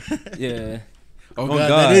Wayne. Yeah. Oh, Oh, God,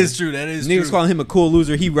 God. that is true. That is Niggas true. calling him a cool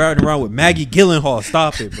loser. He riding around with Maggie Gyllenhaal.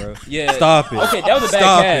 Stop it, bro. Yeah. Stop it. Okay, that was a bad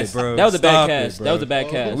Stop cast. it, bro. That was a bad Stop it, cast. bro. That was a bad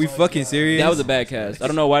cast. Are we fucking serious? That was a bad cast. I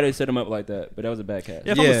don't know why they set him up like that, but that was a bad cast.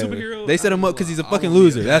 Yeah, if I'm a Yeah, superhero, they set I him up 'cause he's a I fucking wanna be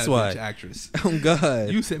loser. a That's bad why. bitch Actress. Oh God.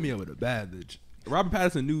 You set me up with a bad bitch. Robert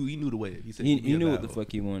Pattinson knew the wave. He said He give me a knew bad what the hoe.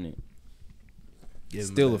 fuck he wanted. Give him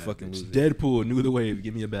Still a bad fucking bitch. loser. Deadpool knew the wave.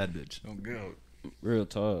 Give me a bad bitch. Oh, God. Real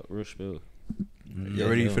talk, real spill. You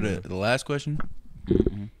ready for the last question?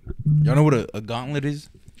 Mm-hmm. Y'all know what a gauntlet is?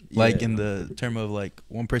 Like Yeah. in the term of like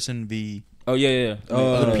one person v. Oh yeah.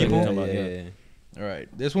 Oh, Other yeah, people? yeah, yeah, Yeah, yeah. yeah. All right,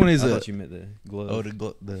 this one is I a. thought you meant the glove. Oh,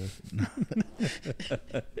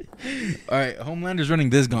 All right, Homelander's running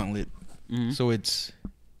this gauntlet. Mhm. So it's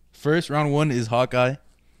first round one is Hawkeye.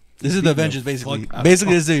 This is beating the the Avengers, basically. fuck out of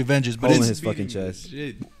Basically, this is the Avengers, but Hole in it's his fucking chest.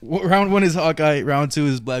 Shit. round one is Hawkeye. Round two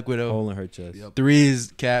is Black Widow. Hole in her chest. Yep. 3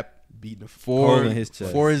 is Cap. Beating the Four, Hole in his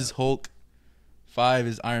chest. 4 is Hulk. 5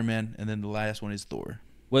 is Iron Man, and then the last one is Thor.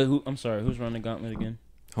 Wait, I'm sorry. Who's running the gauntlet again?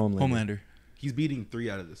 Homelander. He's beating 3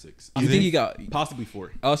 out of the 6. You think he got? Possibly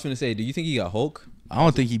 4. I was gonna say, do you think he got Hulk? I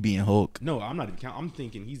don't think he beating Hulk. No, I'm not even counting. I'm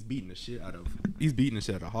thinking he's beating the shit out of. He's beating the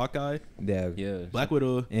shit out of Hawkeye, Yeah. Yeah. Black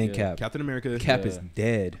Widow, And Yeah. Cap. Captain America. Cap Yeah. is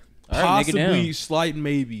dead. All right, nigga, Possibly down. slight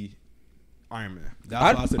maybe Iron Man.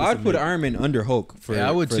 That's what I said I'd it's put a mid. Iron Man under Hulk for, Yeah,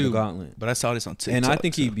 I would for too. the gauntlet. But I saw this on TikTok. And I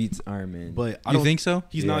think he so. beats Iron Man. But I You don't think so?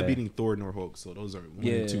 He's Yeah. not beating Thor nor Hulk, so those are 1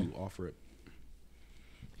 Yeah. and 2 off rip.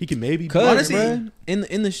 He can maybe. Cause Honestly- bruh,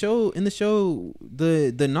 in the show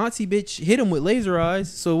the Nazi bitch hit him with laser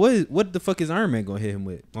eyes. So what the fuck is Iron Man gonna hit him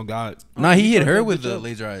with? Oh God. Nah, he hit fucked her that with bitch the up.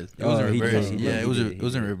 laser eyes. It Oh, was in he did. reverse. He Yeah, did. it was. He It did.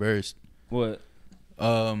 was in reverse. What?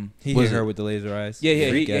 He was hit her it- with the laser eyes. Yeah, yeah.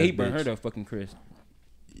 Freak ass He burned bitch. her to a fucking crisp.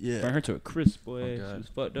 Burned Yeah. her to a crisp, boy. Oh, She God. was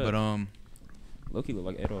fucked up. But Loki looked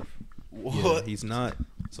like Adolf. Yeah, he's not.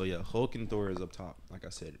 So yeah, Hulk and Thor is up top. Like I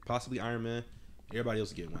said, possibly Iron Man. Everybody else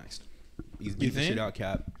is getting waxed. He's beating the think? shit out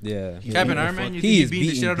Cap. Yeah. He's Cap beating and the Iron Man. fuck- You He think is beating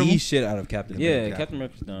the shit out of beating him? the shit out of Captain Yeah, America. Captain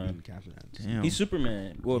America's done. beating Captain America. Damn. He's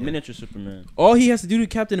Superman. Well, Yeah. miniature Superman. All he has to do to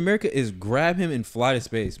Captain America is grab him and fly to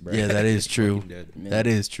space, bro. Yeah, that is true. Fucking dead. Man. That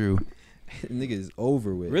is true. Nigga is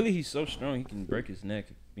over with. Really, he's so strong he can break his neck.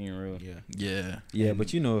 Being real. Yeah. Yeah. Yeah,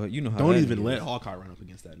 but you know how. Don't that even is. let Hawkeye run up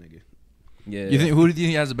against that nigga. Yeah. You think who do you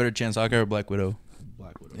think has a better chance, Hawkeye or Black Widow?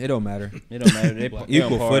 Black Widow. It don't matter. It don't matter. They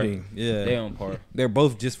Equal on par. footing. Yeah. They on par. They're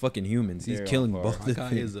both just fucking humans. He's They're on killing par. both of Hawkeye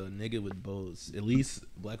them. is a nigga with bows. At least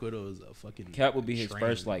Black Widow is a fucking. Cap will be his trained.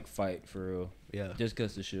 first like fight for real. Yeah. Just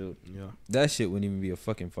cause the shield. Yeah. That shit wouldn't even be a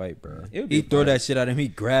fucking fight, bro. It would be He'd a throw fight. that shit at him,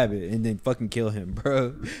 he'd grab it, and then fucking kill him,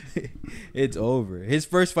 bro. It's over. His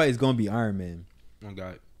first fight is gonna be Iron Man. Oh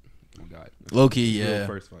God. Oh God. Low-key, Real yeah.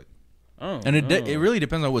 First fight. Oh, And it really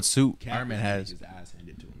depends on what suit Cap Iron Man is has. His ass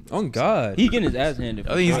handed to him. bro. Oh God. He getting his ass handed.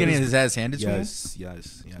 I think he's for getting sure. his ass handed to him. Yes.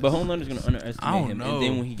 Yes. Yes. But Homelander's gonna I underestimate don't him, know. and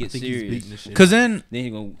then when he I gets think he's serious, beating the shit. Because then, then he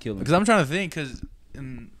gonna kill him. because I'm trying to think, because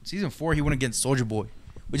in season 4 he went against Soldier Boy,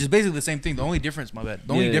 which is basically the same thing. The only difference, my bad.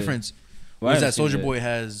 The only Yeah. difference Well, I was that haven't seen Soldier that. Boy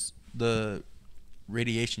has the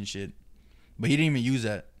radiation shit, but he didn't even use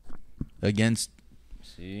that against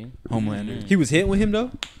See, Homelander. He was hit with him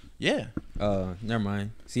though. Yeah, Never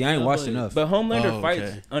mind. See, I ain't watched enough. But Homelander Oh, fights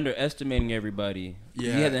okay. underestimating everybody.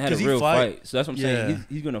 Yeah, He hasn't had a 'cause he real fight- fight. So that's what I'm saying. Yeah.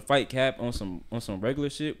 He's gonna fight Cap on some regular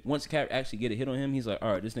shit. Once Cap actually get a hit on him, he's like,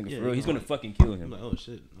 all right, this nigga Yeah, for real. he He's gonna- gonna fucking kill I'm him. like, oh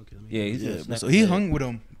shit. Okay. Let me Yeah, he's yeah. gonna snap So his he head. hung with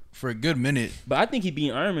him for a good minute. But I think he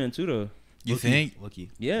beat Iron Man too, though. You Lucky, think? Lucky.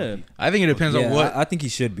 Yeah. I think it depends yeah, on what. I think he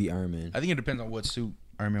should be Iron Man. I think it depends on what suit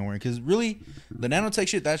Iron Man wearing. Because really, the nanotech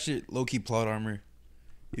shit, that shit low key plot armor.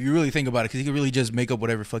 If you really think about it, because he could really just make up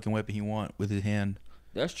whatever fucking weapon he want with his hand.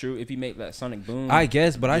 That's true. If he make that sonic boom, I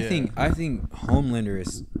guess, but Yeah. I think Homelander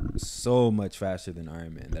is so much faster than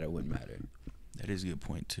Iron Man that it wouldn't matter. That is a good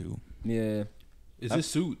point too. yeah. Is this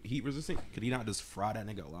suit heat resistant? Could he not just fry that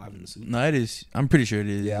nigga alive in the suit? No, it is. I'm pretty sure it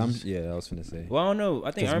is. Yeah, I was finna say. Well, I don't know.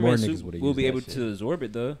 I think 'Cause Iron more Man niggas suit would've will used be that able shit. to absorb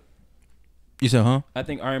it though. You said, huh? I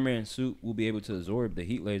think Iron Man suit will be able to absorb the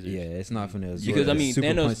heat lasers. Yeah, it's not finna absorb Because I a mean, super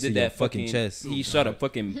punch Thanos to did your that fucking chest. He shot a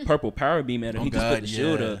fucking purple power beam at him. Oh He just put the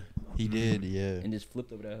shield yeah. up He did, yeah. and just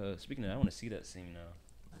flipped over that. Speaking of that, I want to see that scene now.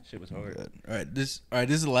 That shit was hard. All right, this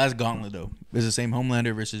is the last gauntlet though. It's the same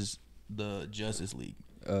Homelander versus the Justice League.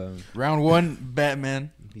 Round 1,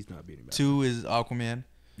 Batman. He's not beating Batman. 2 is Aquaman.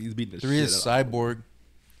 He's beating the 3 shit is out of Cyborg.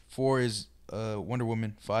 4 is Wonder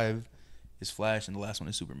Woman. 5 is Flash, and the last one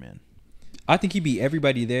is Superman. I think he beat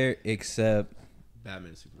everybody there except. Batman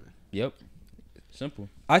and Superman. Yep. Simple.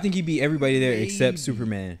 I think he beat everybody there except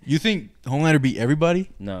Superman. You think Homelander beat everybody?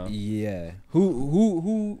 No. Yeah.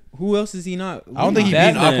 Who else is he not? I don't think he beat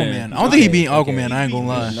Batman. Aquaman. I don't think he beat Okay, Aquaman. okay. I ain't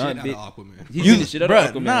gonna He's lie. not Shit big- out of Aquaman. He beat the shit out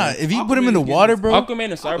of Aquaman. Nah, if you put him in the Aquaman is water, getting- bro. Aquaman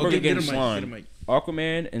and Cyborg are get getting him, Mike, slimed. get him, Mike.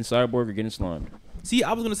 Aquaman and Cyborg are getting slimed. See,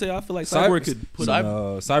 I was gonna say I feel like Cyborg could put him.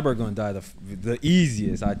 No, Cyborg gonna die the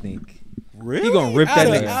easiest. I think. Really? He gonna rip Out that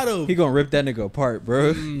of- nigga. out of- He gonna rip that nigga apart, bro.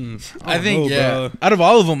 I think, know, yeah. bro. Out of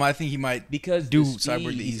all of them, I think he might Because do the speed,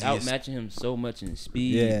 Cyborg the he's easiest. outmatching him so much in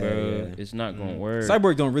speed, Yeah, bro. yeah. It's not gonna work.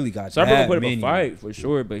 Cyborg don't really got Cyborg will that put up many. a fight for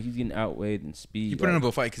sure, but he's getting outweighed in speed. You put him in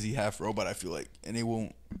a fight because he half robot. I feel like, and it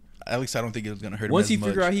won't. At least I don't think it was gonna hurt him. Once as he much.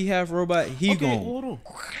 figure out he half robot, he Okay, gon' hold on.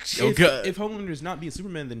 Okay. If Homelander's not being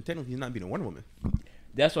Superman, then technically he's not being Wonder Woman.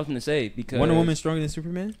 That's what I was gonna say because Wonder Woman stronger than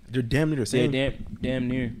Superman. They're damn near the Yeah, same. damn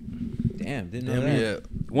near. Damn, didn't know Damn, that.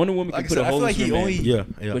 Yeah, Wonder Woman can like I put said, a I hole feel in like he Superman, only.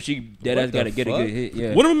 Yeah. but she dead ass What gotta the get a fuck? good hit.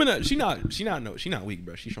 Yeah, Wonder Woman, she not weak,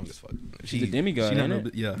 bro. She's strong as fuck. She's a demigod, She not ain't no,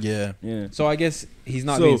 it? yeah. Yeah, yeah. So I guess he's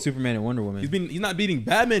not So- being Superman and Wonder Woman. He's not beating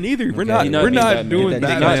Batman either. We're Okay. not. He's not We're beating not Batman. doing Get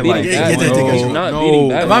that Batman thing like out. that. Get that thing out. Not No, beating if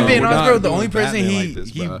Batman. I'm being we're honest, not bro, the doing only person Batman he like this,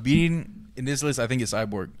 he bro. beating in this list, I think, is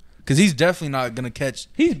Cyborg, because he's definitely not gonna catch.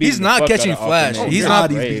 He's beating the not fuck catching out of Flash. Aquaman. He's Oh, not.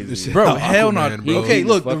 God, he's beating the shit Bro, out of hell Aquaman, not. bro. Okay, He's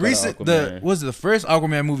look, the the fuck out of recent Aquaman. was the first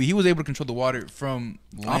Aquaman movie. He was able to control the water from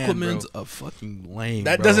land, Aquaman's bro. a fucking lame.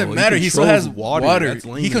 That bro. doesn't matter. He still has controls water. That's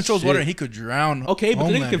lame He as controls water, shit. and he could drown. Okay, but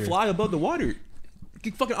the nigga can Homelander. fly above the water.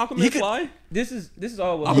 Can fucking Aquaman He could- fly? This is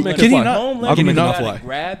all what Aquaman Homelander can fly. not- Homelander Aquaman gotta cannot fly.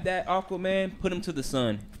 grab that Aquaman, put him to the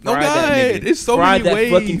sun. No, Fry that God, nigga. it's so Fry many that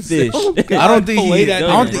ways. fucking fish. Oh, God, I don't think he. play I that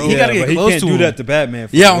don't nigga, think bro. he gotta but get he close can't to do him. that to Batman.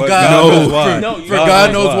 For Yeah, on what? God, No. for, No, for you God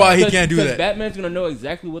gotta knows fly. why he can't do Because that. Batman's gonna know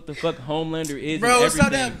exactly what the fuck Homelander is. Bro, and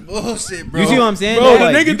stop everything. that bullshit, bro. You see what I'm saying? Bro, Like, the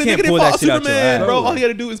you nigga can't didn't pull fought that shit out your Superman, ass. bro. All he had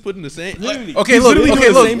to do is put in the same. Literally. Okay, He's look. literally Okay,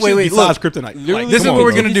 doing the look. same Wait, shit wait, look. besides Kryptonite. Literally, This is the what we're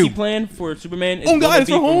gonna contingency do. plan for Superman is Oh, gonna God, it's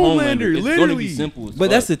be for from Homelander, It's gonna literally. be simple. as But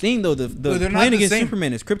that's fuck. the thing, though. The they're not plan the against same.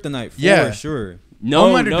 Superman is kryptonite for Yeah. sure. no,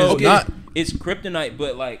 Homelander no, does not- It's kryptonite,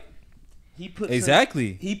 but like he puts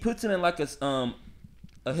Exactly. he puts it in like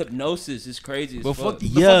a hypnosis. It's crazy as But fuck. fuck the-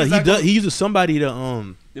 Yeah, is he that does. gonna- He uses somebody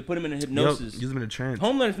to They put him in a Yep, hypnosis. use him in a trance.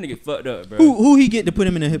 Homelander's gonna get fucked up, bro. Who he get to put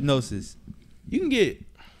him in a hypnosis? You can get.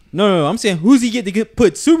 No. I'm saying who's he get to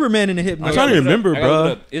put Superman in a hypnosis? I'm trying to Look it up. remember, I gotta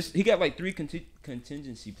look bro. it up. He got like 3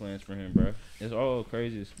 contingency plans for him, bro. It's all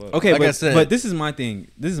crazy as fuck. Okay, Like I but, said- but this is my thing.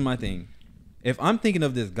 If I'm thinking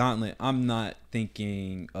of this gauntlet, I'm not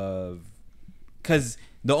thinking of because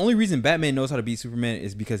the only reason Batman knows how to beat Superman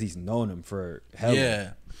is because he's known him for hell.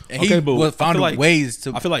 Yeah. And Okay, he but was I found feel like- ways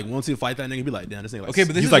to. I feel like once he fight that nigga, he'd be like, damn, this nigga. Like, Okay,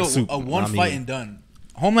 but this he's is like a super. one I mean, fight and done.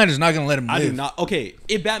 Homelander's not gonna let him I live. do not. Okay,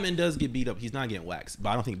 if Batman does get beat up, he's not getting waxed. But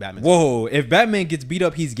I don't think Batman's. Whoa! If Batman gets beat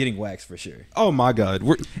up, he's getting waxed for sure. Oh my God.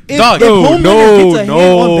 We're, Dog, if no, Homelander no, gets a no,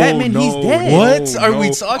 hand on Batman, he's no, dead. What are we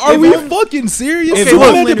no. talking Are we about? fucking serious? If Okay,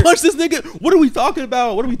 Homelander Homelander- can punch this nigga. What are we talking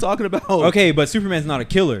about? What are we talking about? Okay, but Superman's not a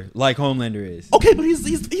killer like Homelander is. Okay, but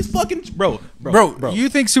he's fucking Bro, you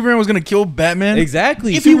think Superman was gonna kill Batman?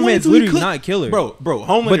 Exactly. If he wanted Superman's to, he literally could- not a killer. Bro,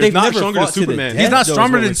 Homelander But they've is not never stronger than fought to the Superman. death. He's not That's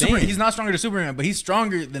stronger what than we're Superman. saying. He's not stronger than Superman, but he's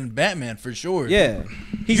stronger than Batman for sure. Yeah.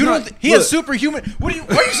 He's You not, don't. He has look, superhuman. What are you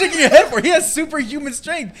shaking your head for? He has superhuman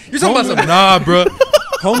strength. You're talking about some. Nah, bro.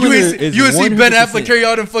 You would see Ben Affleck carry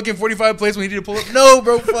out in fucking 45 plays when he needed to pull up. No,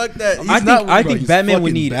 bro, fuck that. He's I think he's Batman would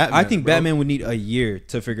fucking need. Batman, I think bro. Batman would need a year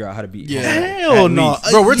to figure out how to beat. Yeah. Hell At no,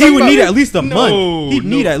 least. Bro, we're He talking would about need at least a month. He'd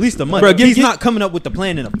need at least a month. Bro, He's get- not coming up with the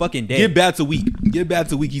plan in a fucking day. Give Bats a week. Give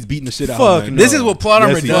Bats a week. He's beating the shit out Fuck of him. no. This is what plot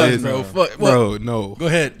armor Yes, he does, is. bro. Fuck, what? Bro, no. Go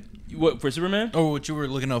ahead. What for Superman? Oh, what you were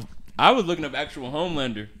looking up. I was looking up actual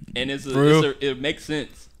Homelander, and For real? it makes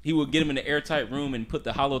sense. He would get him in an airtight room and put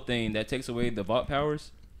the hollow thing that takes away the vault powers.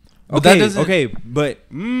 But that Okay, doesn't- okay, but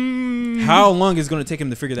how long is it going to take him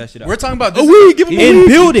to figure that shit out? We're talking about A this. week. Give him a In week.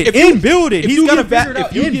 build it. If you- In build it. If He's you got to give figure it Bat- out.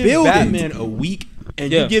 If you In give build it. Batman a week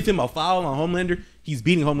and Yeah. you give him a foul on Homelander, he's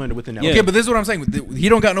beating Homelander within that. Yeah. week. Okay, but this is what I'm saying. He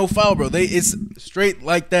don't got no foul, bro. It's straight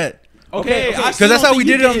like that. Okay, I 'cause that's how we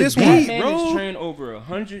did it on this one. Batman bro. is trained over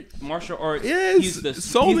 100 martial arts. Yes, he's the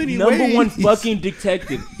so he's many number one ways. fucking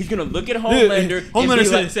detective. He's gonna look at Homelander's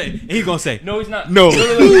Homelander's like, say. He's going to say. no, he's not. No. He's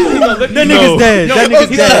gonna look That at nigga's dead. No, That nigga's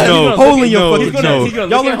he's dead. gonna- he's gonna Hole look in at- your he's fucking gonna- nose. He's gonna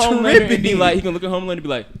Y'all look at are Homelander and be tripping. like, he's gonna look at Homelander and be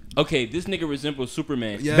like, okay, this nigga resembles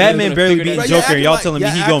Superman. Yeah. Batman He's gonna barely figure beat that Bro, out. Joker. acting Y'all like- telling me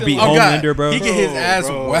yeah, he gonna acting beat like- Oh God, Homelander, bro? he get his ass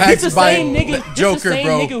Bro. waxed This the by same nigga. Joker, this the same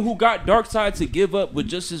bro. nigga who got Darkseid to give up with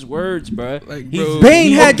just his words, bro. Like, He's- bro.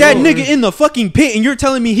 Bane had that Bro. nigga in the fucking pit, and you're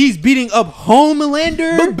telling me he's beating up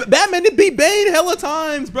Homelander? But Batman did beat Bane hella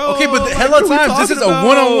times, bro. Okay, but Like, hella what are we times. This is talking a about?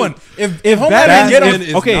 one-on-one. If Homelander Batman get Batman him,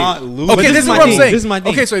 is okay, not losing. but Okay, this is my what I'm thing. saying. This is my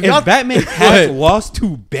thing. Okay, so if if y'all- Batman Go has ahead. lost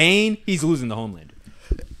to Bane, he's losing to Homelander.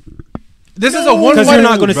 this is a one. Because you're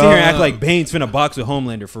not going to sit bro. here and act like Bane's finna box with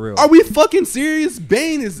Homelander for real. Are we fucking serious?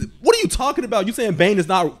 Bane is. What are you talking about? You saying Bane is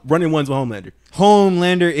not running ones with Homelander?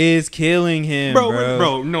 Homelander is killing him,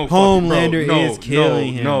 bro. No. Homelander fucking, is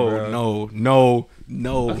killing him, No, bro. no.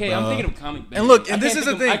 Okay, bro. I'm thinking of comic Bane. And look, and I this can't is think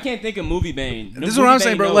the of- thing. I can't think of movie Bane. This is what I'm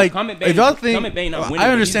saying, bro. Like, if y'all think, Comic Bane not winning, I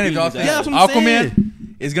but understand if he's y'all beating think his Yeah, ass. that's what I'm Aquaman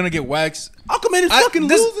is gonna get waxed. Aquaman is I- fucking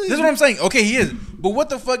this, losing. this is what I'm saying. Okay, he is. But what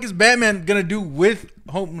the fuck is Batman gonna do with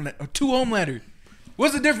Homelander?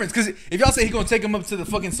 What's the difference? Because if y'all say he's gonna take him up to the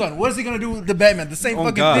fucking sun, what is he gonna do with the Batman? The same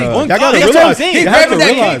fucking God. thing. Oh, Y'all gotta That's realize. what I'm saying. He Y'all grabbing have to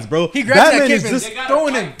that realize, cape. bro. He grabs Batman that cape is and just just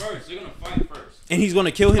throwing him. First, they're gonna fight first. And he's going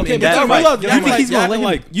to kill him Okay, in but that y'all fight. realize- You y'all think he's like- going to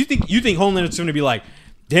let y'all him? You think Homelander's going to be like,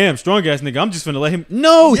 damn, strong ass nigga, I'm just finna let him.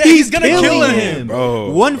 No, Yeah, he's he's gonna killing kill him, him,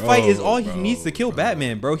 bro. One Bro, fight is all he bro, needs to kill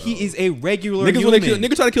Batman, bro. He is a regular Niggas, human. when they kill,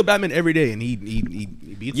 niggas try to kill Batman every day, and he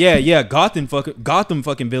beats. Yeah, Gotham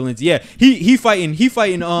fucking villains. Yeah, he fighting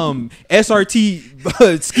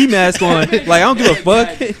SRT ski mask on. Like I don't give a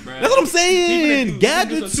fuck. That's what I'm saying.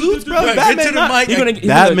 Gadget suits, bro. Right, get Batman to the not. mic. He's gonna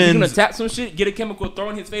Batman's- tap some shit, get a chemical, throw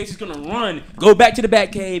in his face. He's gonna run, go back to the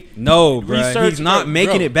Batcave. No, bro, Research, he's not bro,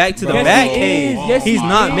 making bro. it back to the Yes, Batcave. he is. Yes, He's he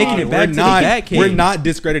not is. making it back to the not. Batcave. We're not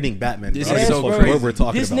discrediting Batman. This bro. is That's so what crazy. we're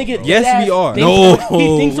talking This about. nigga, bro. Yes, dead we ass are. thinks No. on-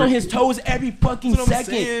 he thinks on his toes every fucking That's what I'm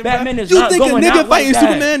second. saying, Batman bro. is You not think a going nigga out fighting like that.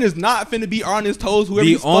 Superman is not finna be on his toes? Whoever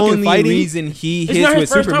The he's fucking only fighting. reason he It's hits not with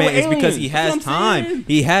his first time Superman with is because he aliens. has That's what I'm saying. time.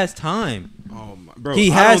 He has time. Oh my, bro,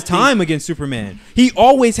 He I has don't think- time against Superman. He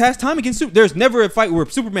always has time against Superman. There's never a fight where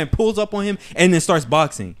Superman pulls up on him and then starts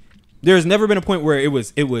boxing. There's never been a point where it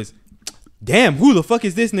was, damn, who the fuck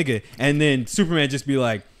is this nigga? And then Superman just be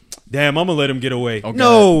like, damn, I'm gonna let him get away. Okay.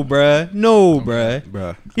 No, bruh. No, bruh.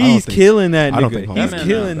 Bruh, I don't He's think- killing that nigga. I don't think He's Homelander-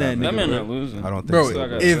 killing that nigga. That man bro. not losing. I don't think Bro, so.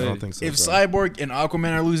 bro. if I don't think so, if bro. Cyborg and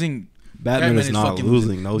Aquaman are losing, Batman is is not fucking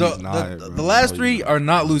losing. No, the, he's not. The, bro. the last No, three he's are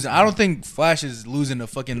not losing. I don't think Flash is losing to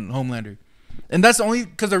fucking Homelander, and that's the only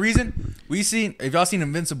because the reason we seen if y'all seen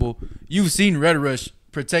Invincible, you've seen Red Rush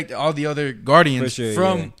protect all the other Guardians For sure,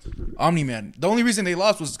 from Omni-Man. The only reason they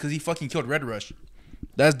lost was because he fucking killed Red Rush.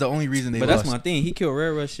 That's the only reason they But lost. that's my thing. He killed Red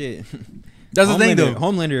Rush shit. That's the thing, though.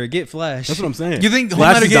 Homelander get Flash. That's what I'm saying. You think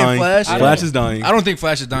Flash Homelander is getting dying. Flash? Flash is dying. I don't think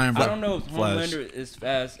Flash is dying, I bro. don't know if Flash. Homelander is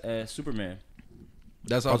fast as Superman.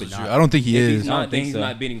 That's also Probably true. not. I don't think he If is. he's not, I then think he's so.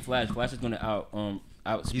 not beating Flash. Flash is gonna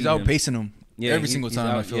outspeed He's him. outpacing him Yeah, every he- single he's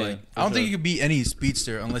time. I out- feel yeah, like for I don't think sure. you could beat any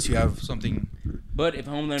speedster unless you have something. But if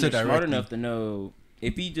Homelander's direct smart him. enough to know,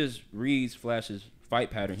 if he just reads Flash's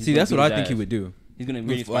fight pattern, he's See, gonna that's beat what I his think ass. he would do. He's gonna With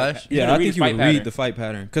read his Flash? fight. He's Yeah, gonna I think his he would fight read pattern. the fight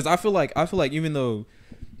pattern. Because I feel like even though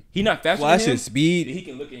He not faster Flash's than him, speed, he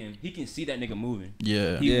can look at him. He can see that nigga moving.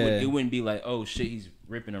 Yeah. It wouldn't be like, oh shit, he's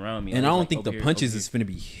ripping around me. and I It's don't like, think the over here, punches over is finna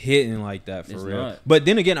be hitting like that for It's real. not. But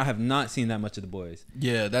then again, I have not seen that much of the boys.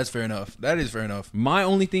 Yeah, that's fair enough. That is fair enough. My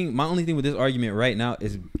only thing with this argument right now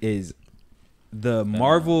is the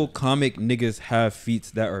Marvel comic niggas have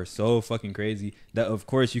feats that are so fucking crazy that of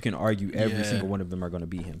course you can argue every Yeah. single one of them are gonna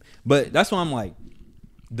beat him. But that's why I'm like,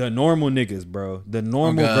 The normal niggas, bro. The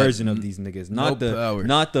normal God. version of these niggas, not power.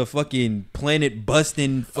 not the fucking planet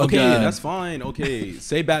busting. Okay, God. that's fine. Okay,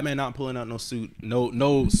 say Batman not pulling out no suit,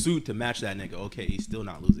 no suit to match that nigga. Okay, he's still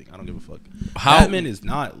not losing. I don't give a fuck. How- Batman is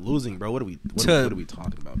not losing, bro. What are we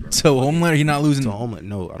talking about, bro? So Homelander, he not losing. To Homelander?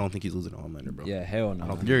 No, I don't think he's losing to Homelander, bro. Yeah, hell I no.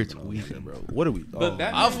 don't think You're he's losing to Homelander, tweaking. bro. What are we? But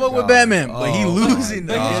Batman- I'll fuck with God. Batman, but he Oh, losing.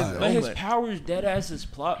 my to God. But his Homelander. power is dead ass his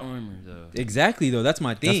plot armor though. Exactly though. That's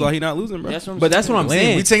my thing. That's why he's not losing, bro. That's what I'm But that's saying. what I'm Lane,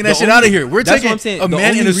 saying. we taking that The shit only- out of here. We're that's taking what I'm saying. a The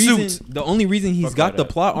man in only a reason- suit. The only reason he's Fuck got all the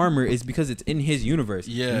that. plot armor is because it's in his universe.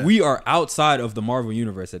 Yeah. We are outside of the Marvel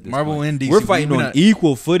universe at this Marvel point. and DC, We're fighting we on not-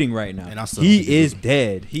 equal footing right now. And I still don't think He he's is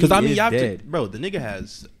dead. He Because I mean, is you have to, dead. bro. The nigga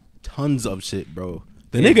has tons of shit, bro.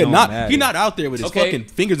 The It nigga don't not matter. he not out there with his Okay. fucking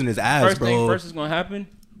fingers in his ass, First bro. thing first is gonna happen.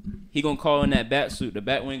 He gonna call in that bat suit. The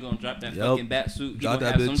bat wing gonna drop that Yup. fucking bat suit. He Drop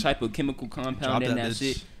gonna that have some bitch. type of chemical compound Drop in that that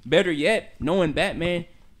bitch. shit. Better yet, knowing Batman,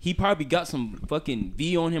 he probably got some fucking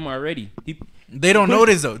V on him already. They don't Push-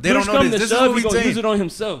 notice though. They don't push come notice. to This is shove, what we he gonna use saying. it on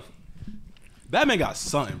himself. Batman got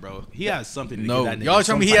something, bro. He has something. To No, give that nigga y'all telling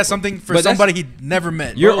some me he type has of- something for But that's- somebody he never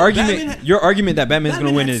met. Your Bro, argument, Batman ha- your argument that Batman's gonna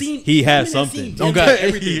win Batman is had seen- he has Batman had something. seen Oh, God.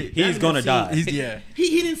 everything. He's gonna die. He's, yeah.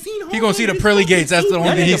 He didn't see. He gonna see the pearly gates. That's the That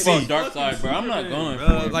only thing he nigga fought see. Darkseid, bro. I'm not going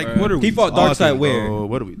for it, Like, bro. what are we? He fought talking, Darkseid where? bro?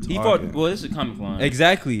 What are we talking? He fought. Well, this is a comic line.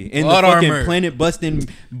 Exactly. In the Blood fucking armor. planet busting,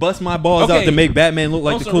 bust my balls out Okay. to make Batman look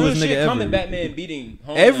like On the some coolest real nigga shit, ever. Comic Batman beating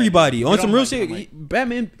Homelander. Everybody on Get some on real mic, shit. get on mic.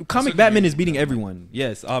 Batman, comic what you Batman mean. is beating everyone.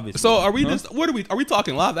 Yes, obviously. So are we just? What are we? Are we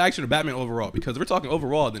talking live action or Batman overall? Because if we're talking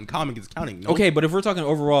overall, then comic is counting. No? Okay, but if we're talking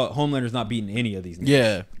overall, Homelander's not beating any of these. Niggas.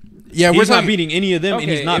 Yeah. Yeah, He's we're not talking. beating any of them, and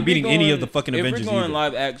he's if not we beating any going- of the fucking if Avengers we're going either.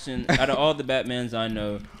 live action, out of all the Batmans I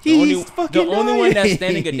know, He's the fucking only one that's dying.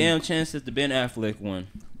 standing a damn chance is the Ben Affleck one.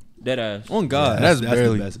 Deadass. On God, that's that's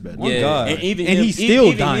barely- the best bet. On God. and even And him, he's still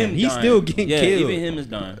even dying. him He's dying. still getting yeah, killed. even him is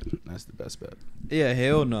dying. That's the best bet. Yeah,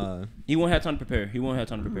 hell nah. He won't have time to prepare. He won't have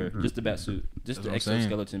time to prepare. Just the bat suit, just the That's what I'm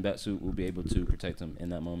saying. exoskeleton bat suit will be able to protect him in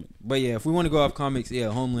that moment. But yeah, if we want to go off comics, yeah,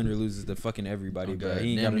 Homelander loses to fucking everybody, Oh, bro. God,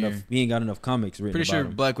 He ain't damn got enough. near. He ain't got enough comics written Pretty about sure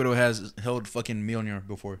him. Black Widow has held fucking Mjolnir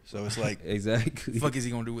before, so it's like, Exactly. the fuck is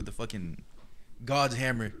he gonna do with the fucking God's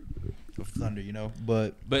hammer of thunder, you know?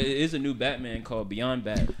 But But it is a new Batman called Beyond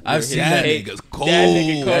Bat. I've where seen his that cape- nigga's cold. That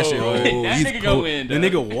nigga cold. That shit cold. That He's nigga cold. gonna win. The dog.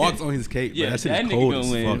 nigga walks on his cape. Yeah, Yeah, that shit that is nigga cold gonna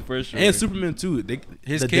as win fuck. for sure. And Superman too.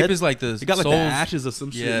 his the cape dead- is like the He got like souls the ashes of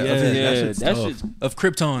some shit. Yeah, Yeah, of his- Yeah, that shit's that tough. shit's. of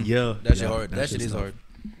Krypton. Yeah, That shit yeah, hard. That shit shit's is tough. hard.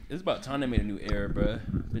 It's about time they made a new era, bro.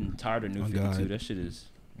 Been tired of New Oh, 52. God. That shit is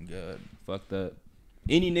God. fucked up.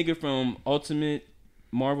 Any nigga from Ultimate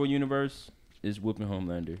Marvel Universe is whooping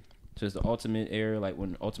Homelander. Just the Ultimate era, like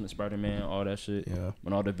when Ultimate Spider-Man, all that shit. Yeah.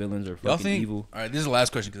 When all the villains are Y'all fucking think? evil. All right, this is the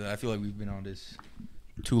last question because I feel like we've been on this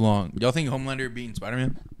too long. Y'all think Homelander beating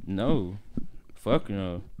Spider-Man? No. Fuck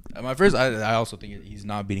no. At my first, I also think he's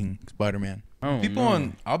not beating Spider-Man. I don't People know.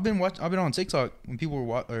 on I've been on TikTok when people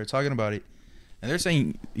were talking about it, and they're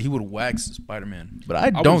saying he would wax Spider-Man, but I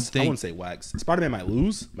don't I think. wouldn't say wax. Spider-Man might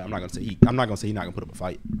lose, but I'm not gonna say he's not gonna put up a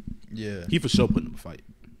fight. Yeah, He for sure putting up a fight.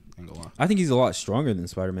 Ain't gonna lie. I think he's a lot stronger than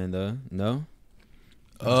Spider-Man, though. No,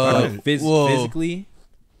 Spider-Man. like well, physically.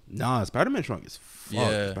 Nah, Spider-Man strong as fuck.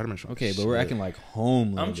 Yeah. Spider-Man strong. Okay, as but we're shit. acting like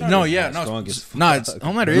Homelander. I'm trying no, to- yeah, not no, strong as no, it's fuck.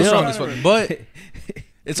 Homelander is Yeah. strong as fuck, but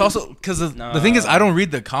it's also because the thing is I don't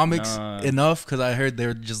read the comics Nah. enough because I heard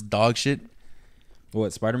they're just dog shit.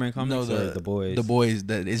 What, Spider-Man comics No, or the boys? The boys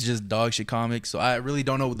that it's just dog shit comics. So I really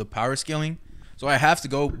don't know the power scaling. So I have to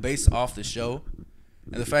go based off the show,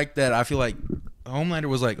 and the fact that I feel like Homelander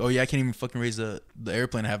was like, oh yeah, I can't even fucking raise the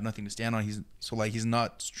airplane. I have nothing to stand on. He's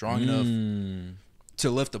not strong enough to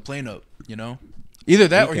lift the plane up. You know, either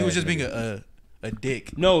that or he was just being a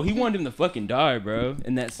dick. No, he wanted him to fucking die, bro.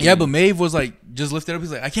 In that scene. Yeah, but Maeve was like, just lift it up.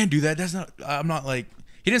 He's like, I can't do that. That's not. I'm not like.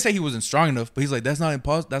 He didn't say he wasn't strong enough, but he's like, that's not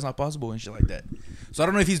possible and shit like that. So I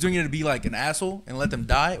don't know if he's doing it to be like an asshole and let them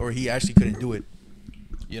die, or he actually couldn't do it.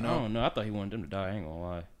 You I know, don't know. I thought he wanted them to die. I ain't gonna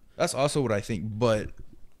lie. that's also what I think. But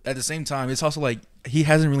at the same time, it's also like he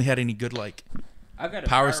hasn't really had any good like. I got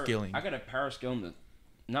Power scaling. I got a power scale him to,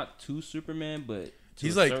 not to Superman, but to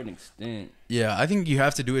He's a like- certain extent. Yeah, I think you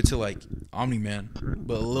have to do it to like Omni-Man,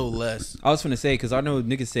 but a little less. I was gonna say because I know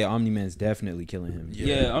niggas say Omni-Man's definitely killing him.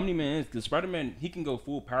 Yeah, Omni-Man is because Spider-Man he can go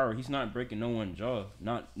full power. He's not breaking no one's jaw.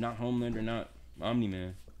 Not Homelander, not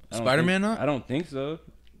Omni-Man. I don't Spider-Man think- not? I don't think so.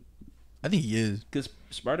 I think he is. Because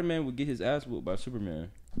Spider-Man would get his ass whooped by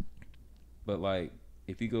Superman. But like,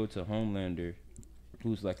 if you go to Homelander,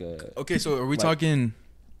 who's like a Okay, so are we Like- talking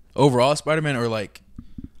overall Spider-Man or like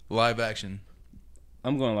live action?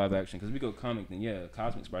 I'm going live action because we go comic. Then yeah,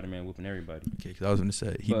 Cosmic Spider-Man whooping everybody. Okay, because I was gonna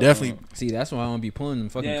say he But, definitely. See, that's why I don't be pulling them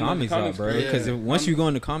fucking Yeah, comics out, comics, bro. yeah. Because once you go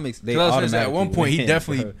into comics, they 'Cause I was gonna say, automatically at one point he win,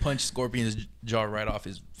 definitely bro. punched Scorpion's jaw right off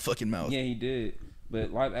his fucking mouth. Yeah, he did.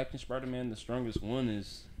 But live action Spider-Man, the strongest one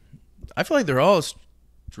is I feel like they're all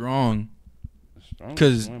strong the strongest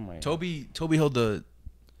because one. Might Toby held the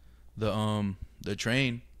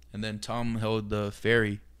train, and then Tom held the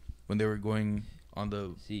ferry when they were going on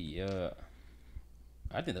the. see.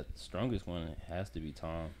 I think the strongest one has to be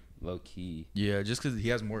Tom. Low key. Yeah, just because he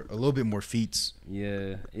has a little bit more feats.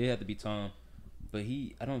 Yeah, it had to be Tom. But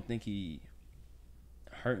I don't think he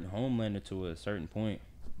hurting Homelander to a certain point.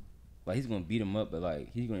 Like, he's going to beat him up, but,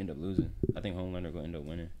 like, he's going to end up losing. I think Homelander going to end up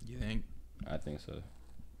winning. You think? I think so.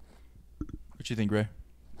 What you think, Ray?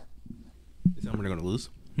 Is that when they're gonna lose?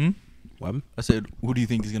 What happened? I said, who do you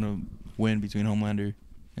think is gonna win between Homelander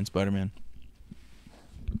and Spider-Man?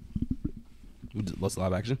 Let's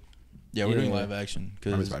live action. Yeah, we're doing Yeah. live action.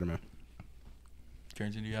 I'm Cause Spider-Man.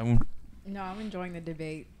 Carrington, do you have one? No, I'm enjoying the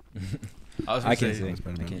debate. was I gonna can't say- say.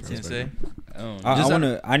 Spider-Man, I can't Can't say. say. I don't know. I Just want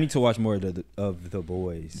to. I need to watch more of the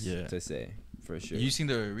boys. Yeah. To say for sure. You seen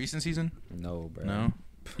the recent season? No, bro. No.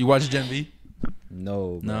 You watched Gen V?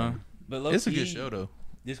 No, bro. No. But low It's a key, good show though.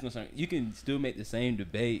 This concern, you can still make the same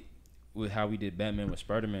debate with how we did Batman with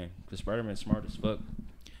Spider-Man. Because Spider-Man's smart as fuck.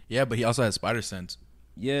 Yeah, but he also has spider sense.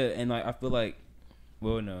 Yeah, and, like, I feel like,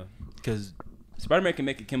 well, no. Because Spider-Man can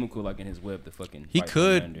make a chemical, like, in his web to fucking he fight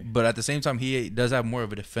could, Homelander. but at the same time, he does have more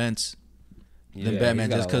of a defense. Yeah. than Batman he's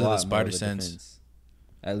got just a 'cause of the lot more spider a sense. defense.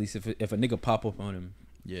 At least if a nigga pop up on him,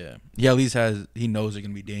 Yeah. He at least he knows there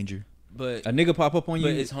can be danger. But a nigga pop up on you,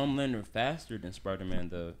 But is Homelander faster than Spider-Man,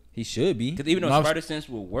 though? he should be. Because even though No, Spider Sense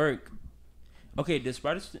will work, okay, does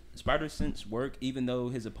Spider Sense work even though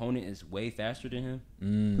his opponent is way faster than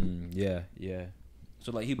him? Yeah.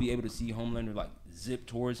 So like he'll be able to see Homelander like zip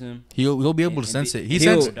towards him. He'll be able and to sense it. He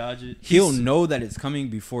he'll- sense dodge it. He'll know that it's coming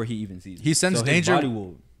before he even sees it. He sensed so danger. His body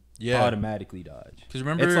will yeah. automatically dodge. Because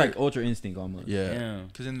remember, It's like Ultra Instinct almost. yeah. Damn.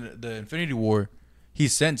 Because in the Infinity War, he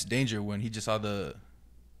sensed danger when he just saw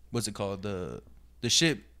what's it called, the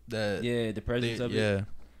ship that Yeah, the presence of it. yeah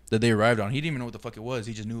that they arrived on. He didn't even know what the fuck it was.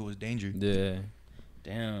 He just knew it was danger. Yeah.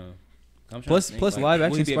 Damn. I'm trying Plus- to think, plus like, live will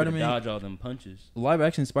he action be able to Spider-Man- dodge all them punches. Live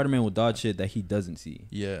action Spider-Man will dodge shit that he doesn't see.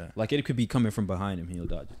 Yeah. Like it could be coming from behind him, he'll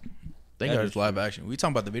dodge it. Thank That God is it's live action. We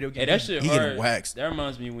talking about the video game. Hey, that shit he hard. getting waxed. That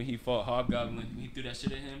reminds me when he fought Hobgoblin. He threw that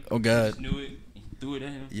shit at him. Oh, He God. just knew it. He threw it at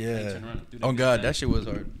him. Yeah. And he turned around and threw Oh bitch God, back. that shit was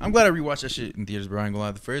hard. I'm glad I rewatched that shit in theaters, bro. I ain't gonna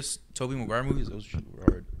lie. The first Tobey Maguire movies, those shit were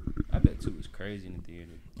hard. I bet too was crazy in the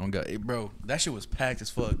theater. Oh God, bro, that shit was packed as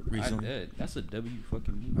fuck recently. I bet. That's a W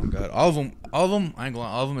fucking Oh movie. God, all of them. I ain't gonna lie,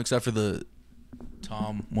 all of them except for the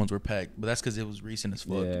Tom ones were packed, but that's because it was recent as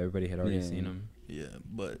fuck. Yeah, everybody had already Yeah. seen him. Yeah,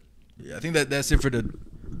 but yeah, I think that's it for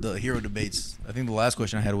the hero debates. I think the last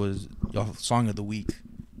question I had was y'all song of the week,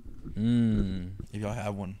 if y'all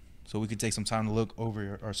have one, so we could take some time to look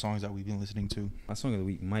over our songs that we've been listening to. My song of the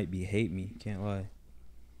week might be "Hate Me." Can't lie.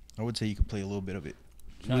 I would say you could play a little bit of it.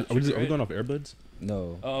 Not Are we Trick Red. going off Airbuds?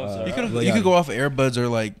 No. Oh, sorry. You could Lil you could Yachty. go off of Airbuds or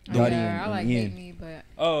like Yachty Yeah, I and like Ian. Hate Me, but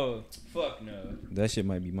Oh, fuck no. That shit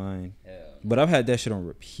might be mine. Hell. But I've had that shit on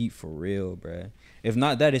repeat for real, bruh. If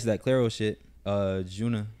not that, it's that Claro shit.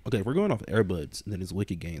 Juna. Okay, if we're going off Airbuds, then it's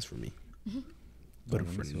Wicked Games for me. But Oh, if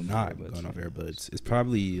let me see we're what my not Airbuds going off is. Airbuds, it's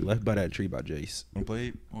probably Left by That Tree by Jace. wanna play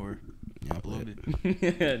it or Yeah, I'll play upload it.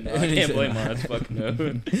 it. No, I can't blame mine. That's fucking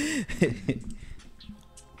no.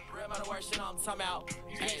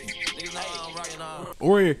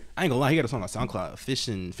 Or I ain't gonna lie, he got a song on SoundCloud,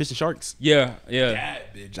 Fishing Sharks. Yeah, yeah.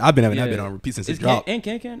 I've been having that Yeah. been on repeat since Is it dropped.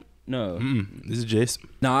 Can? No. This is Jace.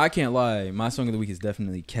 Nah, I can't lie. My song of the week is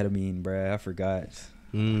definitely Ketamine, bruh. I forgot.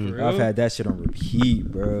 Mm. Real? I've had that shit on repeat,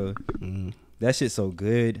 bro. Mm. That shit's so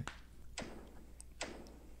good.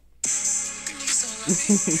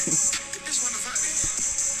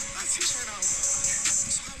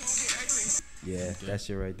 Yeah, that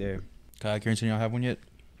shit right there. Kyle, Carrington, y'all have one yet?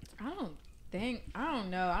 I don't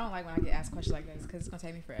know. I don't like when I get asked questions like this because it's gonna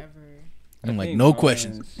take me forever. I'm like think no mine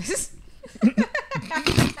questions.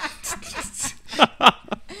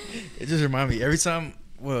 It just reminded me every time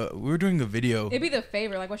we were doing a video. It'd be the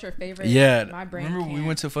favorite. Like, what's your favorite? Yeah, My brain. remember we can't.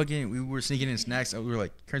 went to we were sneaking in snacks. And we were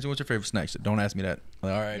like, Carrington, what's your favorite snack? So don't ask me that.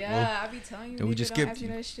 Like, all right, Yeah, I be telling you. then we nigga, just don't skipped ask me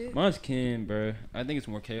that shit. Mine's Ken, bro. I think it's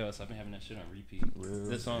more chaos. I've been having that shit on repeat.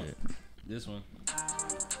 This song. This one.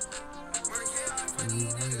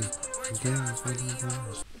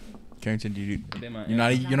 Carrington, Been my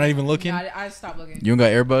you're not even looking. No, I stopped looking. You don't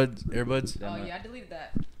got earbuds. That Oh my- yeah, I deleted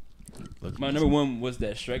that. Look, My number one was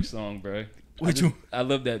that Shrek song, bro. Which one? I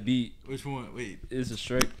love that beat. Which one? Wait. It's a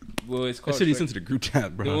Shrek. Well, it's That called. shit he Shrek. sent to the group chat, The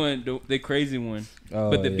bro. one, the crazy one.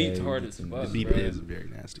 Oh, But the yeah, beat's yeah, hard you as did fuck. The beat bro. is very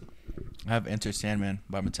nasty. I have Enter Sandman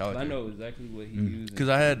by Metallica. I know exactly what he Mm. used. Because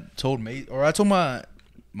I had told mate, or I told my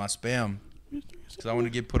spam, because I want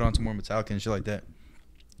to get put on some more Metallica and shit like that.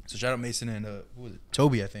 So shout out Mason and who was it?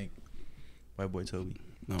 Toby, I think. White boy Toby.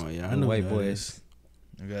 Oh yeah, I The know white who that boys. is.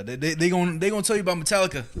 Oh, God. They gonna tell you about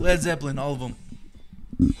Metallica, Led Zeppelin, all of them.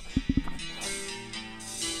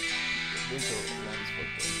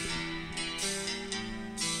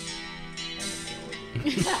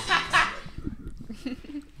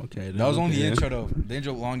 Okay, That was only the okay. intro though. The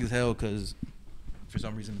intro long as hell because for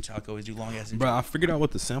some reason Metallica always do long ass intro. Bro, I figured out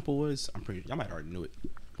what the sample was. I'm pretty. Y'all might already knew it.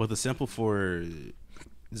 But the sample for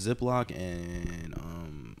Ziploc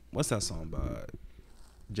and what's that song by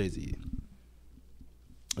Jay-Z?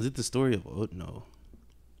 Is it the story of? Oh no.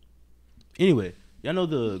 Anyway, y'all know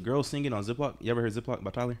the girl singing on Ziploc. You ever heard Ziploc by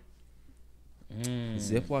Tyler?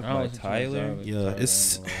 Ziploc I don't by listen to Tyler? Tyler, Yeah, I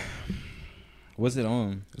it's- don't know. What's it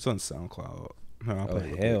on? It's on SoundCloud. Hold on, I'll Oh, play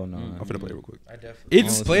it real hell quick. no. I'm finna play it real quick. I definitely. I don't It's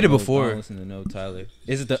listen played to it no- I before. don't listen to no Tyler.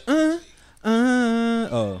 Is it the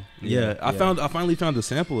Oh Yeah, I finally found the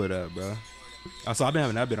sample of that, bro. So I've been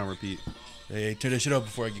having that bit on repeat. Hey, turn that shit up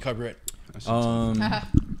before I get copyright. That shit's Um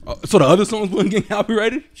so the other songs wouldn't get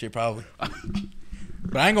copyrighted? Shit, probably.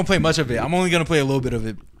 But I ain't gonna play much of it. I'm only gonna play a little bit of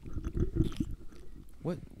it.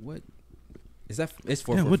 what is that? It's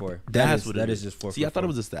Yeah, what- 444. that's what it that is. is just 444. See, I thought it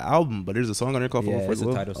was just the album, but there's a song on there called Yeah, 444 it's a as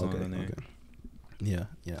well? title song Okay, on there. okay. Yeah,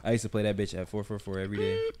 yeah. I used to play that bitch at 444 every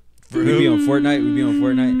day. For We'd be on Fortnite. We'd be on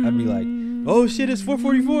Fortnite. I'd be like, oh shit, it's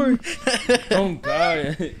 444. Oh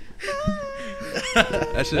god.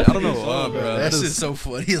 That shit, I don't know why, bro. That That shit's so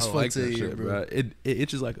funny as I fuck like to that hear, shit, bro. bro. It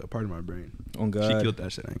itches like a part of my brain. Oh God. She killed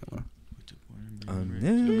that shit. I ain't gonna lie.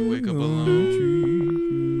 You wake up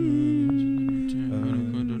alone.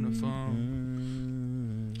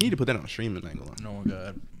 You need to put that on streaming. I ain't gonna lie. No,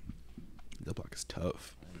 God. Ziploc is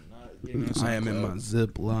tough. I am in my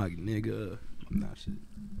Ziploc, nigga. Nah, shit.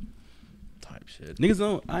 Type shit. Niggas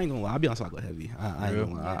don't. I ain't gonna lie. I be on SoundCloud heavy. I ain't Real?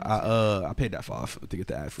 gonna lie. I paid that $5 to get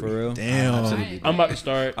the ad free. For real? Damn. Absolutely. I'm about to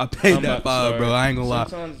start. I paid I'm that about to $5, bro. start. I ain't gonna lie.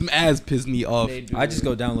 Sometimes Them ads pissed me off. they do I just it.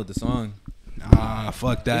 go download the song. Nah,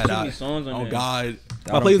 fuck There's that. too many songs on Oh there. God,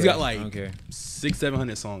 I my don't playlist care. got I like don't care.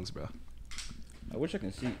 600-700 songs, bro. I wish I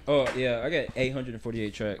can see. Oh yeah, I got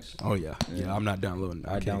 848 tracks. Oh yeah, yeah. I'm not downloading.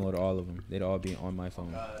 I can't. downloaded all of them. They'd all be on my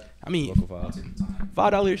phone. I mean, Local files.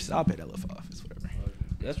 $5. I'll pay that little $5. It's whatever.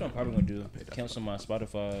 That's what I'm probably gonna do. paid that Cancel my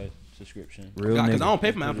Spotify subscription. Real Because nigga. I don't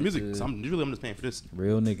pay for my Put Apple it Music, to- so I'm just paying for this.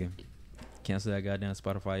 Real nigga. Cancel that goddamn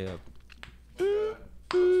Spotify up.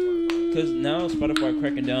 Cause now Spotify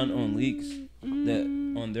cracking down on leaks that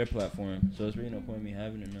on their platform, so it's really no point in me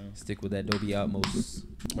having it now. Stick with that Dolby Atmos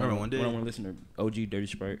Remember one day when I want to listen to OG Dirty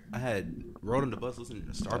Sprite. I had rode on the bus listening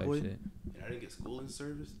to type Starboy, shit. and I didn't get school in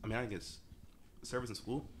service. I mean, I didn't get service in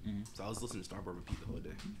school, so I was listening to Starboy repeat the whole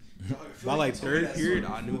day. By like third period,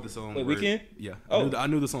 I knew the song. Wait, word. Weekend? Yeah. Oh. I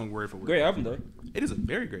knew the song word for word. Great album though. It is a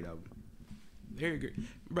very great album. Very great,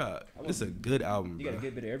 bruh. It's a good album, You got a bruh.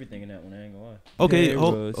 good bit of everything in that one. I ain't gonna lie. Okay, There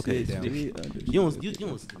hold. was Okay, six damn. feet You don't listen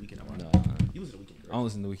to Weekend. No, You listen to Weekend. I don't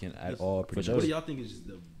listen to Weekend at all. Pretty sure. What much. do y'all think is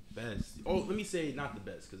the best? Oh, let me say not the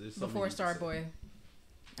best because there's so Before many to say. Starboy.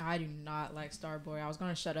 I do not like Starboy. I was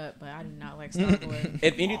gonna shut up, but I do not like Starboy.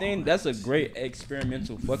 If anything, that's a great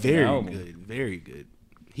experimental fucking Very album. good, very good.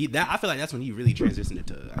 I feel like that's when he really transitioned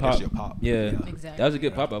into I Pop. guess your pop. Yeah. Exactly. That was a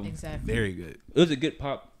good pop album. Exactly. Very good. It was a good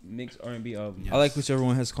pop mix R&B album. Yeah. I like whichever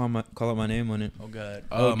one has to call out my name on it. Oh, God.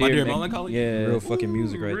 My Dear Mac- Melancholy. Yeah. Real fucking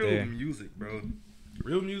music right real there. music, bro.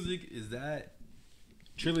 Real music is that.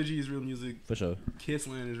 Trilogy is real music. For sure.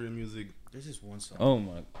 Kissland is real music. There's just one song. Oh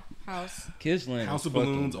my. House. Kissland. House is of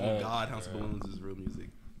fucking Balloons. Oh up. God, House of Balloons is real music.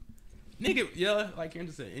 Nigga, yeah, like Karen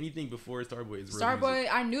just said, anything before Starboy is real Starboy,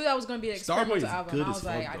 music. I knew that was gonna be an Starboy is experimental album. good I as was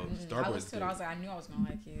fuck, like, though. I Starboy is listened to it. good. I was like, I knew I was gonna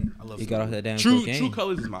like it. I love He got off that damn True cocaine.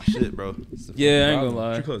 Colors is my shit, bro. It's the Yeah, I ain't fucking gonna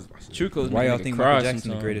lie. True Colors is my shit. True Colors Why make y'all me think cry Michael Jackson the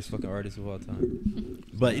sometimes. greatest fucking artist of all time?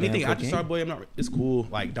 But anything Damn after cocaine. Starboy, it's cool.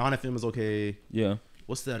 Like Dawn FM is okay. Yeah.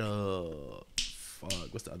 What's that?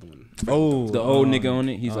 Fuck. What's the other one? Oh, The old nigga on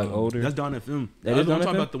it. He's like older. That's Dawn FM. That The is other one Dawn I'm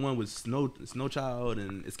talking FM? about the one with Snow Child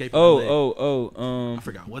and Escape from LA. I I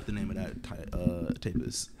forgot what the name of that tape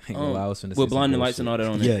is. Ain't gonna lie, I was finna say with some blinding lights and all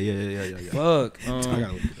bullshit. that on it. Yeah. Fuck. I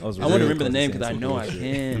gotta look it up. I was I want to real remember the close name to because I saying know some I bullshit.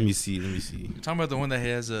 Let can. me see. You're talking about the one that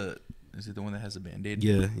has a. Is it the one that has a band-aid?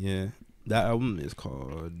 Yeah. That album is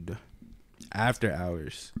called After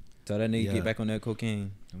Hours. Tell that nigga Yeah. get back on that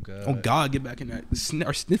cocaine. Oh, God. Oh God, get back in that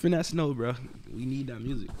or sniffing that snow, bro. We need that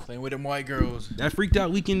music. Playing with them white girls. That Freaked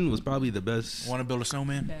Out Weekend was probably the best. Want to build a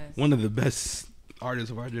snowman? Best. One of the best artists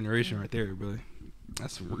of our generation, right there, bro.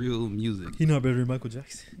 That's real music. He not better than Michael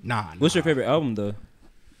Jackson. Nah. What's your favorite album though?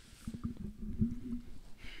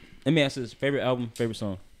 Let me ask this: favorite album, favorite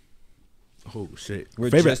song. Oh shit. We're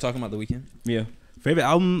favorite just talking about The Weeknd. Yeah. favorite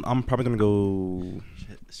album. I'm probably gonna go.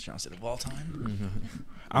 Shit, it's Johnson of all time.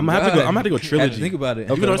 I'm gonna have to go. I'm gonna have to go Had to trilogy. think about it.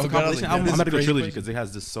 Even though it's a Okay, I was compilation like, album, this I'm gonna is go crazy trilogy question. because it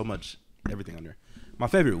has just so much everything on there. My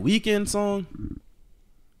favorite Weekend song.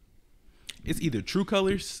 It's either True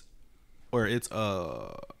Colors, or it's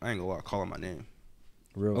I ain't gonna lie, Calling My Name.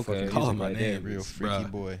 Real Okay. fucking Calling music My right Name. there. Real freaky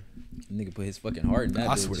Bruh. boy. Nigga put his fucking heart in that.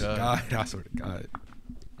 I bitch. swear to God. God. I swear to God.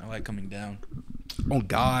 I like Coming Down. Oh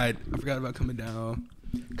God, I forgot about Coming Down.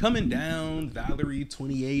 Coming Down, Valerie,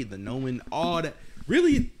 28, The Knowing, all that.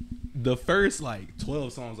 Really, the first like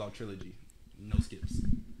 12 songs off trilogy, no skips.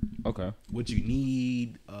 Okay. What You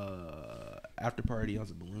Need, After Party, House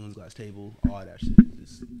of Balloons, Glass Table, all that shit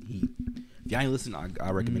is just heat. If y'all ain't listening, I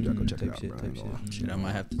recommend y'all go check it type out. shit, Bro. I type ain't gonna lie. shit. Shit, I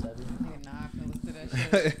might have to. Nigga, nah, I can listen to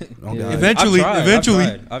that shit. Oh, Yeah. God. Eventually- eventually.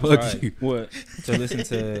 I've Fuck tried you. What? to listen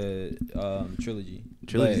to Trilogy.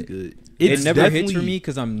 Trilogy's But good. It never hits for definitely- me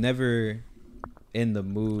because I'm never in the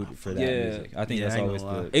mood for that Yeah. music. I think Yeah, that's I ain't always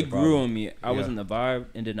gonna lie. the It grew problem. on me. I was Yeah. in the vibe,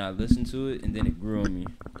 and then I listened to it, and then it grew on me.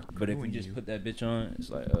 But if Grew you on just you. put that bitch on, it's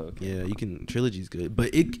like, oh, okay. Yeah, you can. Trilogy's good,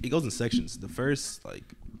 but it goes in sections. The first like,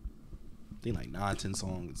 I think like 9-10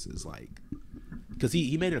 songs is like, because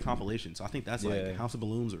he made it a compilation, so I think that's Yeah. like House of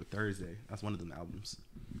Balloons or Thursday. That's one of them albums.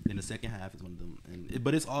 Then the second half is one of them,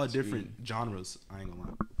 but it's all different genres. I ain't gonna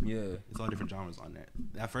lie, Yeah. it's all different genres on that.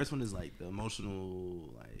 That first one is like the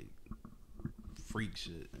emotional like freak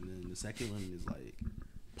shit, and then the second one is like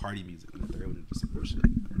party music, and the third one is just some real shit.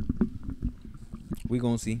 We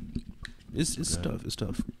gonna see. It's tough. It's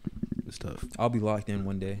tough. It's tough. I'll be locked in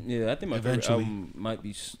one day. Yeah, I think my Eventually. favorite album might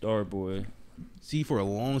be Starboy. See, for a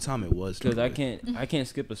long time it was Because I Starboy. can't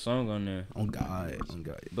skip a song on there. On God.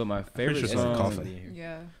 But my favorite sure someone song, coughing.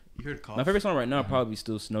 Yeah. You heard cough? my favorite song right now probably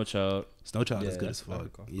still Snow Child. Snow Child is Yeah, good as that's what I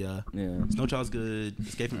fuck. recall. Yeah. Yeah. Snow Child's good.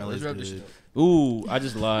 Escape from LA is Let's wrap this good. shit Ooh, I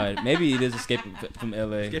just lied. Maybe it is Escape from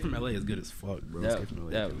LA. Escape from LA is good as fuck, bro. That, Escape from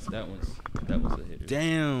LA. is good as fuck. that one's a hitter.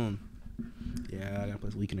 Damn. Yeah, I gotta play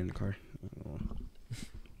Weekend in the car.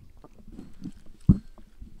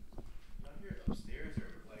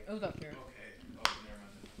 It was up here.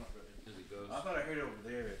 I thought I heard it over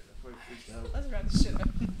there. That's why it freaked out. Let's wrap this shit up.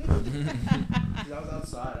 I was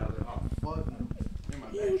outside. I was like, oh, fuck no. In my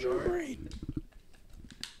backyard.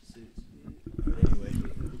 Anyway.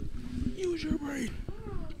 Use your brain.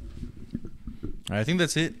 All right, I think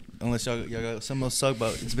that's it. Unless y'all got something else to talk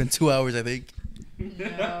about. It's been 2 hours, I think.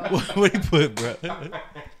 No. What do you put, bro?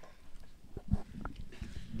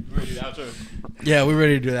 Ready to outro? Yeah, we're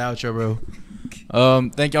ready to do the outro, bro.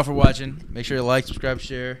 Thank y'all for watching. Make sure to like, subscribe,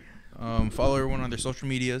 share. Follow everyone on their social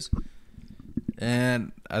medias.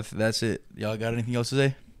 And that's it. Y'all got anything else to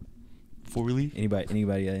say before we leave?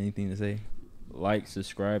 Anybody got anything to say? Like,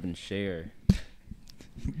 subscribe, and share.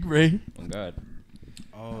 Ray? Oh, God.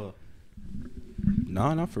 Oh.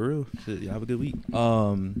 Nah, not for real. Shit, y'all have a good week.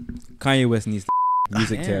 Kanye West needs to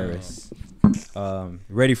music Damn. terrorists.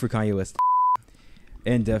 Ready for Kanye West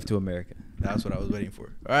and Death to America. That's what I was waiting for.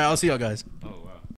 All right, I'll see y'all guys. Oh, wow.